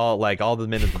is all the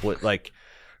men at the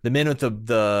the men with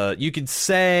the you could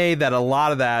say that a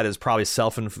lot of that is probably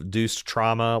self-induced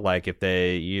trauma, like if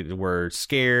they were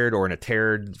scared or in a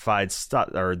terrified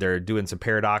or they're doing some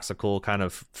paradoxical kind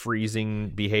of freezing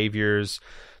behaviors,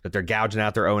 that they're gouging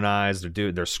out their own eyes,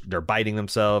 they're biting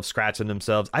themselves, scratching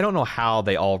themselves. I don't know how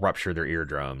they all rupture their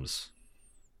eardrums.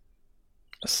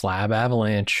 A slab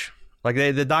avalanche. Like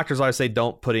the doctors always say,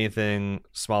 don't put anything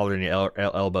smaller than your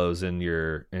elbows in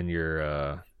your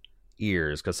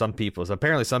ears, because some people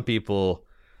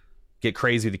get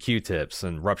crazy with the Q-tips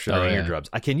and rupture their eardrums.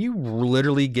 Can you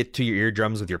literally get to your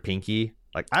eardrums with your pinky?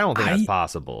 Like, I don't think that's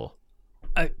possible.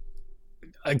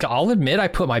 I'll admit I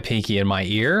put my pinky in my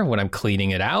ear when I'm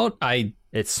cleaning it out.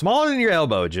 It's smaller than your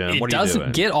elbow, Jim. What are you doing? It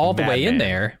doesn't get all the way in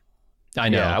there. I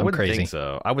know. Yeah, I wouldn't crazy. think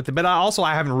so. But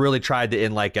I haven't really tried to,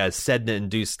 in like a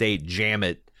sediment-induced state, jam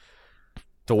it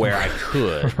to where I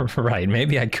could. Right.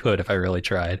 Maybe I could if I really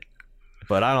tried.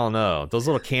 But I don't know. Those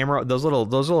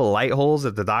little light holes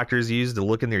that the doctors use to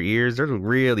look in their ears, they're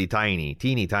really tiny,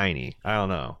 teeny tiny. I don't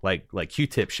know, like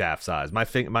Q-tip shaft size. My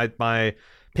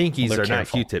pinkies are not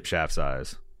Q-tip shaft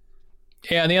size.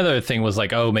 Yeah, and the other thing was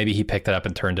like, oh, maybe he picked it up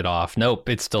and turned it off. Nope,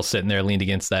 it's still sitting there, leaned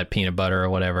against that peanut butter or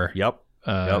whatever. Yep.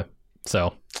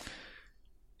 So,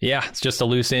 yeah, it's just a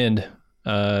loose end.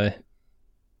 That's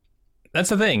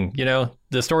the thing,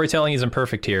 the storytelling isn't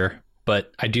perfect here,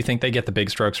 but I do think they get the big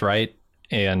strokes right.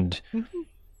 And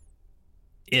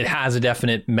it has a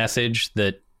definite message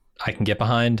that I can get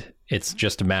behind. It's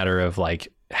just a matter of like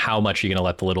how much you're going to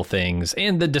let the little things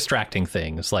and the distracting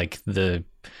things, like the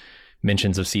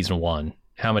mentions of season 1,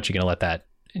 how much you're going to let that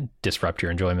disrupt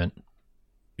your enjoyment.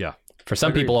 Yeah. For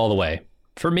some people, all the way.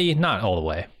 For me, not all the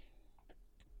way.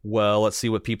 Well, let's see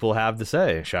what people have to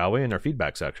say, shall we, in our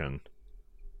feedback section.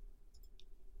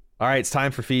 All right, it's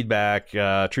time for feedback.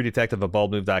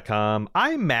 TrueDetective@baldmove.com.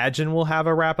 I imagine we'll have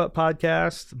a wrap-up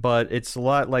podcast, but it's a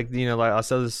lot like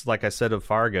I said of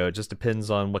Fargo. It just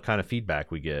depends on what kind of feedback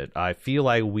we get. I feel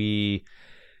like we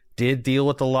did deal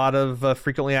with a lot of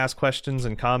frequently asked questions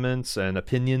and comments and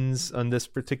opinions on this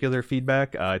particular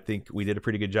feedback. I think we did a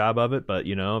pretty good job of it, but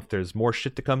if there's more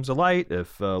shit that comes to light,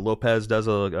 if Lopez does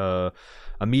a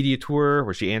media tour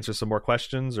where she answers some more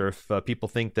questions, or if people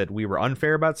think that we were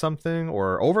unfair about something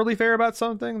or overly fair about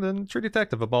something, then True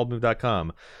Detective at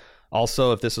baldmove.com.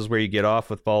 Also, if this is where you get off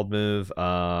with Bald Move,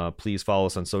 please follow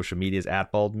us on social medias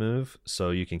at Bald Move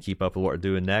so you can keep up with what we're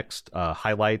doing next.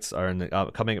 Highlights are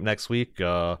coming up next week,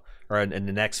 or in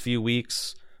the next few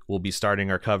weeks. We'll be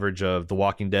starting our coverage of The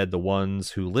Walking Dead, The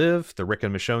Ones Who Live, the Rick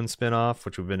and Michonne spinoff,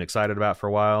 which we've been excited about for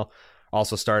a while.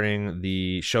 Also starting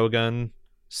the Shogun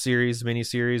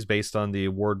miniseries based on the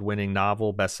award-winning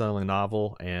novel, best-selling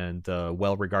novel, and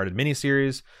well-regarded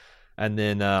miniseries. And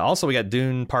then also we got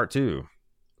Dune Part 2.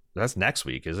 That's next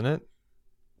week, isn't it?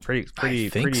 Pretty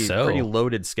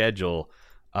loaded schedule.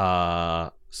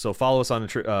 So follow us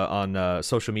on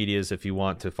social medias if you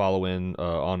want to follow in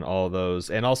on all of those.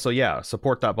 And also,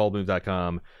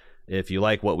 support.baldmove.com. If you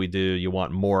like what we do, you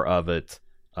want more of it.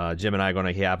 Jim and I are going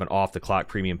to have an Off the Clock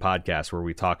premium podcast where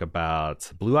we talk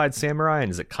about Blue-Eyed Samurai,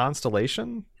 and is it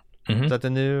Constellation? Mm-hmm. Is that the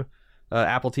new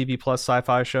Apple TV Plus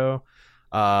sci-fi show?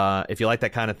 If you like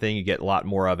that kind of thing, you get a lot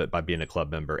more of it by being a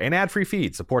club member. And ad-free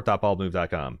feed,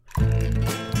 support.baldmove.com.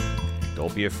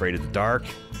 Don't be afraid of the dark.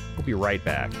 We'll be right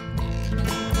back.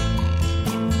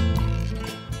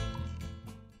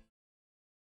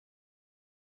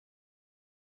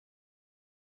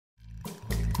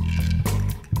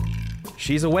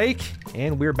 She's awake,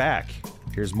 and we're back.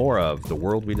 Here's more of The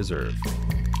World We Deserve.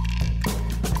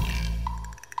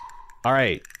 All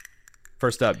right.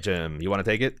 First up, Jim, you want to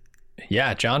take it?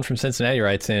 Yeah, John from Cincinnati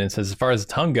writes in and says, as far as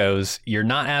the tongue goes, you're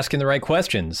not asking the right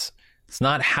questions. It's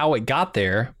not how it got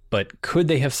there, but could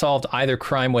they have solved either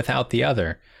crime without the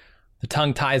other? The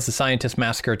tongue ties the scientist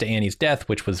massacre to Annie's death,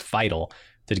 which was vital.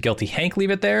 Did guilty Hank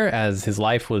leave it there as his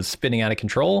life was spinning out of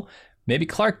control? Maybe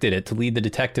Clark did it to lead the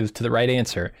detectives to the right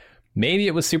answer. Maybe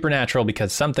it was supernatural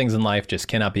because some things in life just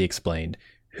cannot be explained.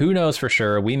 Who knows for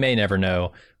sure? We may never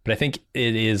know. But I think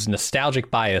it is nostalgic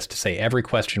bias to say every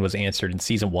question was answered in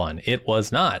season 1. It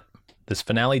was not. This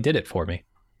finale did it for me.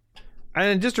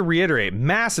 And just to reiterate,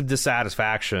 massive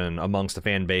dissatisfaction amongst the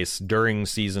fan base during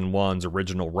season 1's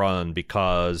original run,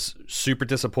 because super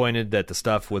disappointed that the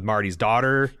stuff with Marty's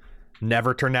daughter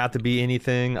never turned out to be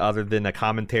anything other than a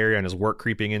commentary on his work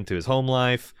creeping into his home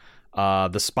life.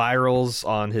 The spirals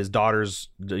on his daughter's,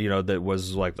 that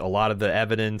was like a lot of the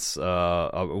evidence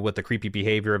with the creepy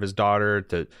behavior of his daughter,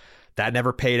 that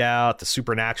never paid out. The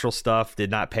supernatural stuff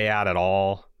did not pay out at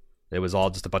all. It was all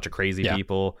just a bunch of crazy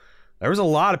people. There was a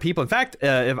lot of people. In fact,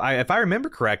 if I remember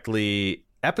correctly,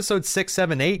 episode 6,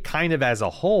 7, 8 kind of as a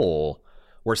whole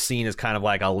were seen as kind of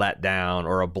like a letdown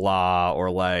or a blah, or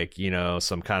like,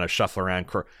 some kind of shuffle around.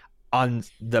 On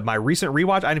my recent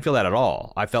rewatch, I didn't feel that at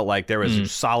all. I felt like there was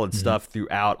solid stuff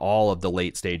throughout all of the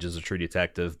late stages of True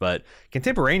Detective, but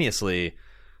contemporaneously,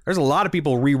 there's a lot of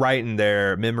people rewriting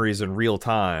their memories in real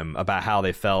time about how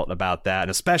they felt about that,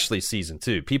 and especially season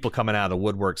 2. People coming out of the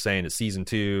woodwork saying that season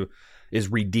 2 is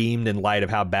redeemed in light of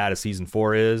how bad a season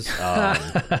 4 is.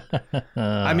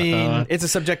 I mean, it's a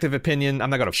subjective opinion. I'm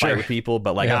not going to fight with people,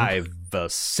 but I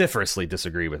vociferously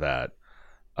disagree with that.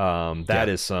 That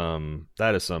is some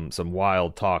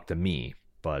wild talk to me,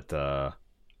 but no,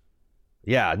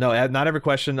 not every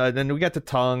question. Then we got the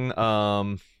tongue,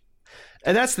 and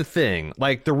that's the thing.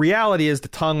 Like, the reality is the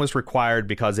tongue was required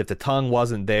because if the tongue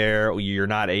wasn't there, you're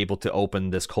not able to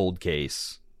open this cold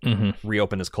case,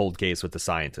 reopen this cold case with the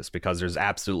scientist, because there's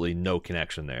absolutely no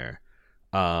connection there.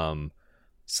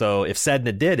 So if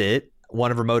Sedna did it,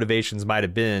 one of her motivations might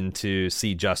have been to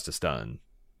see justice done.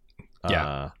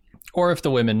 Or if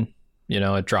the women,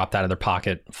 it dropped out of their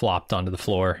pocket, flopped onto the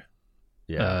floor.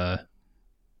 Yeah.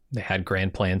 They had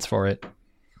grand plans for it.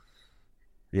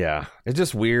 Yeah. It's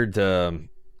just weird to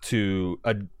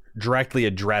directly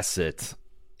address it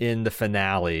in the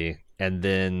finale and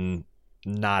then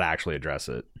not actually address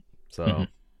it. So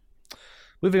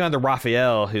moving on to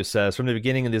Raphael, who says, from the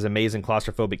beginning of these amazing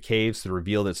claustrophobic caves to the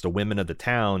reveal that it's the women of the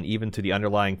town, even to the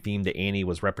underlying theme that Annie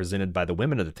was represented by the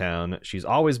women of the town, she's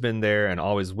always been there and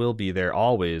always will be there,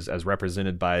 always as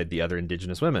represented by the other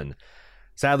indigenous women.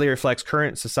 Sadly, it reflects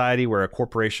current society where a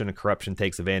corporation and corruption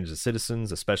takes advantage of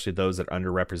citizens, especially those that are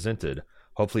underrepresented.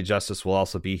 Hopefully justice will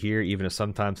also be here, even if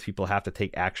sometimes people have to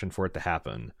take action for it to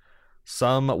happen.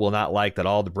 Some will not like that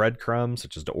all the breadcrumbs,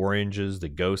 such as the oranges, the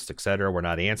ghosts, etc., were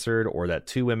not answered, or that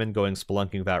 2 women going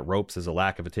spelunking without ropes is a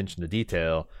lack of attention to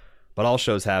detail. But all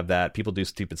shows have that. People do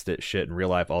stupid shit in real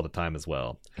life all the time as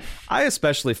well. I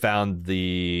especially found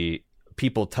the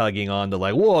people tugging on to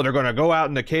like, whoa, they're going to go out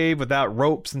in the cave without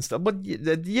ropes and stuff. But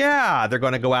yeah, they're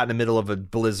going to go out in the middle of a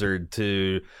blizzard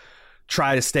to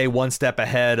try to stay one step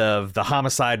ahead of the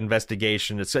homicide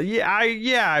investigation. So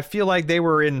I feel like they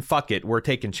were in fuck it, we're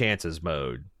taking chances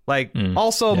mode. Like,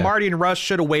 Marty and Rush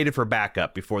should have waited for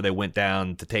backup before they went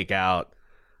down to take out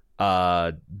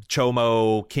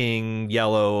Chomo King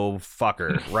Yellow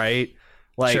fucker, right?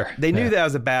 Like, they knew that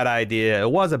was a bad idea.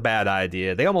 It was a bad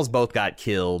idea. They almost both got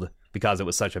killed because it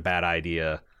was such a bad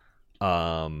idea.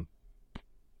 But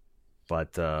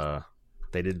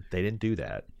they didn't do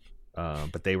that.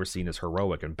 But they were seen as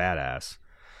heroic and badass.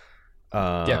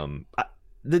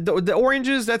 The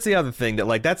oranges, that's the other thing that,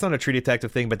 like, that's not a True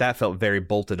Detective thing, but that felt very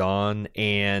bolted on,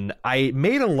 and I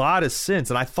made a lot of sense,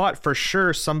 and I thought for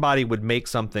sure somebody would make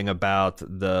something about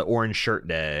the Orange Shirt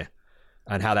Day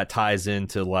and how that ties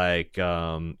into, like,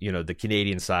 the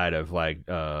Canadian side of, like,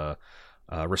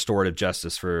 restorative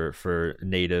justice for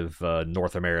Native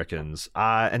North Americans,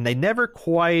 and they never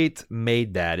quite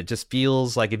made that. It just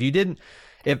feels like if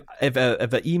an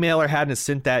emailer hadn't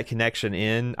sent that connection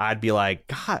in, I'd be like,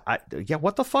 God,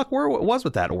 what the fuck was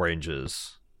with that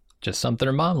oranges? Just something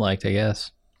her mom liked, I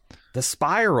guess. The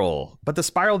spiral, but the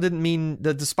spiral didn't mean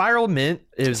the spiral meant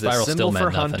it was a symbol for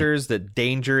hunters that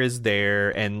danger is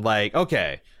there, and like,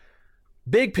 okay,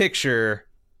 big picture.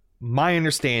 My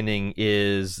understanding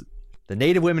is the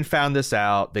Native women found this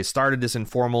out. They started this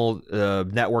informal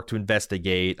network to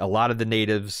investigate. A lot of the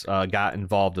natives got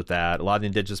involved with that. A lot of the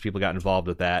indigenous people got involved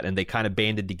with that, and they kind of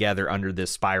banded together under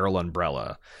this spiral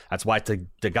umbrella. That's why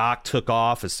Dagak took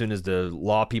off as soon as the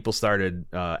law people started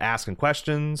asking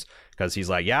questions, because he's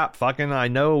like, yeah, fucking, I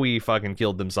know we fucking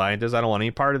killed them scientists. I don't want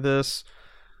any part of this.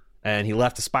 And he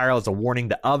left the spiral as a warning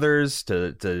to others.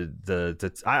 But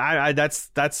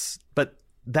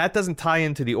that doesn't tie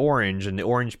into the orange and the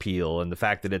orange peel and the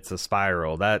fact that it's a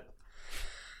spiral.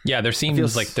 There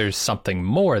seems like there's something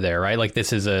more there, right? Like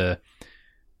this is a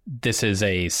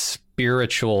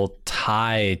spiritual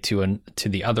tie to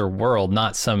the other world,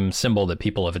 not some symbol that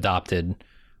people have adopted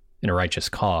in a righteous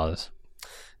cause.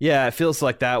 Yeah, it feels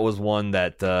like that was one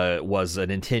that was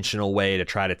an intentional way to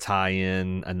try to tie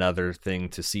in another thing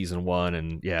to season one,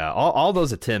 and all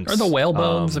those attempts. Or the whale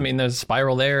bones. I mean, there's a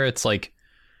spiral there. It's like.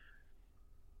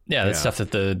 Yeah, that's stuff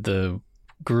that the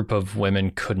group of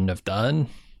women couldn't have done.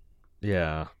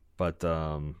 Yeah, but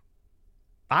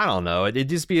I don't know.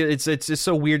 It's just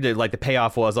so weird that, like, the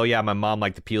payoff was, oh yeah, my mom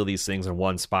liked to peel these things in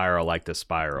one spiral, like this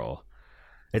spiral.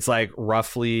 It's like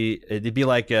roughly, it'd be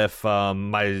like if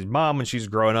my mom, when she's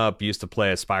growing up, used to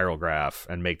play a spiral graph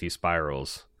and make these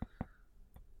spirals.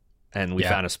 And we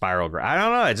found a spiral graph. I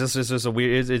don't know. It's just a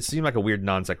weird. It seemed like a weird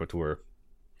non sequitur.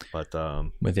 But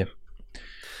with you.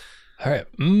 All right.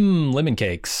 Lemon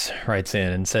Cakes writes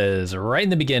in and says, right in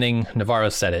the beginning, Navarro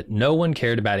said it. No one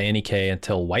cared about Annie K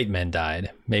until white men died.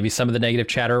 Maybe some of the negative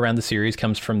chatter around the series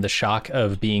comes from the shock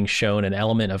of being shown an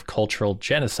element of cultural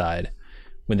genocide.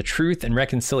 When the Truth and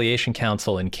Reconciliation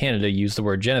Council in Canada used the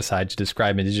word genocide to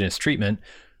describe Indigenous treatment,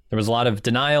 there was a lot of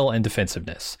denial and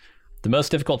defensiveness. The most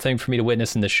difficult thing for me to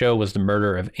witness in the show was the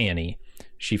murder of Annie.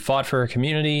 She fought for her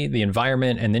community, the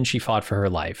environment, and then she fought for her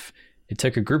life. It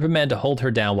took a group of men to hold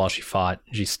her down while she fought.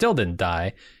 She still didn't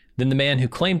die. Then the man who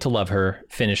claimed to love her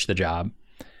finished the job.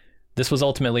 This was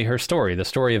ultimately her story, the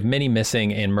story of many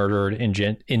missing and murdered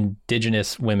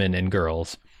Indigenous women and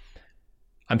girls.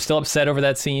 I'm still upset over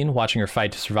that scene, watching her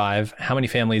fight to survive. How many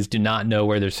families do not know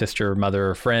where their sister, mother,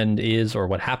 or friend is or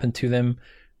what happened to them?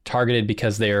 Targeted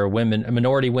because they are women,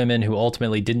 minority women who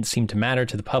ultimately didn't seem to matter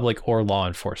to the public or law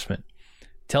enforcement.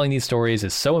 Telling these stories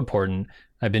is so important.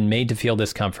 I've been made to feel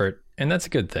discomfort, and that's a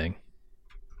good thing.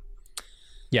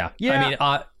 Yeah. I mean,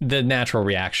 the natural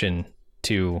reaction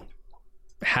to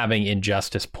having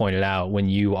injustice pointed out when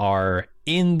you are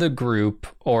in the group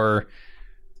or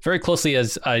very closely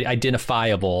as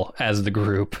identifiable as the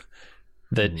group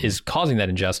that is causing that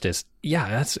injustice,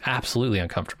 that's absolutely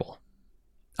uncomfortable.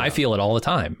 I feel it all the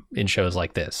time in shows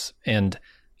like this. And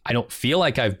I don't feel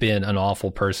like I've been an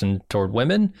awful person toward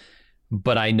women,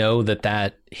 but I know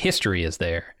that history is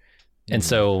there. And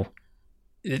so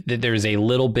there's a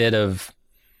little bit of,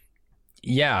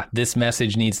 this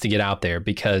message needs to get out there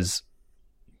because,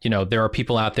 there are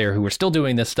people out there who are still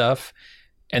doing this stuff.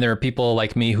 And there are people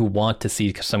like me who want to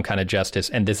see some kind of justice.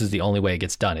 And this is the only way it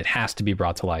gets done. It has to be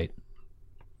brought to light.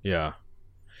 Yeah.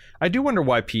 I do wonder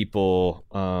why people,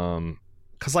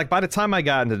 because like by the time I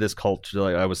got into this culture,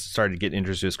 like I was starting to get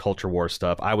interested in this culture war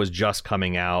stuff. I was just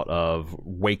coming out of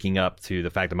waking up to the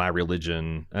fact that my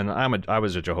religion, and I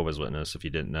was a Jehovah's Witness, if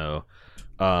you didn't know.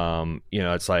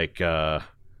 It's like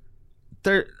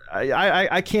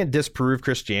I can't disprove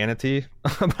Christianity,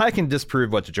 but I can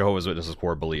disprove what the Jehovah's Witnesses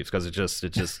core beliefs, because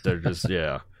they're just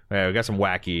yeah, we got some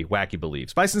wacky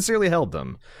beliefs, but I sincerely held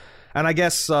them. And I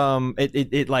guess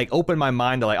it like opened my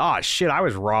mind to like, oh shit, I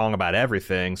was wrong about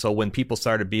everything. So when people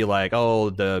started to be like, oh,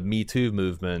 the Me Too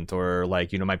movement, or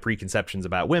like, you know, my preconceptions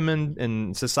about women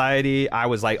in society, I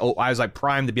was like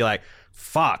primed to be like,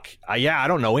 fuck, yeah, I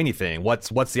don't know anything. What's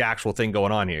the actual thing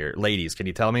going on here? Ladies, can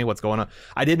you tell me what's going on?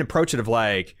 I didn't approach it of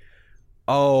like,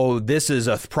 oh, this is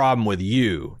a problem with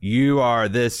you. You are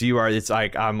this, you are, it's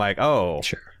like, I'm like, oh,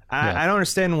 sure. I don't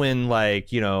understand when,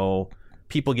 like, you know,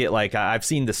 people get like, I've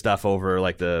seen this stuff over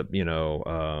like the, you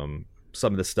know,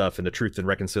 some of the stuff in the Truth and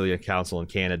Reconciliation Council in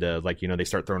Canada, like, you know, they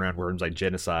start throwing around words like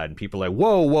genocide, and people are like,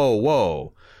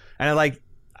 whoa. And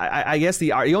I guess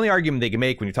the only argument they can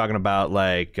make when you're talking about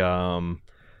like,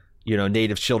 you know,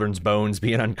 native children's bones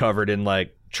being uncovered in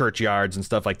like churchyards and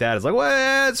stuff like that is like,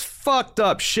 well, it's fucked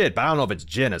up shit, but I don't know if it's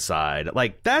genocide.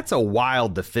 Like, that's a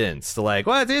wild defense to like,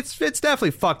 well, it's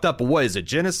definitely fucked up, but what is it,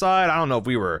 genocide? I don't know if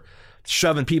we were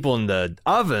shoving people in the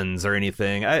ovens or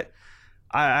anything. I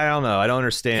don't know. I don't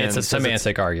understand. It's a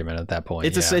semantic argument at that point.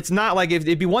 It's not like,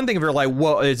 it'd be one thing if you're like,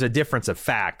 well, it's a difference of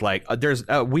fact. Like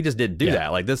we just didn't do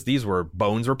that. Like these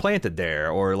bones were planted there,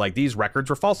 or like these records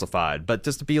were falsified. But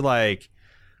just to be like,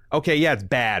 okay, yeah, it's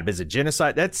bad, but is it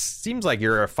genocide? That seems like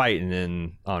you're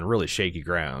fighting on really shaky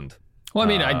ground. Well, I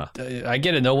mean, I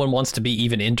get it. No one wants to be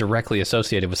even indirectly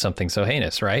associated with something so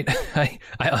heinous, right? I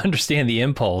understand the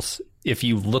impulse if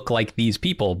you look like these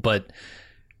people, but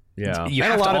yeah, you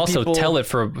have to also tell it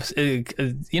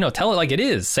tell it like it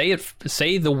is.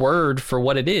 Say the word for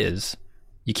what it is.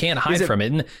 You can't hide from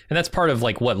it, and that's part of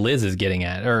like what Liz is getting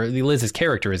at, or Liz's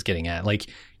character is getting at. Like,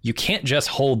 you can't just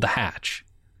hold the hatch.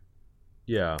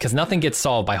 Yeah, because nothing gets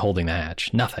solved by holding the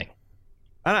hatch. Nothing.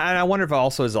 And I wonder if it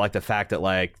also is like the fact that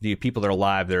like the people that are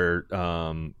alive, they're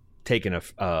taking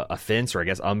offense, or I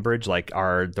guess umbrage, like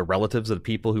are the relatives of the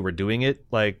people who were doing it,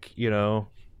 like, you know.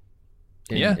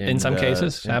 In some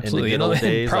cases, absolutely.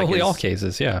 Days, probably like all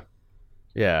cases, yeah.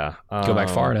 Yeah. Go back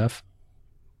far enough.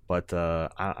 But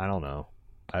I don't know.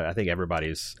 I think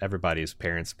everybody's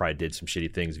parents probably did some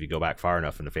shitty things if you go back far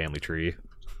enough in the family tree.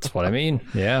 That's what I mean.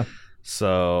 Yeah.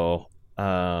 So,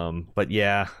 but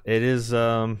yeah, it is.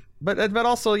 But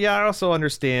also, yeah, I also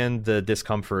understand the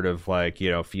discomfort of like,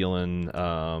 you know, feeling,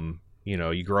 you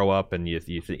know, you grow up and you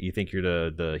think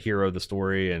you're the hero of the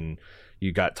story, and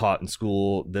you got taught in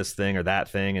school this thing or that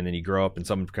thing, and then you grow up and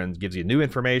someone kind of gives you new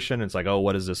information, and it's like, oh,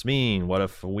 what does this mean? What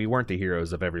if we weren't the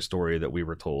heroes of every story that we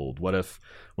were told? What if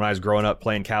when I was growing up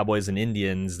playing cowboys and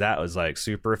Indians, that was like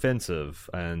super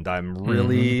offensive, and I'm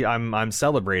really I'm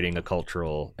celebrating a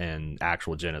cultural and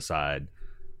actual genocide?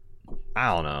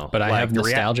 I don't know, but I have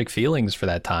nostalgic feelings for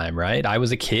that time, right? I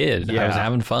was a kid. Yeah. I was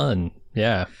having fun.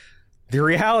 Yeah. The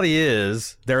reality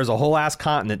is there's a whole ass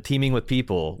continent teeming with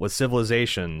people, with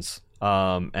civilizations,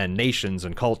 and nations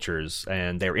and cultures,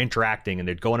 and they're interacting and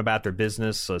they're going about their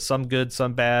business. Some good,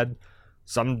 some bad,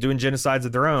 some doing genocides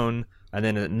of their own. And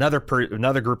then another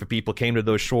group of people came to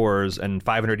those shores, and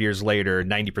 500 years later,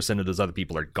 90% of those other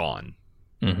people are gone.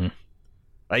 Mm-hmm.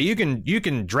 Like, you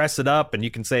can dress it up and you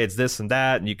can say it's this and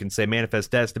that, and you can say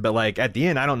manifest destiny, but like at the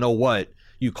end, I don't know what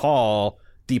you call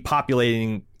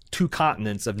depopulating two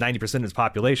continents of 90% of its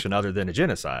population other than a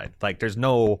genocide. Like, there's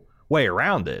no way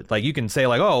around it. Like, you can say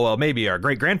like, oh well, maybe our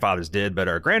great grandfathers did, but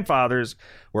our grandfathers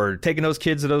were taking those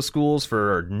kids to those schools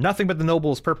for nothing but the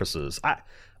noblest purposes. I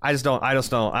don't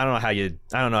know how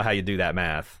you do that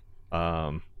math.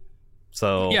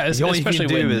 So yeah, the only especially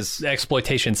thing you when do is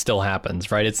exploitation still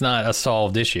happens, right? It's not a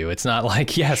solved issue. It's not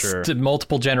like, yes, Sure.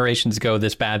 multiple generations ago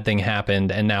this bad thing happened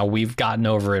and now we've gotten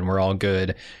over it and we're all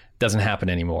good. Doesn't happen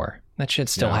anymore. That shit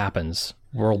still happens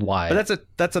worldwide. But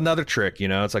that's another trick, you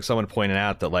know. It's like someone pointed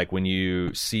out that like when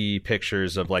you see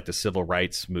pictures of like the civil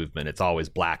rights movement, it's always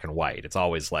black and white. It's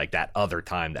always like that other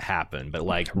time that happened. But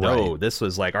like, no, this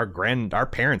was like our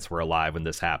parents were alive when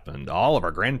this happened. All of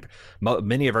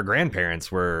many of our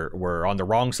grandparents were on the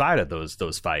wrong side of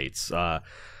those fights.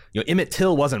 You know, Emmett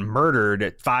Till wasn't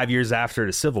murdered 5 years after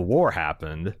the Civil War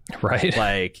happened. Right.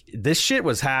 Like, this shit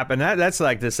was happening. That's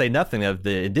like to say nothing of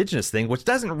the indigenous thing, which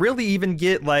doesn't really even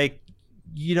get like,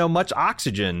 you know, much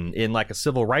oxygen in like a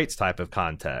civil rights type of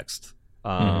context.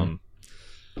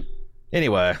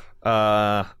 Anyway,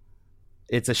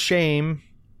 it's a shame.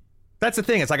 That's the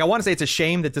thing. It's like, I want to say it's a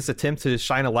shame that this attempt to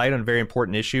shine a light on a very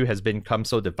important issue has become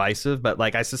so divisive, but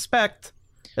like, I suspect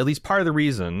at least part of the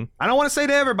reason, I don't want to say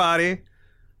to everybody,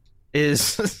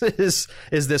 is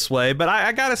this way, but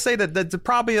I gotta say that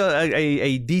probably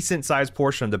a decent sized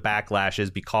portion of the backlash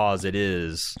is because it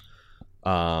is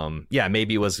Yeah,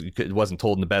 maybe it wasn't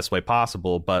told in the best way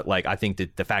possible, but like I think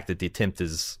that the fact that the attempt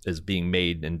is being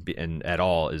made and at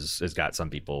all has got some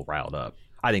people riled up.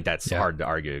 I think that's hard to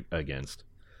argue against.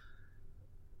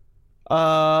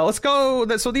 Let's go.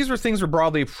 So these were things we're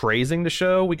broadly praising the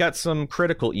show. We got some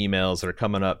critical emails that are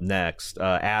coming up next.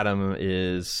 Adam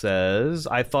says,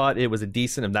 I thought it was a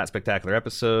decent, if not spectacular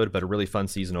episode, but a really fun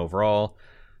season overall.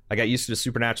 I got used to the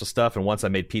supernatural stuff, and once I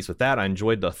made peace with that, I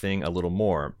enjoyed the thing a little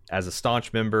more. As a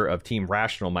staunch member of Team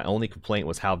Rational, my only complaint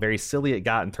was how very silly it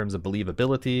got in terms of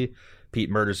believability. Pete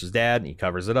murders his dad, and he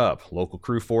covers it up. Local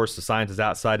crew forced the scientists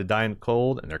outside to die in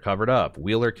cold, and they're covered up.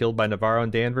 Wheeler killed by Navarro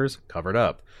and Danvers, covered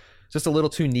up. Just a little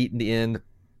too neat in the end.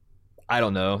 I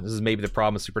don't know. This is maybe the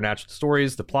problem with supernatural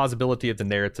stories. The plausibility of the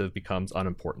narrative becomes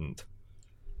unimportant.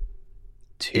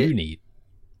 Too neat.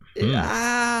 But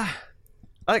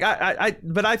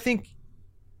I think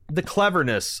the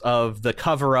cleverness of the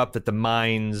cover up that the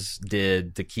mines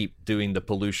did to keep doing the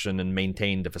pollution and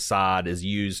maintain the facade is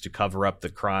used to cover up the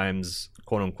crimes,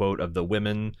 quote unquote, of the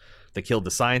women that killed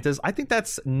the scientists. I think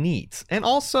that's neat. And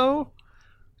also,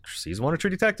 season 1 of True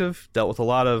Detective dealt with a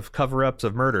lot of cover-ups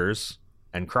of murders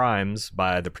and crimes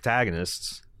by the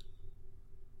protagonists,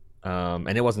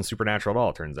 and it wasn't supernatural at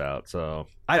all, it turns out. So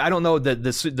I don't know that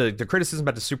the criticism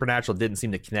about the supernatural didn't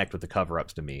seem to connect with the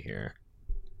cover-ups to me here.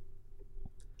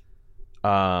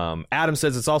 Adam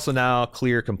says it's also now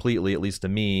clear completely, at least to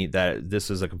me, that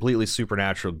this is a completely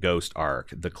supernatural ghost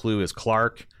arc. The clue is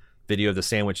Clark. Video of the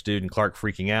sandwich dude and Clark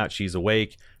freaking out. She's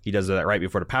awake. He does that right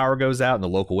before the power goes out and the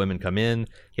local women come in.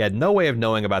 He had no way of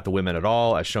knowing about the women at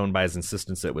all, as shown by his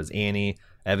insistence that it was Annie.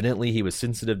 Evidently, he was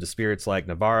sensitive to spirits like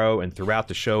Navarro, and throughout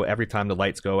the show, every time the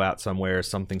lights go out somewhere,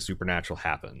 something supernatural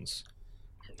happens.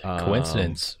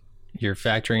 Coincidence. You're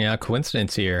factoring out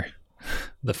coincidence here.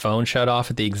 The phone shut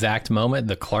off at the exact moment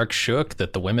the Clark shook,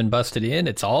 that the women busted in.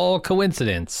 It's all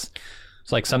coincidence.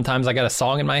 It's like sometimes I got a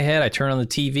song in my head, I turn on the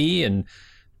TV, and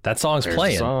that song's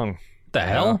playing. Song. The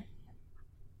hell?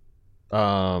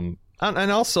 And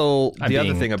also the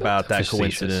other thing about that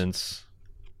coincidence,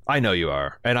 I know you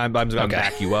are, and I'm going to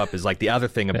back you up, is like the other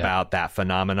thing about that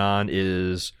phenomenon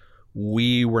is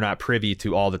we were not privy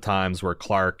to all the times where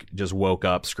Clark just woke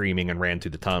up screaming and ran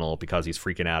through the tunnel because he's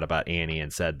freaking out about Annie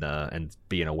and Sedna and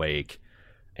being awake,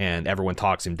 and everyone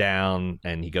talks him down,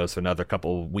 and he goes for another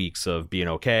couple of weeks of being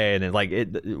okay, and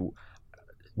then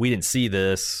we didn't see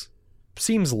this.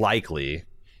 Seems likely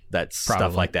that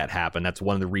stuff like that happened. That's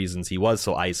one of the reasons he was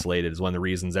so isolated, is one of the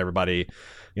reasons everybody,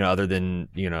 other than,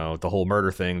 the whole murder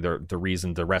thing, the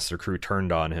reason the rest of the crew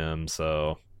turned on him.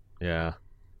 So, yeah.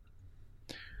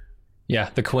 Yeah,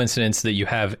 the coincidence that you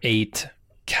have 8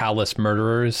 callous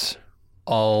murderers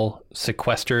all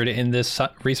sequestered in this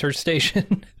research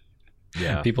station.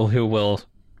 Yeah. People who will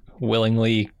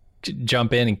willingly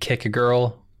jump in and kick a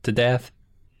girl to death.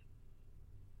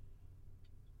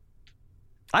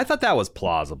 I thought that was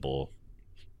plausible,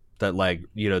 that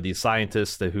these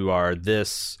scientists who are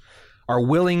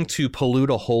willing to pollute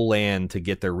a whole land to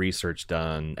get their research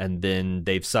done, and then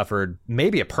they've suffered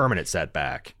maybe a permanent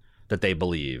setback that they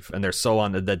believe, and they're so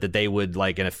on that they would,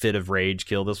 in a fit of rage,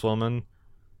 kill this woman.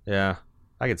 Yeah,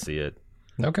 I could see it.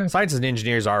 Okay. Scientists and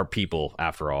engineers are people,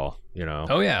 after all,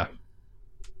 Oh, yeah.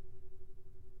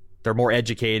 They're more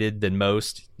educated than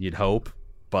most, you'd hope.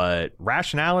 But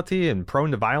rationality and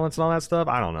prone to violence and all that stuff,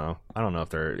 I don't know. I don't know if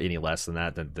they're any less than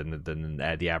that than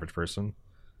the average person.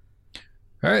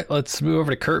 All right, let's move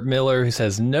over to Kurt Miller, who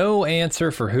says, no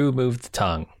answer for who moved the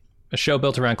tongue. A show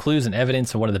built around clues and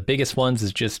evidence, and one of the biggest ones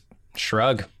is just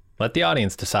shrug. Let the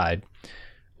audience decide.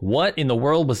 What in the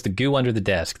world was the goo under the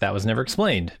desk? That was never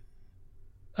explained.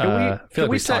 I feel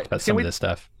like we've talked about some of this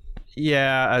stuff.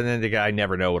 Yeah, and then I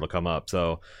never know what'll come up.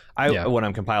 So when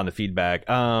I'm compiling the feedback,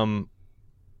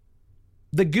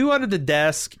 the goo under the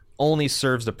desk only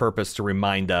serves the purpose to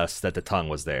remind us that the tongue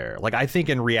was there. I think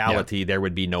in reality, there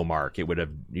would be no mark. It would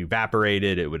have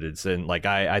evaporated. It would have been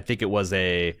I think it was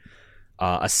a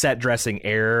set dressing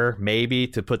error, maybe,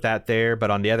 to put that there.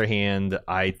 But on the other hand,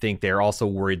 I think they're also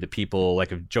worried that people, if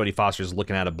Jodie Foster's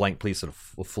looking at a blank piece of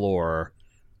floor,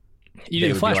 you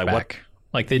do a flashback,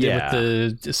 like they did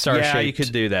with the star-shaped you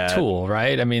could do that tool,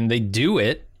 right? I mean, they do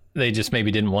it. They just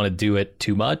maybe didn't want to do it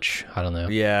too much. I don't know.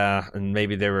 Yeah, and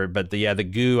maybe they were, but the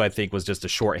goo, I think, was just a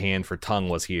shorthand for tongue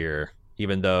was here,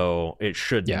 even though it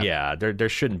should. Yeah, there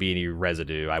shouldn't be any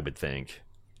residue, I would think.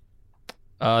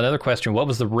 Another question: what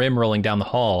was the rim rolling down the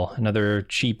hall? Another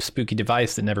cheap, spooky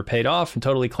device that never paid off and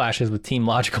totally clashes with Team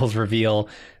Logical's reveal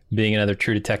being another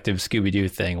True Detective Scooby-Doo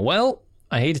thing. Well,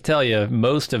 I hate to tell you,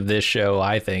 most of this show,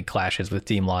 I think, clashes with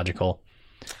Team Logical.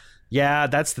 Yeah,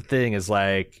 that's the thing. Is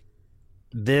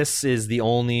this is the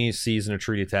only season of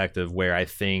True Detective where I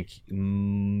think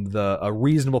a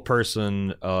reasonable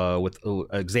person with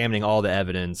examining all the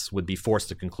evidence would be forced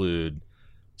to conclude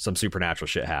some supernatural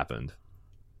shit happened.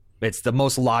 It's the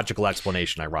most logical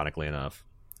explanation, ironically enough.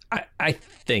 I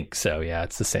think so. Yeah,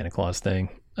 it's the Santa Claus thing.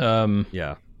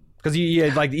 Yeah, because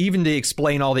like even to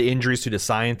explain all the injuries to the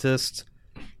scientist,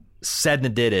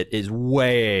 Sedna did it is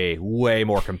way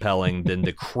more compelling than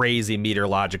the crazy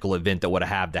meteorological event that would have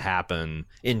had to happen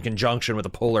in conjunction with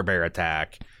a polar bear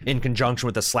attack, in conjunction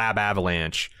with a slab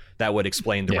avalanche that would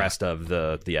explain the rest of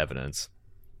the evidence.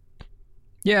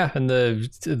 Yeah, and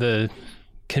the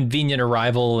convenient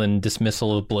arrival and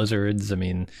dismissal of blizzards. I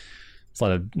mean, there's a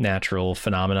lot of natural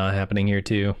phenomena happening here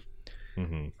too.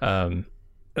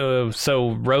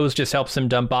 So Rose just helps him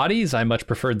dump bodies. I much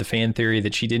preferred the fan theory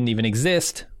that she didn't even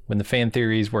exist. When the fan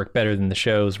theories work better than the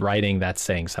show's writing, that's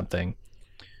saying something.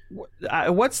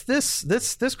 What's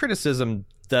this criticism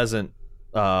doesn't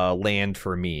land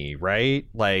for me, right?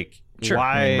 Like, sure.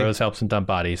 Why I mean, Rose helps him dump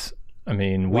bodies. I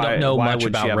mean, we don't know much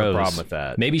about Rose. Why would she have Rose. a problem with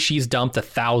that? Maybe she's dumped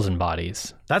 1,000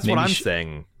 bodies. That's what I'm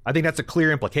saying. I think that's a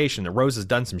clear implication that Rose has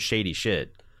done some shady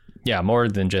shit. Yeah, more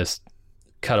than just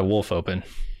cut a wolf open.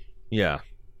 Yeah.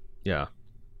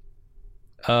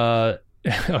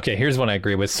 Okay, here's one I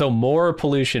agree with. So more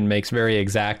pollution makes very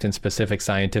exact and specific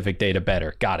scientific data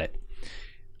better. Got it.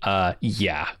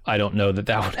 Yeah, I don't know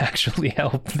that would actually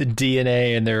help the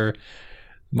DNA and their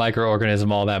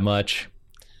microorganism all that much.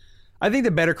 I think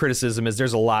the better criticism is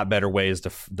there's a lot better ways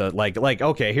to like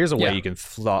okay, here's a way you can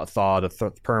thaw the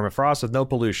permafrost with no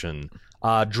pollution.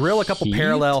 Drill a couple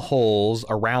parallel holes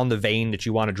around the vein that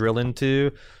you want to drill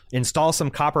into, install some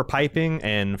copper piping,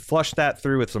 and flush that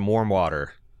through with some warm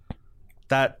water.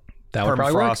 That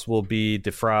permafrost will be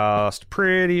defrost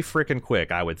pretty freaking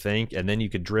quick, I would think, and then you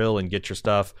could drill and get your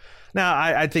stuff. Now,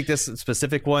 I think this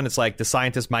specific one, it's like the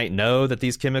scientists might know that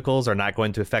these chemicals are not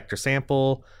going to affect your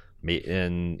sample,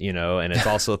 and it's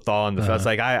also thawing the. It's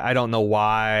like I don't know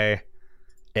why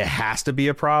it has to be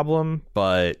a problem,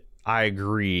 but I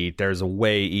agree. There's a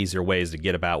way easier ways to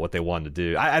get about what they wanted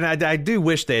to do. I do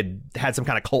wish they had some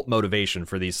kind of cult motivation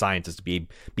for these scientists to be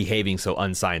behaving so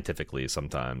unscientifically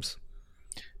sometimes.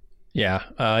 Yeah,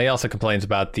 he also complains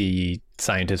about the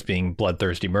scientists being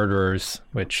bloodthirsty murderers,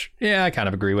 which, I kind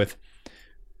of agree with.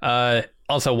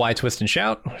 Also, why twist and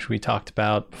shout, which we talked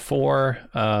about before.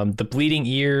 The bleeding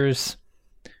ears,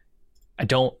 I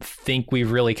don't think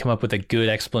we've really come up with a good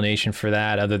explanation for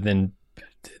that, other than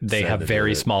they have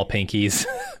very small pinkies.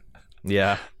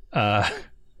 Yeah.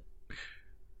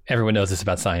 Everyone knows this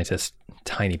about scientists,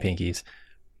 tiny pinkies.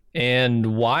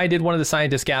 And why did one of the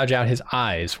scientists gouge out his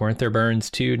eyes? Weren't there burns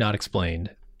too? Not explained.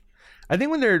 I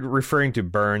think when they're referring to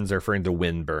burns, they're referring to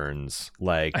wind burns.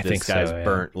 Like this guy's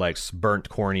burnt, like burnt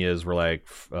corneas were like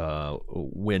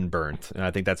wind burnt, and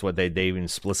I think that's what they even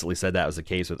explicitly said that was the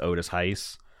case with Otis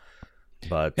Heiss.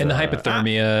 But and the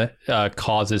hypothermia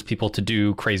causes people to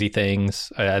do crazy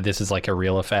things. This is like a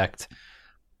real effect,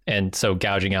 and so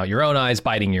gouging out your own eyes,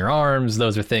 biting your arms,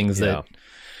 those are things that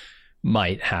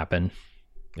might happen.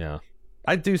 Yeah,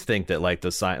 I do think that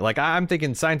I'm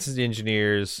thinking scientists and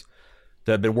engineers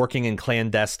that have been working in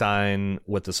clandestine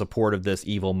with the support of this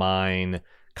evil mine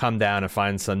come down and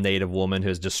find some native woman who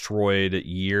has destroyed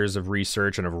years of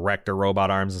research and have wrecked her robot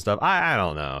arms and stuff. I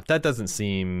don't know. That doesn't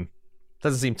seem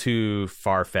too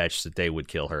far-fetched that they would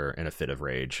kill her in a fit of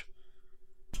rage.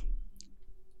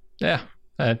 Yeah,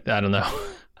 I don't know.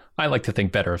 I like to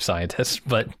think better of scientists,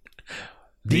 but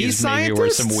these scientists maybe were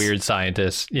some weird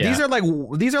scientists. Yeah.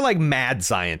 These are like mad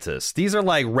scientists. These are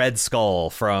like Red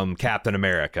Skull from Captain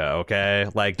America. Okay,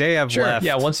 like they have left.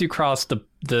 Yeah, once you cross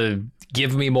the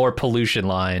give me more pollution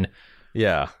line.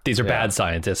 Yeah, these are bad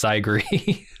scientists. I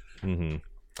agree. Mm-hmm.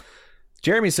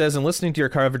 Jeremy says, in listening to your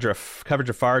coverage of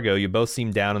Fargo, you both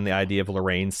seem down on the idea of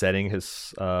Lorraine setting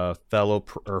his fellow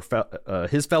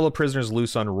prisoners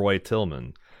loose on Roy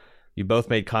Tillman. You both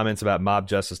made comments about mob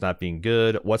justice not being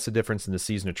good. What's the difference in the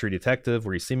season of True Detective,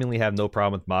 where you seemingly have no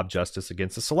problem with mob justice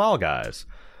against the Salal guys?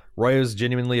 Roy was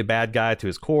genuinely a bad guy to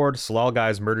his core. Salal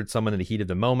guys murdered someone in the heat of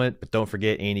the moment, but don't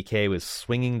forget Annie K was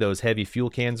swinging those heavy fuel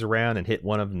cans around and hit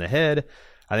one of them in the head.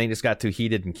 I think this got too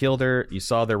heated and killed her. You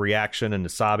saw their reaction and the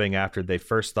sobbing after they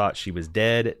first thought she was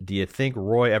dead. Do you think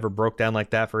Roy ever broke down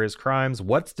like that for his crimes?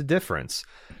 What's the difference?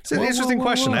 It's an interesting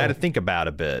question I had to think about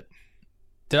a bit.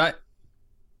 Did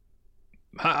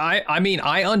I mean,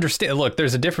 I understand. Look,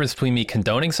 there's a difference between me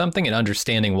condoning something and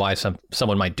understanding why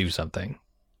someone might do something.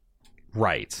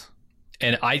 Right.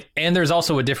 And there's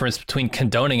also a difference between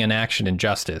condoning an action and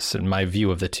justice, in my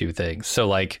view of the two things. So,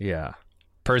 like,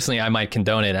 personally, I might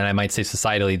condone it, and I might say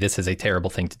societally, this is a terrible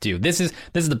thing to do. This is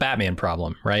the Batman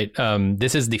problem, right?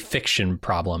 This is the fiction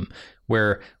problem,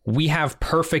 where we have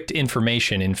perfect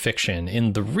information in fiction.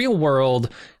 In the real world,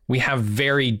 we have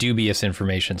very dubious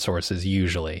information sources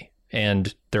usually,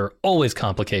 and there are always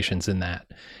complications in that.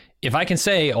 If I can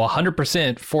say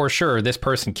 100% for sure this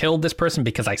person killed this person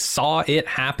because I saw it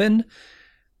happen,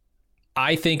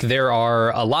 I think there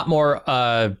are a lot more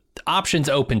options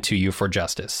open to you for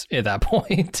justice at that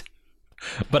point.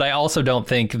 But I also don't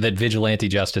think that vigilante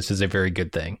justice is a very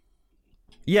good thing.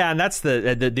 Yeah, and that's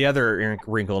the other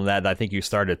wrinkle in that I think you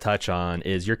started to touch on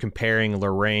is you're comparing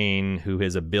Lorraine, who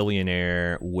is a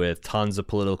billionaire with tons of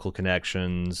political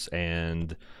connections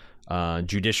and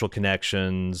judicial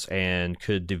connections, and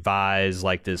could devise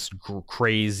like this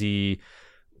crazy,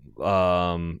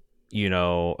 and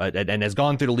has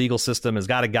gone through the legal system, has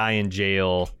got a guy in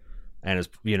jail, and is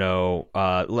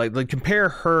like compare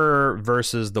her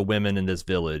versus the women in this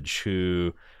village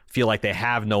who feel like they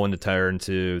have no one to turn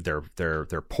to.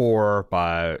 They're poor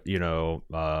by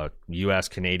U.S.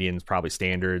 Canadians probably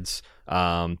standards.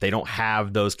 They don't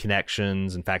have those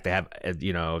connections. In fact, they have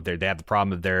they have the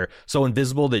problem of they're so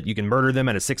invisible that you can murder them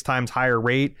at a 6 times higher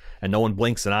rate and no one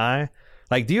blinks an eye.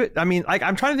 Like,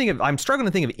 I'm struggling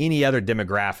to think of any other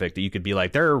demographic that you could be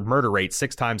like, their murder rate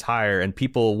 6 times higher and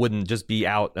people wouldn't just be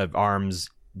out of arms,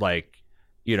 like,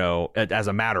 as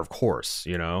a matter of course,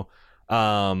 Yeah,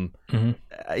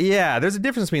 there's a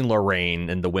difference between Lorraine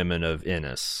and the women of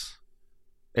Innis.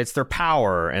 It's their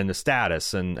power and the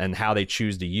status and how they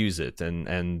choose to use it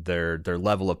and their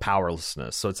level of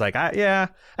powerlessness. So it's like, and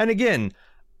again,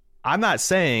 I'm not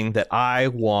saying that I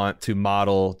want to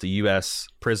model the U.S.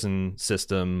 prison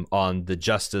system on the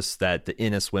justice that the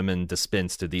Innis women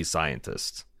dispense to these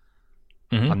scientists.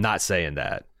 Mm-hmm. I'm not saying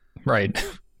that. Right.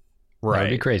 Right. That would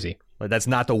be crazy. That's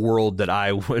not the world that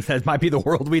I would, that might be the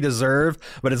world we deserve,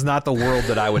 but it's not the world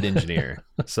that I would engineer.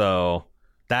 So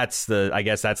I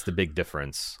guess that's the big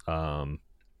difference.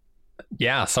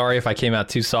 Yeah. Sorry if I came out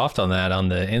too soft on that on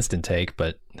the instant take,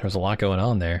 but there's a lot going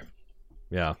on there.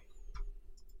 Yeah.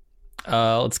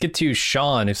 Let's get to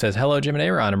Sean, who says, "Hello, Jim and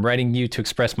Aaron. I'm writing you to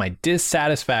express my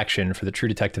dissatisfaction for the True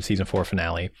Detective Season 4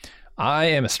 finale. I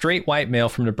am a straight white male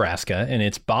from Nebraska, and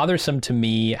it's bothersome to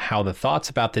me how the thoughts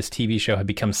about this TV show have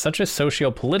become such a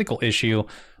socio-political issue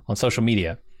on social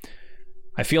media.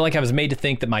 I feel like I was made to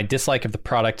think that my dislike of the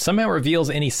product somehow reveals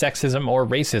any sexism or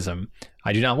racism.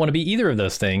 I do not want to be either of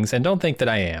those things, and don't think that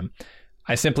I am.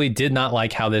 I simply did not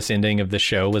like how this ending of the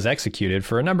show was executed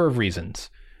for a number of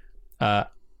reasons.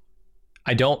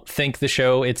 I don't think the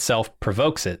show itself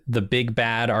provokes it. The big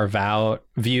bad are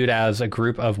viewed as a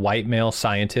group of white male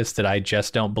scientists that I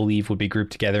just don't believe would be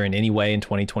grouped together in any way in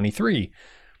 2023.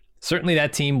 Certainly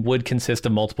that team would consist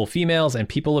of multiple females and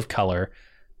people of color.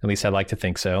 At least I'd like to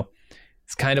think so.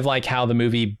 It's kind of like how the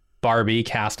movie Barbie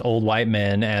cast old white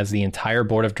men as the entire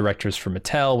board of directors for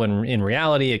Mattel, when in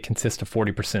reality it consists of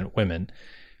 40% women.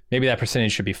 Maybe that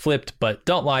percentage should be flipped, but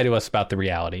don't lie to us about the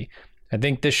reality. I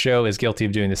think this show is guilty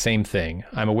of doing the same thing.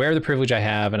 I'm aware of the privilege I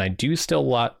have, and I do still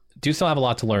have a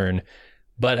lot to learn,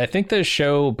 but I think the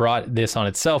show brought this on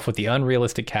itself with the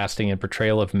unrealistic casting and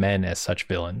portrayal of men as such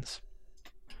villains."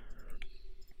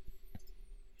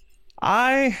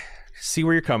 I see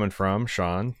where you're coming from,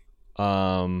 Sean.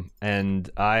 And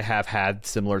I have had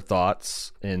similar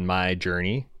thoughts in my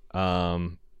journey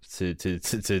to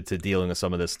dealing with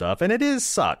some of this stuff, and it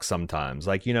sucks sometimes.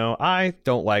 Like, I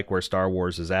don't like where Star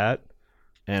Wars is at.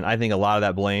 And I think a lot of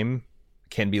that blame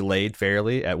can be laid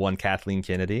fairly at one Kathleen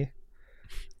Kennedy.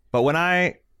 But when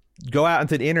I go out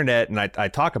into the internet and I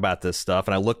talk about this stuff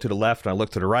and I look to the left and I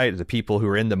look to the right at the people who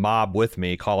are in the mob with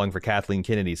me calling for Kathleen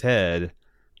Kennedy's head,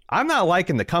 I'm not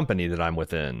liking the company that I'm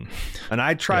within. And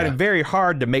I try very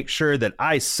hard to make sure that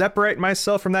I separate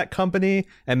myself from that company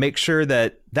and make sure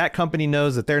that that company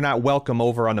knows that they're not welcome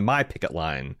over onto my picket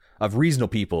line of reasonable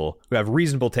people who have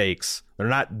reasonable takes. They're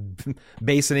not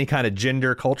based any kind of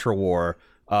gender culture war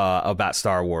about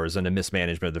Star Wars and the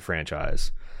mismanagement of the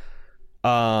franchise.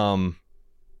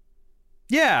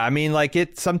 Yeah, I mean, like,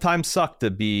 it sometimes sucked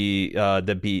to be it's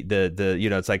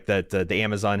like that the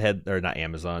Amazon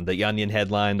the Onion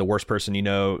headline, the worst person you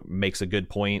know makes a good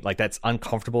point. Like, that's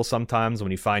uncomfortable sometimes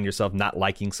when you find yourself not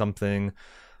liking something.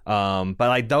 But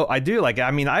I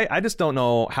just don't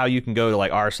know how you can go to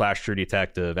like r/True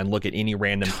Detective and look at any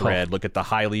random thread, look at the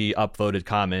highly upvoted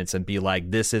comments and be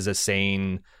like, this is a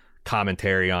sane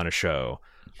commentary on a show.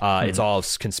 It's all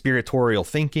conspiratorial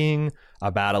thinking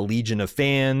about a legion of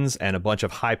fans and a bunch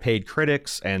of high-paid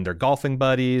critics and their golfing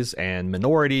buddies and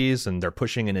minorities, and they're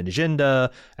pushing an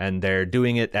agenda and they're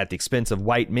doing it at the expense of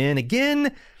white men.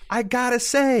 Again, I gotta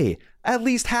say, at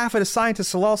least half of the scientists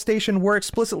at Salal Station were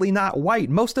explicitly not white.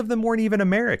 Most of them weren't even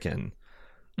American.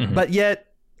 But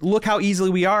yet, look how easily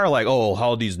we are like, oh,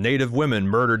 how these native women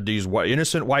murdered these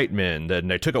innocent white men, and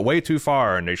they took it way too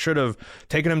far, and they should have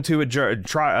taken them to a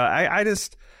trial.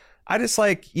 I just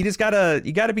like, you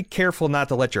gotta be careful not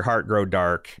to let your heart grow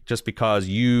dark just because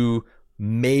you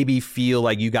maybe feel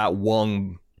like you got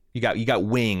winged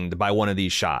by one of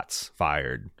these shots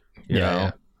fired. You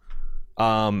know?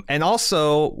 And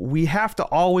also, we have to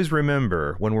always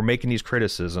remember when we're making these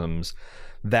criticisms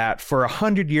that for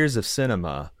 100 years of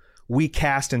cinema, we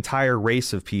cast entire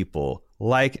race of people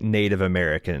like Native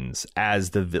Americans as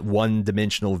the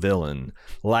one-dimensional villain,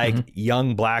 like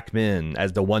young black men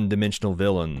as the one-dimensional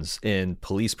villains in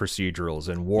police procedurals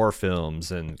and war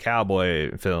films and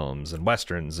cowboy films and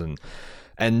westerns,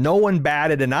 and no one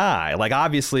batted an eye. Like,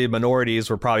 obviously, minorities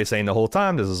were probably saying the whole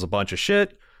time, this is a bunch of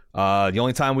shit. The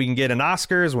only time we can get an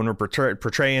Oscar is when we're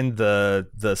portraying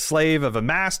the slave of a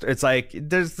master. It's like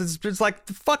there's like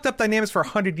fucked up dynamics for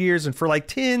 100 years, and for like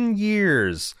 10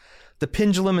 years, the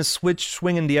pendulum is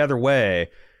swinging the other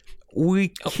way. We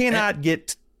cannot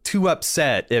get too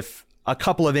upset if a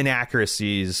couple of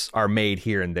inaccuracies are made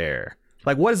here and there.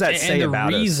 Like, what does that say about us?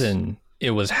 And the reason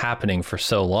it was happening for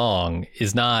so long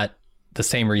is not the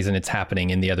same reason it's happening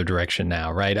in the other direction now,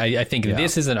 right? I think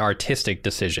this is an artistic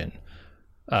decision.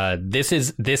 This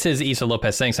is Issa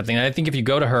Lopez saying something. And I think if you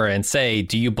go to her and say,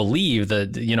 do you believe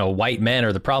that, white men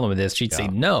are the problem with this? She'd say,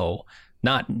 no,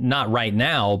 not right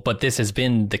now. But this has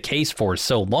been the case for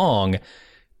so long.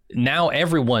 Now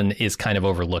everyone is kind of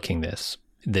overlooking this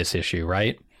issue,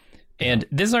 right? And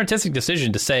this is an artistic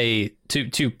decision to say, to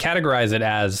categorize it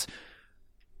as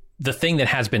the thing that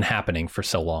has been happening for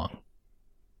so long.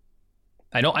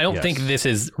 I don't think this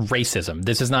is racism.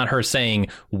 This is not her saying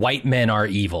white men are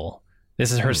evil.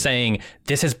 This is her saying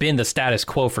this has been the status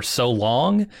quo for so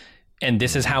long, and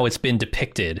this is how it's been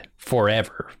depicted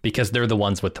forever because they're the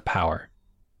ones with the power.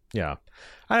 Yeah.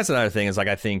 And that's another thing is, like,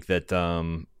 I think that,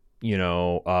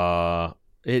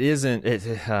 it isn't,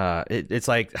 it's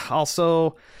like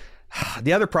also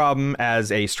the other problem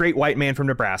as a straight white man from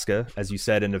Nebraska, as you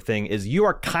said in the thing, is you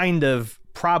are kind of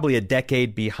probably a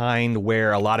decade behind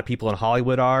where a lot of people in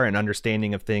Hollywood are in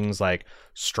understanding of things like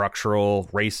structural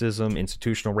racism,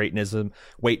 institutional racism,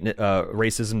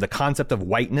 the concept of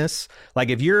whiteness. Like,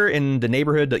 if you're in the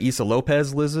neighborhood that Issa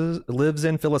Lopez lives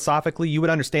in philosophically, you would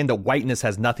understand that whiteness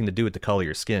has nothing to do with the color of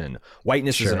your skin.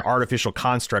 Whiteness is an artificial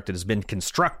construct that has been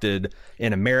constructed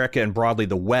in America and broadly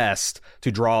the West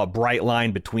to draw a bright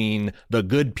line between the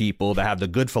good people that have the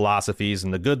good philosophies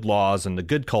and the good laws and the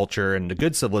good culture and the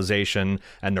good civilization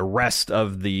and the rest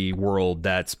of the world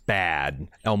that's bad,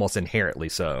 almost inherently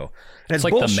so. And it's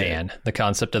like bullshit. The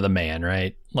concept of the man,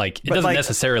 right? Like, it doesn't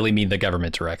necessarily mean the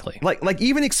government directly. Like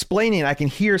even explaining, I can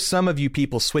hear some of you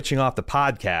people switching off the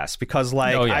podcast because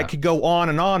I could go on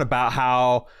and on about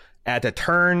how at the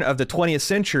turn of the 20th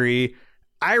century,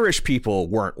 Irish people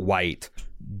weren't white.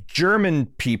 German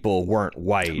people weren't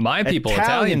white. My people,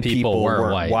 Italian people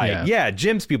weren't white. Yeah,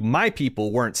 Jim's people, my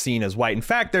people weren't seen as white. In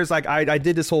fact, there's like, I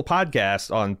did this whole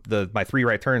podcast on my 3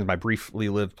 Right Turns, my briefly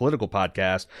lived political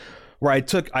podcast, where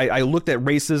I looked at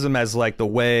racism as like the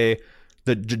way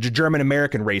the German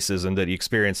American racism that he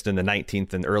experienced in the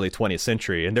 19th and early 20th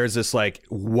century. And there's this like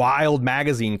wild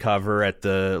magazine cover at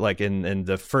the like in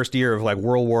the first year of like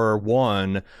World War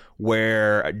I,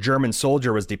 where a German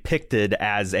soldier was depicted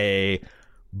as a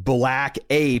black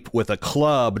ape with a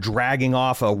club dragging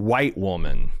off a white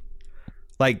woman.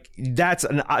 Like, that's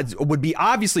would be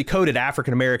obviously coded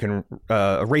African American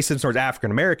racism towards African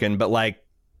American, but like,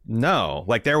 no,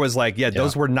 like there was like,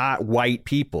 those were not white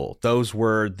people. Those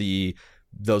were the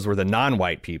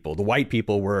non-white people. The white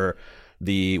people were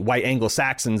the white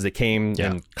Anglo-Saxons that came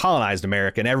and colonized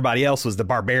America, and everybody else was the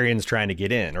barbarians trying to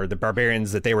get in, or the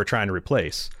barbarians that they were trying to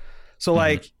replace. So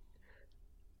like,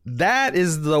 that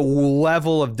is the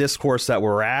level of discourse that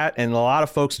we're at, and a lot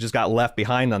of folks just got left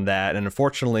behind on that, and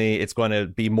unfortunately it's going to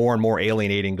be more and more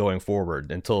alienating going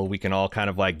forward until we can all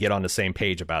kind of like get on the same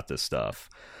page about this stuff.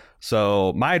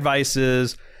 So my advice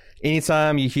is,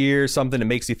 anytime you hear something that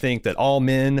makes you think that all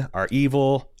men are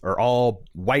evil or all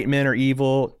white men are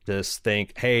evil, just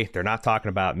think, hey, they're not talking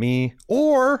about me.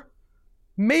 Or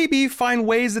maybe find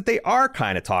ways that they are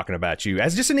kind of talking about you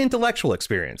as just an intellectual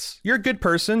experience. You're a good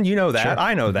person. You know that. Sure.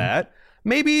 I know that.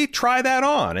 Maybe try that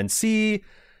on and see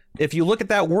if you look at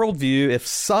that worldview, if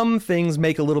some things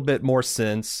make a little bit more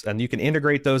sense and you can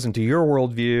integrate those into your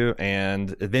worldview,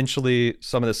 and eventually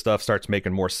some of this stuff starts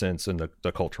making more sense in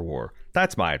the culture war.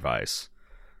 That's my advice.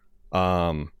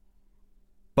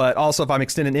 But also, if I'm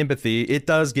extending empathy, it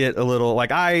does get a little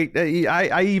like I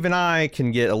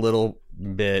can get a little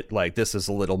bit like this is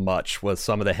a little much with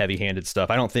some of the heavy-handed stuff.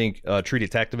 I don't think True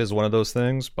Detective is one of those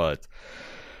things, but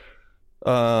it's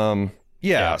what I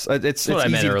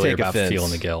meant easy to earlier take about offense.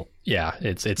 feeling the guilt. Yeah,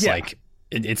 it's like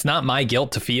it's not my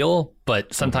guilt to feel,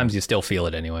 but sometimes you still feel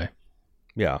it anyway.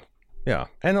 Yeah. Yeah.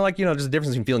 And like, there's a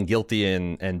difference between feeling guilty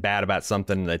and bad about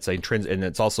something that's intrinsic, and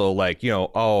it's also like, I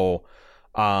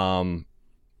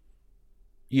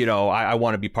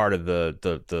want to be part of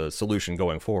the solution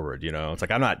going forward. It's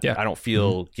like I don't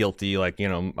feel guilty. Like,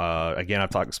 again,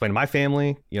 I've explained my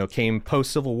family, came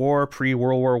post Civil War, pre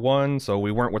World War I. So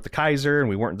we weren't with the Kaiser and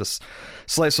we weren't the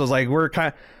slaves. So it's like, we're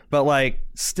kind of, but like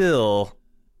still,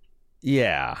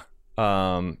 yeah.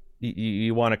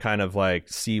 You want to kind of like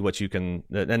see what you can,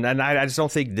 and I just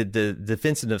don't think the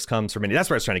defensiveness comes from any. That's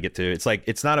what I was trying to get to. It's like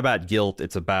it's not about guilt.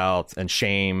 It's about and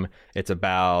shame. It's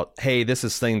about, hey, this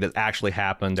is thing that actually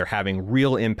happened. They're having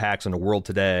real impacts on the world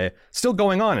today. Still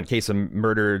going on in case of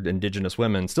murdered Indigenous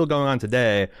women. Still going on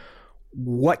today.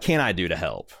 What can I do to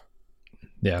help?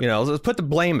 Yeah, let's put the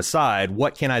blame aside.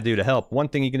 What can I do to help? One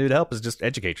thing you can do to help is just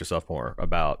educate yourself more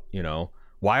about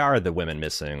why are the women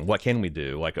missing? What can we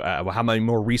do? Like, how many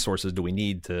more resources do we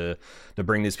need to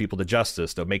bring these people to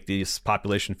justice, to make this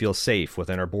population feel safe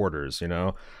within our borders?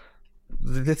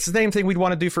 It's the same thing we'd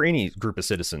want to do for any group of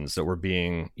citizens that were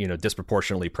being,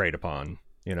 disproportionately preyed upon.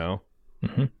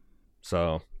 Mm-hmm.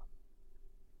 So,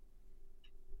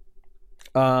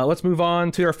 let's move on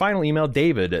to our final email.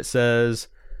 David, it says,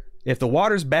 if the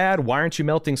water's bad, why aren't you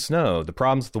melting snow? The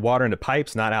problem's with the water in the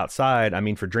pipes, not outside. I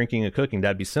mean, for drinking and cooking,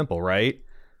 that'd be simple, right?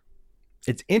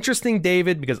 It's interesting,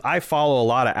 David, because I follow a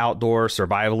lot of outdoor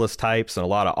survivalist types and a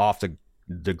lot of off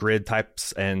the grid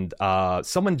types. And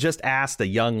someone just asked a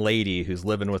young lady who's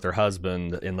living with her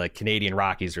husband in like Canadian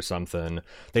Rockies or something.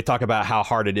 They talk about how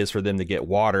hard it is for them to get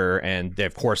water. And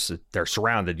of course, they're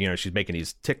surrounded. She's making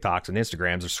these TikToks and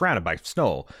Instagrams. They're surrounded by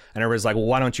snow. And everybody's like, well,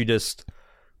 why don't you just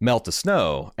melt the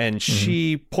snow? And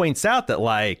she points out that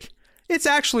like it's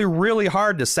actually really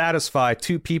hard to satisfy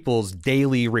two people's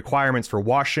daily requirements for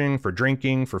washing, for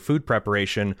drinking, for food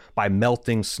preparation by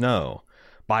melting snow.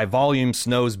 By volume,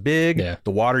 snow's big. Yeah.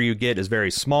 The water you get is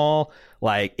very small.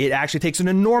 Like, it actually takes an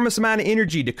enormous amount of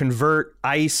energy to convert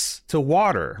ice to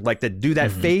water, like to do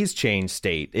that phase change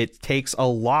state. It takes a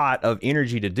lot of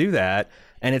energy to do that.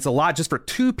 And it's a lot just for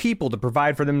two people to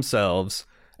provide for themselves.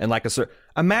 And like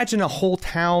imagine a whole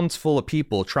town's full of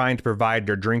people trying to provide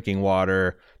their drinking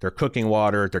water, their cooking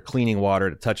water, their cleaning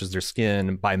water that touches their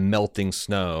skin by melting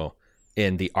snow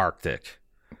in the Arctic.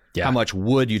 Yeah. How much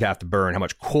wood you'd have to burn, how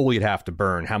much coal you'd have to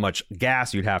burn, how much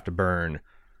gas you'd have to burn.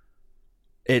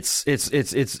 It's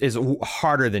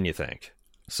harder than you think.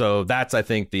 So that's, I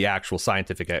think, the actual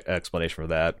scientific explanation for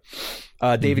that.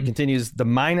 David continues, the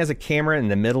mine has a camera in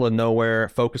the middle of nowhere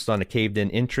focused on a caved-in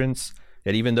entrance.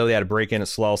 That even though they had to break in a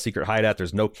Slal's secret hideout,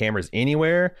 there's no cameras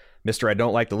anywhere. Mr. I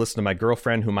don't like to listen to my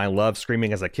girlfriend, whom I love,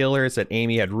 screaming as I kill her. Said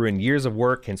Amy had ruined years of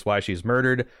work, hence why she's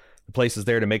murdered. The place is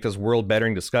there to make this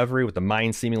world-bettering discovery with the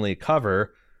mine seemingly a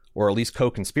cover, or at least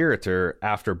co-conspirator,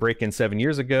 after break-in 7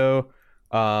 years ago.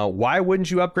 Why wouldn't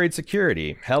you upgrade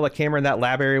security? Hell, a camera in that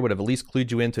lab area would have at least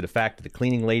clued you into the fact that the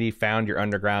cleaning lady found your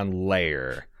underground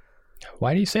lair.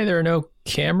 Why do you say there are no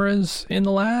cameras in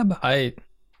the lab?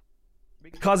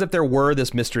 Because if there were,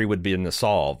 this mystery would be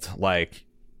solved. Like,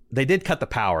 they did cut the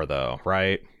power, though,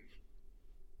 right?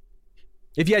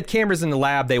 If you had cameras in the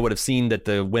lab, they would have seen that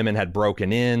the women had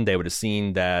broken in. They would have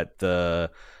seen that that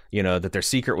their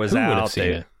secret was out. Who would have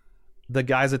seen it? The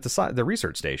guys at the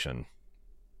research station.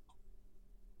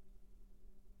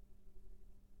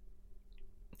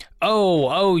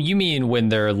 Oh, you mean when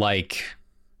they're like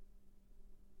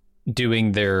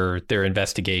doing their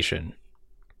investigation?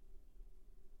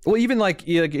 Well, even like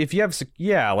if you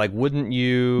have, like, wouldn't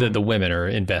you? The women are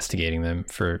investigating them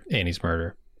for Annie's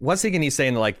murder. What's thinking he's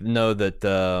saying like, no, that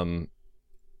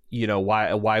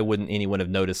why wouldn't anyone have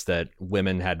noticed that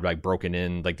women had like broken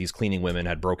in, like these cleaning women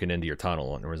had broken into your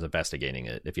tunnel and was investigating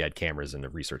it if you had cameras in the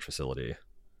research facility?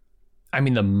 I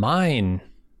mean,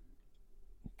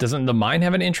 doesn't the mine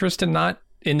have an interest in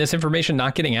this information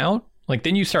not getting out? Like,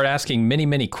 then you start asking many,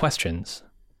 many questions.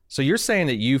 So you're saying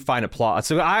that you find it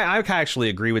plausible. So I actually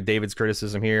agree with David's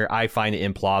criticism here. I find it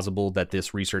implausible that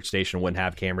this research station wouldn't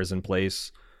have cameras in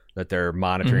place, that they're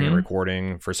monitoring and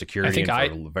recording for security. I think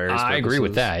I agree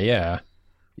with that. Yeah.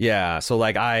 Yeah. So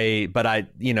like I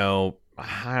don't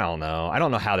know. I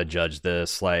don't know how to judge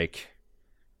this. Like,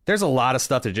 there's a lot of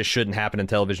stuff that just shouldn't happen in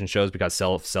television shows because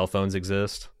cell phones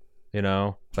exist,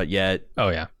 but yet. Oh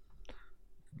yeah.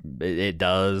 it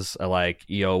does. Like,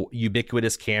 you know,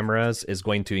 ubiquitous cameras is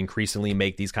going to increasingly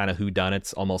make these kind of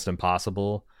whodunits almost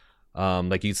impossible.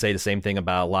 Like you'd say the same thing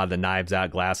about a lot of the Knives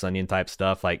Out, Glass Onion type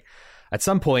stuff. Like at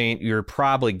some point, you're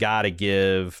probably got to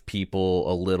give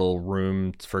people a little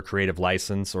room for creative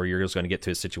license, or you're just going to get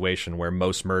to a situation where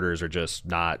most murders are just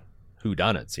not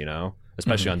whodunits, you know,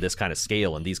 especially on this kind of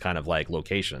scale and these kind of like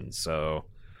locations. So,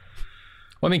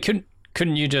 well, I mean,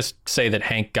 couldn't you just say that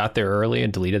Hank got there early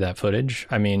and deleted that footage?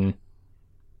 I mean,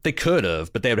 they could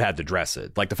have, but they would have to address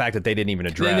it. Like the fact that they didn't even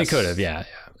address. They could have, yeah.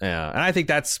 And I think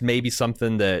that's maybe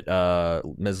something that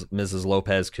Mrs.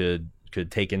 Lopez could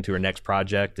take into her next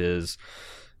project is,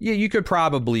 yeah, you could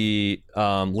probably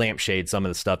lampshade some of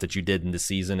the stuff that you did in the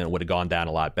season and it would have gone down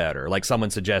a lot better. Like someone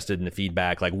suggested in the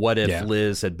feedback, like what if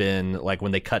Liz had been like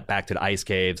when they cut back to the ice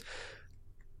caves,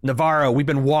 Navarro, we've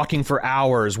been walking for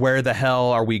hours. Where the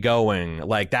hell are we going?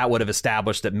 Like that would have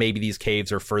established that maybe these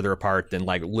caves are further apart than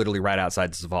like literally right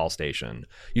outside the Saval station.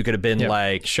 You could have been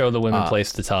like show the women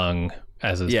place the tongue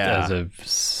as a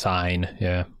sign.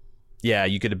 Yeah. Yeah,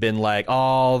 you could have been like,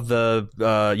 all the,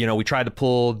 we tried to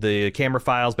pull the camera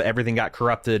files, but everything got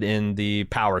corrupted in the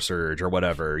power surge or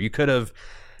whatever. You could have,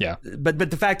 But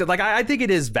the fact that, like, I think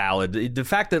it is valid. The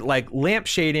fact that, like,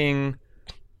 lampshading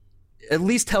at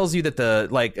least tells you that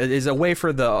is a way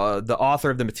for the author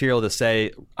of the material to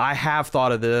say, I have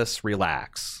thought of this.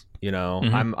 Relax. You know,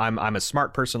 I'm a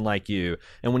smart person like you.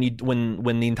 And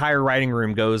when the entire writing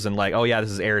room goes and like, oh yeah,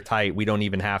 this is airtight, we don't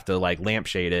even have to like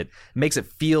lampshade it, makes it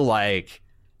feel like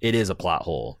it is a plot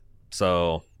hole.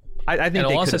 So I think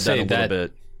they could have done a little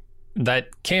bit.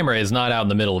 That camera is not out in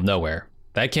the middle of nowhere.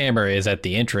 That camera is at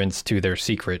the entrance to their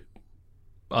secret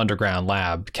underground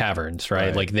lab caverns,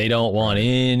 right? Like they don't want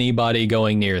anybody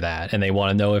going near that, and they want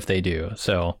to know if they do.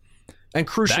 So, and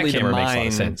crucially, that camera makes a lot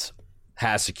of sense.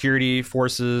 Has security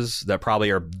forces that probably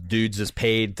are dudes just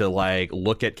paid to like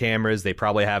look at cameras. They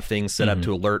probably have things set up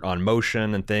to alert on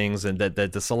motion and things, and that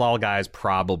the Salal guys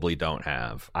probably don't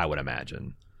have, I would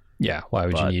imagine. Yeah, why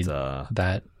would you need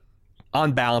that?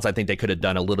 On balance, I think they could have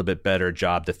done a little bit better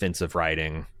job defensive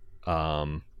writing,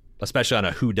 especially on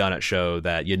a whodunit show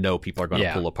that people are going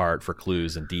to pull apart for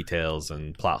clues and details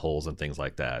and plot holes and things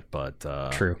like that. But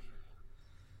true.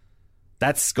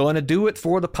 That's going to do it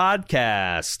for the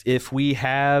podcast. If we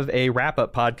have a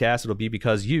wrap-up podcast, it'll be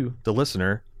because you, the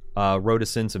listener, wrote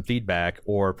us in some feedback,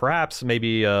 or perhaps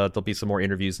maybe there'll be some more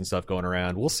interviews and stuff going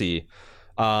around. We'll see.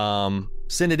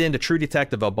 Send it in to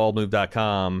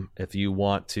truedetective@baldmove.com if you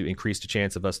want to increase the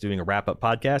chance of us doing a wrap-up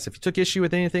podcast. If you took issue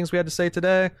with any things we had to say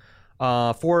today,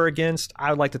 for or against, I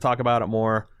would like to talk about it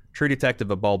more.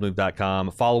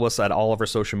 truedetective@baldmove.com. Follow us at all of our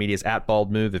social medias at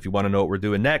baldmove if you want to know what we're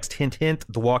doing next. Hint, hint,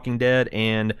 The Walking Dead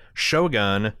and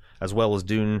Shogun, as well as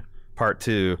Dune Part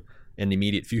 2 in the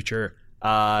immediate future.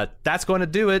 That's going to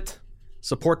do it.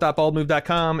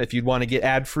 Support.baldmove.com if you'd want to get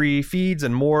ad-free feeds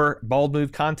and more Bald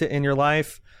Move content in your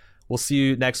life. We'll see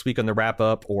you next week on the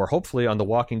wrap-up, or hopefully on The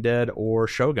Walking Dead or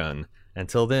Shogun.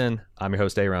 Until then, I'm your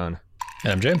host, Aaron.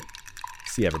 And I'm Jim.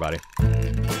 See you, everybody.